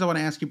 2 questions I want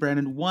to ask you,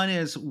 Brandon. One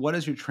is, what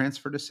is your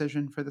transfer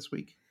decision for this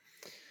week?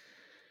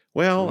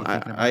 Well,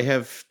 I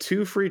have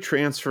 2 free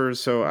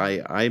transfers, so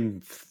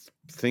I'm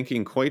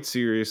thinking quite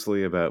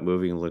seriously about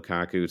moving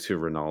Lukaku to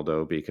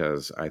Ronaldo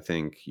because I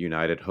think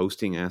United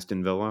hosting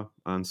Aston Villa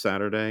on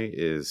Saturday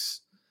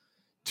is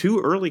 2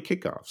 early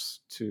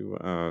kickoffs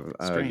to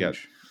get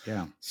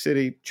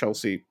City,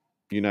 Chelsea,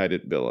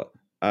 United, Villa.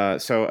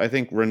 So I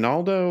think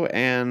Ronaldo,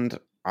 and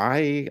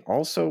I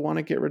also want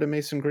to get rid of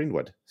Mason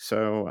Greenwood.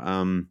 So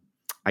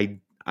I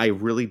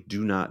really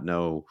do not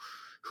know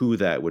who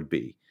that would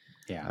be.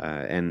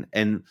 Yeah.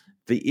 And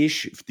the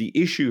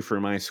issue for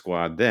my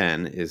squad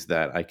then is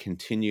that I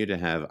continue to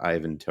have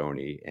Ivan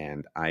Toney,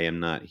 and I am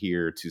not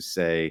here to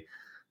say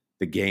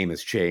the game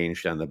has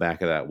changed on the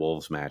back of that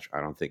Wolves match.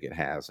 I don't think it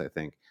has. I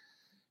think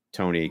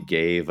Toney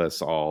gave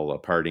us all a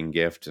parting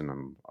gift,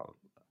 and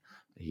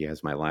he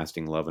has my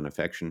lasting love and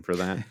affection for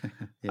that.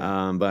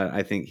 Yeah. But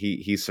I think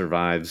he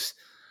survives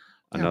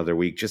another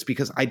week, just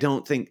because I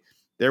don't think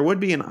there would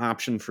be an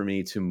option for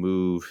me to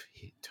move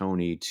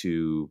Tony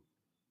to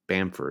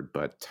Bamford.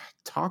 But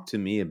talk to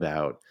me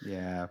about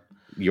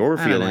your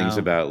feelings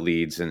about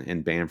Leeds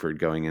and Bamford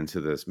going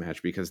into this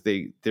match, because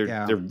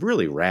they're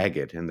really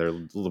ragged and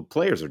the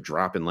players are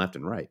dropping left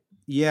and right.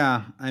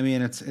 Yeah, I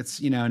mean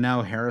it's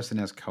now Harrison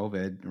has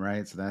COVID,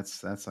 right? So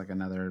that's like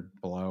another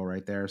blow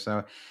right there.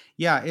 So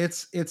yeah,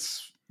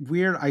 it's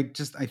weird. I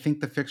think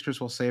the fixtures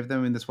will save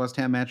them in this West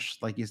Ham match,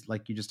 like you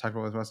just talked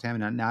about with West Ham,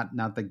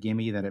 not the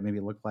gimme that it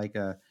maybe looked like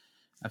a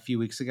few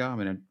weeks ago. I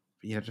mean,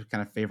 you have to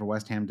kind of favor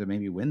West Ham to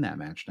maybe win that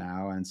match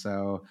now, and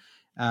so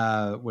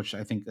which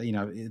I think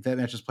that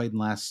match was played in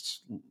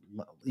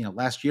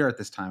last year at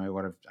this time. I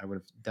would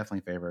have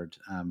definitely favored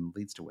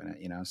Leeds to win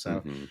it.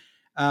 So. Mm-hmm.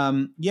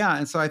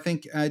 And so I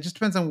think it just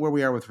depends on where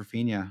we are with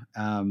Rafinha.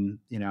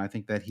 I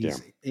think that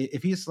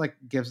if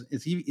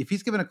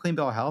he's given a clean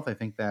bill of health, I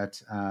think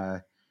that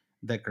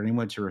that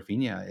Greenwood to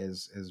Rafinha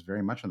is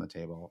very much on the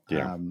table.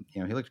 Yeah.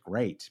 He looked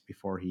great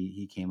before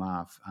he came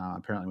off,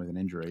 apparently with an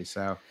injury.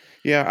 So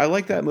yeah, I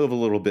like that move a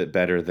little bit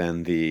better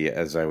than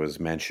as I was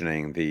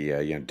mentioning,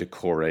 the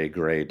Decore,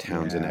 Gray,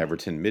 Townsend,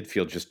 Everton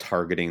midfield, just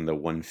targeting the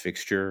one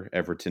fixture,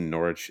 Everton,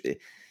 Norwich.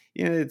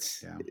 It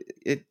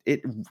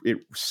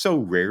so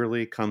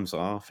rarely comes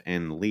off,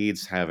 and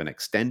Leeds have an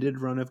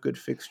extended run of good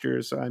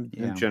fixtures. So I'm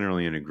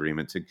generally in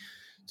agreement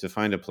to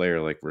find a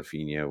player like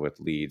Rafinha with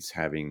Leeds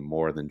having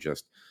more than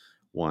just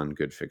one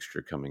good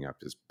fixture coming up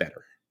is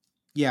better.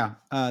 Yeah,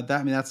 I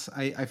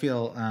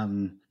feel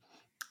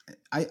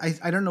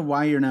I don't know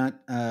why you're not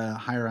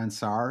higher on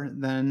Sarr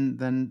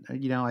than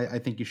I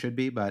think you should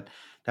be, but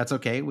that's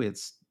okay.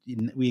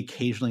 We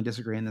occasionally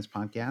disagree in this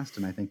podcast,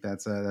 and I think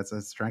that's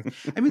a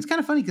strength. I mean, it's kind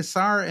of funny because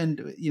Sarr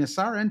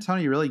and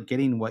Tony are really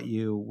getting what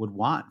you would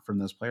want from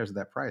those players at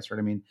that price, right?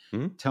 I mean,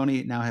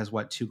 Tony now has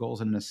 2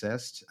 goals and an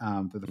assist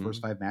for the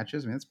first 5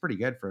 matches. I mean, that's pretty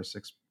good for a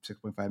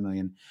 6.5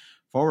 million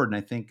forward, and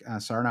I think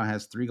Sarr now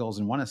has 3 goals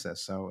and 1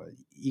 assist, so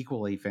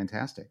equally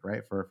fantastic,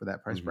 right, for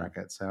that price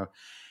bracket. So,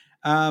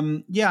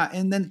 and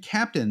then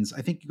captains.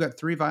 I think you've got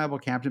 3 viable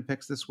captain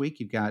picks this week.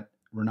 You've got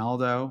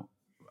Ronaldo,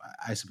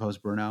 I suppose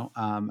Bruno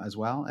as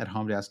well at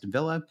home to Aston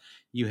Villa.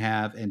 You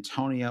have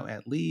Antonio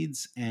at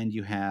Leeds, and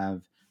you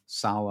have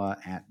Salah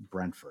at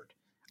Brentford.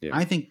 Yeah.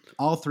 I think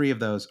all 3 of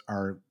those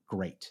are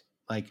great.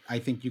 Like, I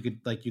think you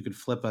could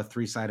flip a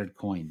 3-sided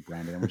coin,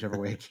 Brandon, and whichever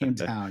way it came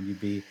down,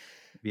 you'd be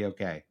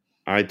okay.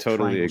 I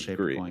totally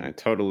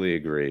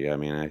agree. I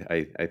mean,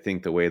 I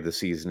think the way the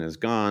season has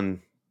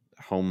gone,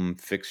 home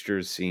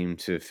fixtures seem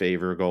to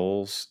favor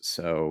goals.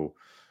 So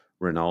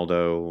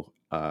Ronaldo,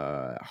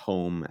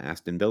 home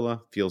Aston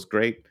Villa feels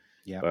great.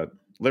 Yeah, but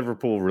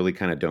Liverpool really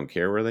kind of don't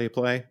care where they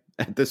play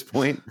at this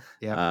point.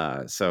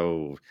 Yeah.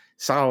 So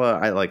Salah,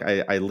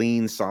 I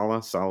lean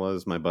Salah. Salah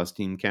is my bus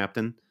team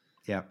captain.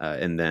 Yeah.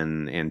 And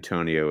then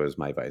Antonio is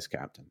my vice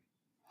captain.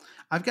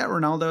 I've got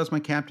Ronaldo as my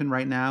captain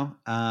right now,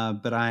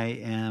 but I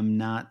am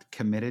not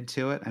committed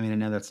to it. I mean, I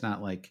know that's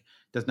not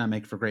does not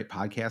make for great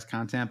podcast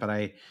content,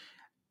 but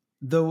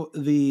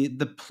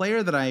the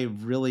player that I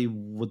really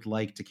would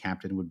like to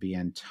captain would be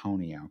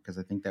Antonio, because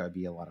I think that would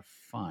be a lot of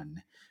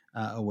fun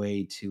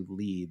away to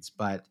Leeds.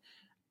 But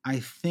I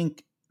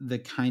think the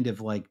kind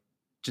of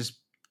just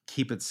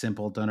keep it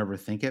simple, don't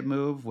overthink it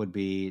move would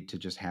be to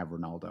just have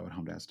Ronaldo at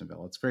home to Aston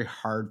Villa. It's very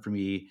hard for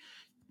me,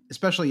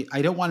 especially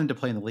I don't want him to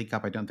play in the League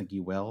Cup. I don't think he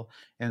will.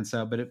 And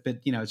so, but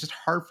it's just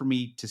hard for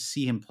me to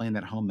see him playing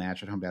that home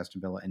match at home to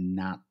Aston Villa and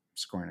not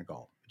scoring a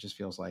goal. It just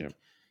feels like. Yep.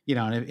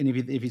 And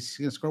if he's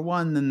going to score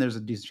 1, then there's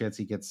a decent chance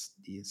he gets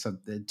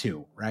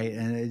 2, right?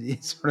 And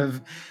it's sort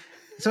of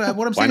so.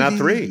 What I'm saying, why not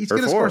 3? He's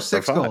going to score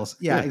 6 goals.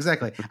 Yeah,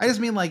 exactly. I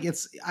just mean I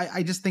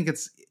just think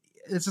it's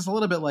just a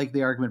little bit like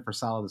the argument for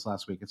Salah this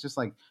last week. It's just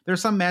like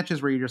there's some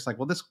matches where you're just like,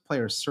 well, this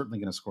player is certainly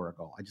going to score a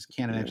goal. I just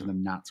can't imagine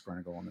them not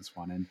scoring a goal in this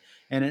one.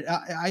 And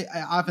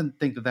I often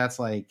think that's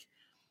like.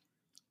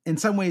 In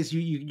some ways,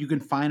 you can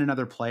find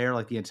another player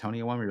like the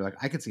Antonio one where you're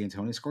like, I could see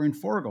Antonio scoring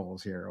 4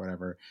 goals here or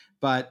whatever.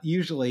 But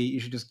usually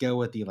you should just go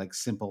with the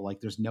simple,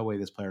 there's no way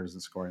this player doesn't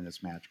score in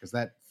this match, because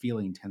that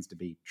feeling tends to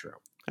be true.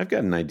 I've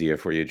got an idea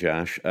for you,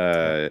 Josh.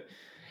 I'm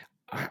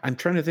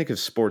trying to think of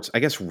sports. I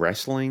guess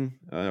wrestling.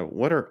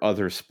 What are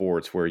other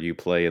sports where you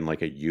play in a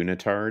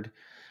unitard?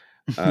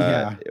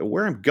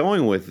 Where I'm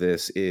going with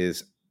this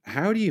is,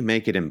 how do you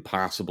make it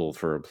impossible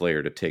for a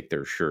player to take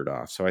their shirt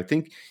off? So I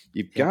think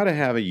you've got to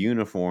have a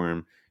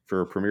uniform for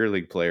a Premier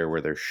League player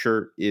where their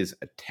shirt is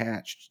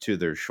attached to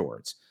their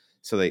shorts.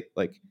 So they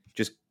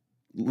just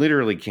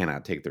literally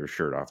cannot take their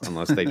shirt off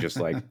unless they just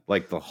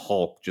like the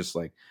Hulk, just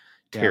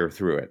tear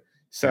through it.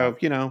 So,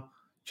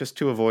 just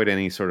to avoid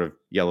any sort of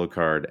yellow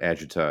card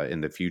agita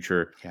in the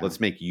future, let's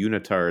make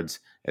unitards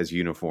as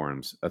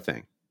uniforms a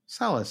thing.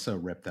 Salah's so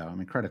ripped though. I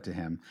mean, credit to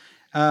him.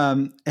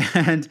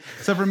 And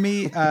so for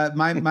me,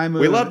 my move,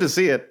 we love to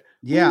see it.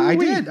 Yeah, I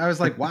did. I was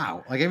like,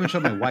 wow. I even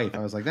showed my wife. I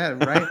was like,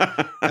 that, right?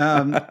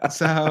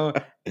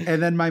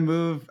 And then my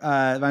move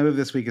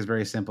this week is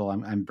very simple.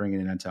 I'm bringing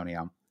in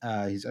Antonio.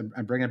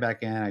 I'm bringing it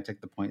back in. I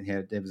took the point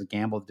hit. It was a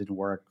gamble. It didn't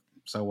work.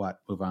 So what?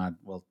 Move on.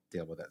 We'll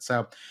deal with it.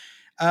 So,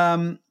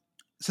 so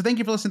thank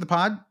you for listening to the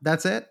pod.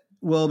 That's it.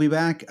 We'll be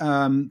back,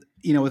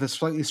 with a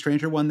slightly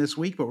stranger one this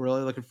week, but we're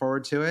really looking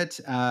forward to it.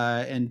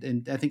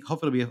 And I think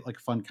hopefully it'll be like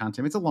fun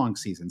content. It's a long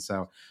season,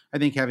 so I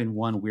think having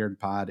one weird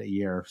pod a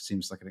year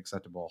seems like an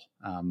acceptable,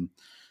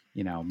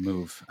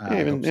 move.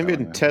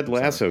 Even Ted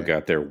Lasso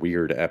got their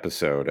weird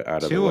episode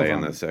out of the way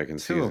in the second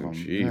season.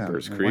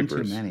 Jeepers creepers.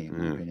 One too many, in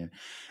my opinion.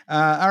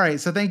 All right.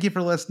 So thank you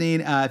for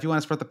listening. If you want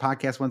to support the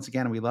podcast once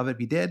again, and we love it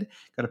if you did,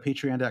 go to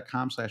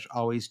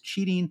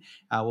patreon.com/alwayscheating.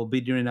 We'll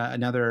be doing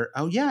another.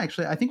 Oh yeah,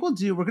 actually, I think we're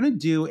going to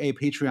do a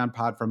Patreon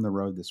pod from the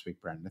road this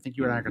week, Brendan. I think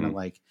you and I are going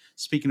to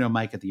speaking to a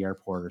mic at the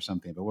airport or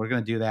something, but we're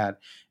going to do that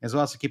as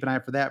well. So keep an eye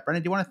out for that.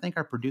 Brendan, do you want to thank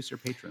our producer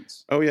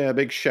patrons? Oh yeah.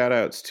 Big shout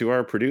outs to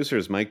our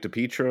producers, Mike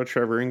DePietro,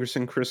 Trevor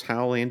Ingerson, Chris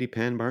Howell, Andy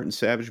Penn, Martin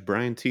Savage,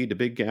 Brian T, The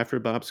Big Gaffer,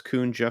 Bobs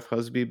Kuhn, Jeff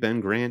Husby, Ben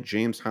Grant,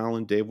 James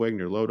Holland, Dave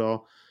Wagner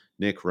Lodahl,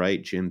 Nick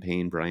Wright, Jim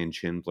Payne, Brian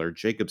Schindler,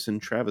 Jacobson,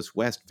 Travis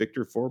West,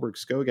 Victor Forberg,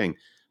 Skogang,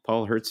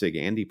 Paul Herzig,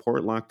 Andy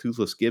Portlock,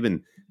 Toothless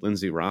Gibbon,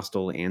 Lindsay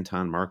Rostel,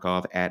 Anton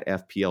Markov at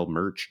FPL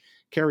Merch,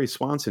 Carrie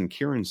Swanson,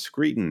 Kieran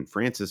Screeton,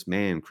 Francis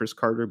Mann, Chris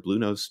Carter, Blue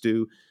Nose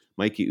Stew,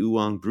 Mikey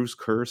Uwang, Bruce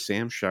Kerr,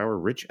 Sam Shower,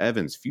 Rich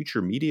Evans,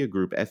 Future Media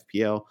Group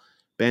FPL,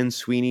 Ben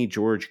Sweeney,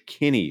 George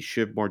Kinney,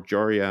 Shiv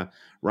Marjoria,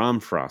 Ram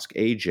Frosk,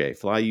 AJ,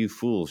 Fly You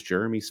Fools,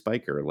 Jeremy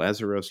Spiker,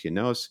 Lazaros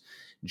Yanos,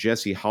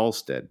 Jesse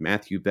Halstead,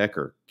 Matthew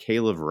Becker,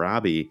 Caleb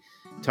Robbie,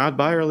 Todd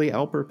Byerly,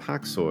 Alper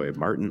Paxoy,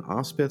 Martin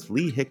Ospeth,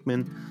 Lee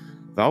Hickman,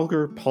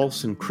 Valger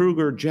Paulson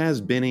Kruger,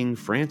 Jazz Binning,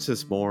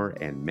 Francis Moore,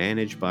 and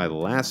Managed by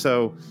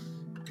Lasso.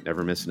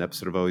 Never miss an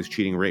episode of Always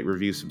Cheating. Rate,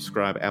 review,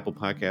 subscribe, Apple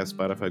Podcasts,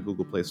 Spotify,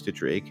 Google Play,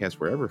 Stitcher, Acast,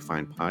 wherever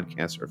fine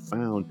podcasts are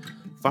found.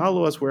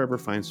 Follow us wherever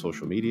fine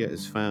social media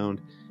is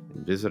found,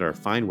 and visit our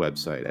fine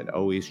website at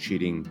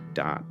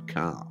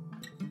alwayscheating.com.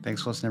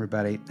 Thanks for listening,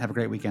 everybody. Have a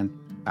great weekend.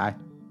 Bye.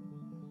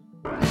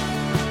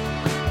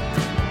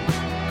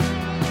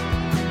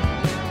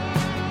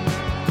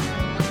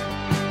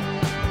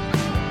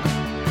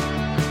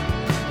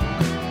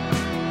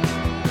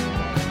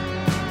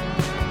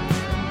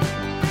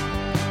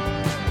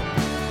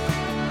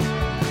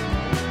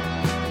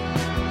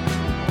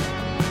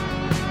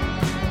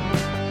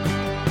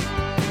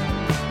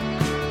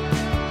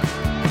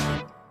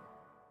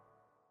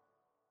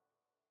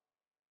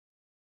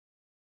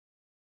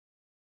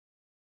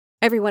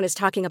 Everyone is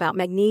talking about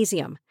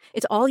magnesium.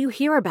 It's all you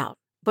hear about.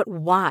 But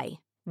why?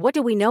 What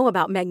do we know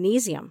about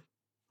magnesium?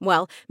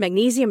 Well,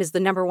 magnesium is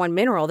the number one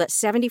mineral that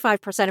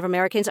 75% of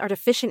Americans are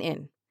deficient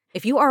in.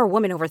 If you are a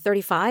woman over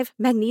 35,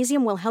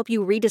 magnesium will help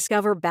you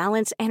rediscover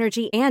balance,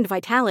 energy, and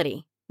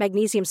vitality.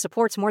 Magnesium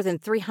supports more than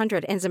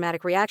 300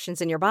 enzymatic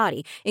reactions in your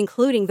body,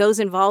 including those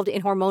involved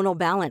in hormonal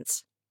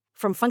balance.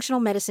 From functional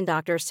medicine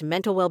doctors to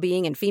mental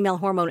well-being and female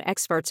hormone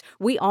experts,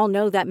 we all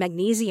know that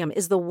magnesium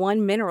is the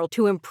one mineral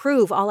to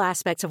improve all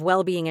aspects of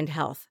well-being and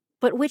health.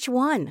 But which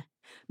one?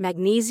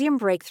 Magnesium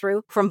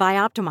Breakthrough from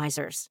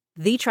Bioptimizers,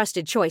 the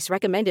trusted choice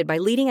recommended by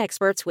leading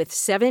experts with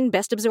 7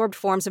 best-absorbed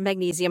forms of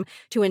magnesium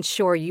to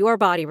ensure your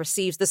body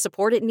receives the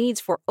support it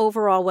needs for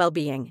overall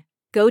well-being.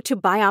 Go to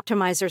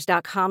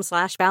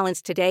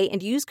bioptimizers.com/balance today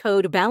and use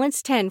code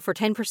BALANCE10 for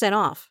 10%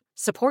 off.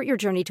 Support your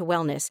journey to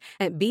wellness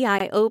at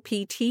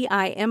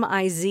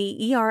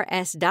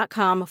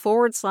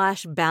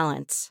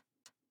bioptimizers.com/balance.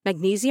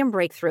 Magnesium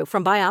Breakthrough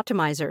from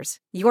Bioptimizers,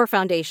 your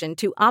foundation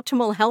to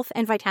optimal health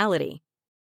and vitality.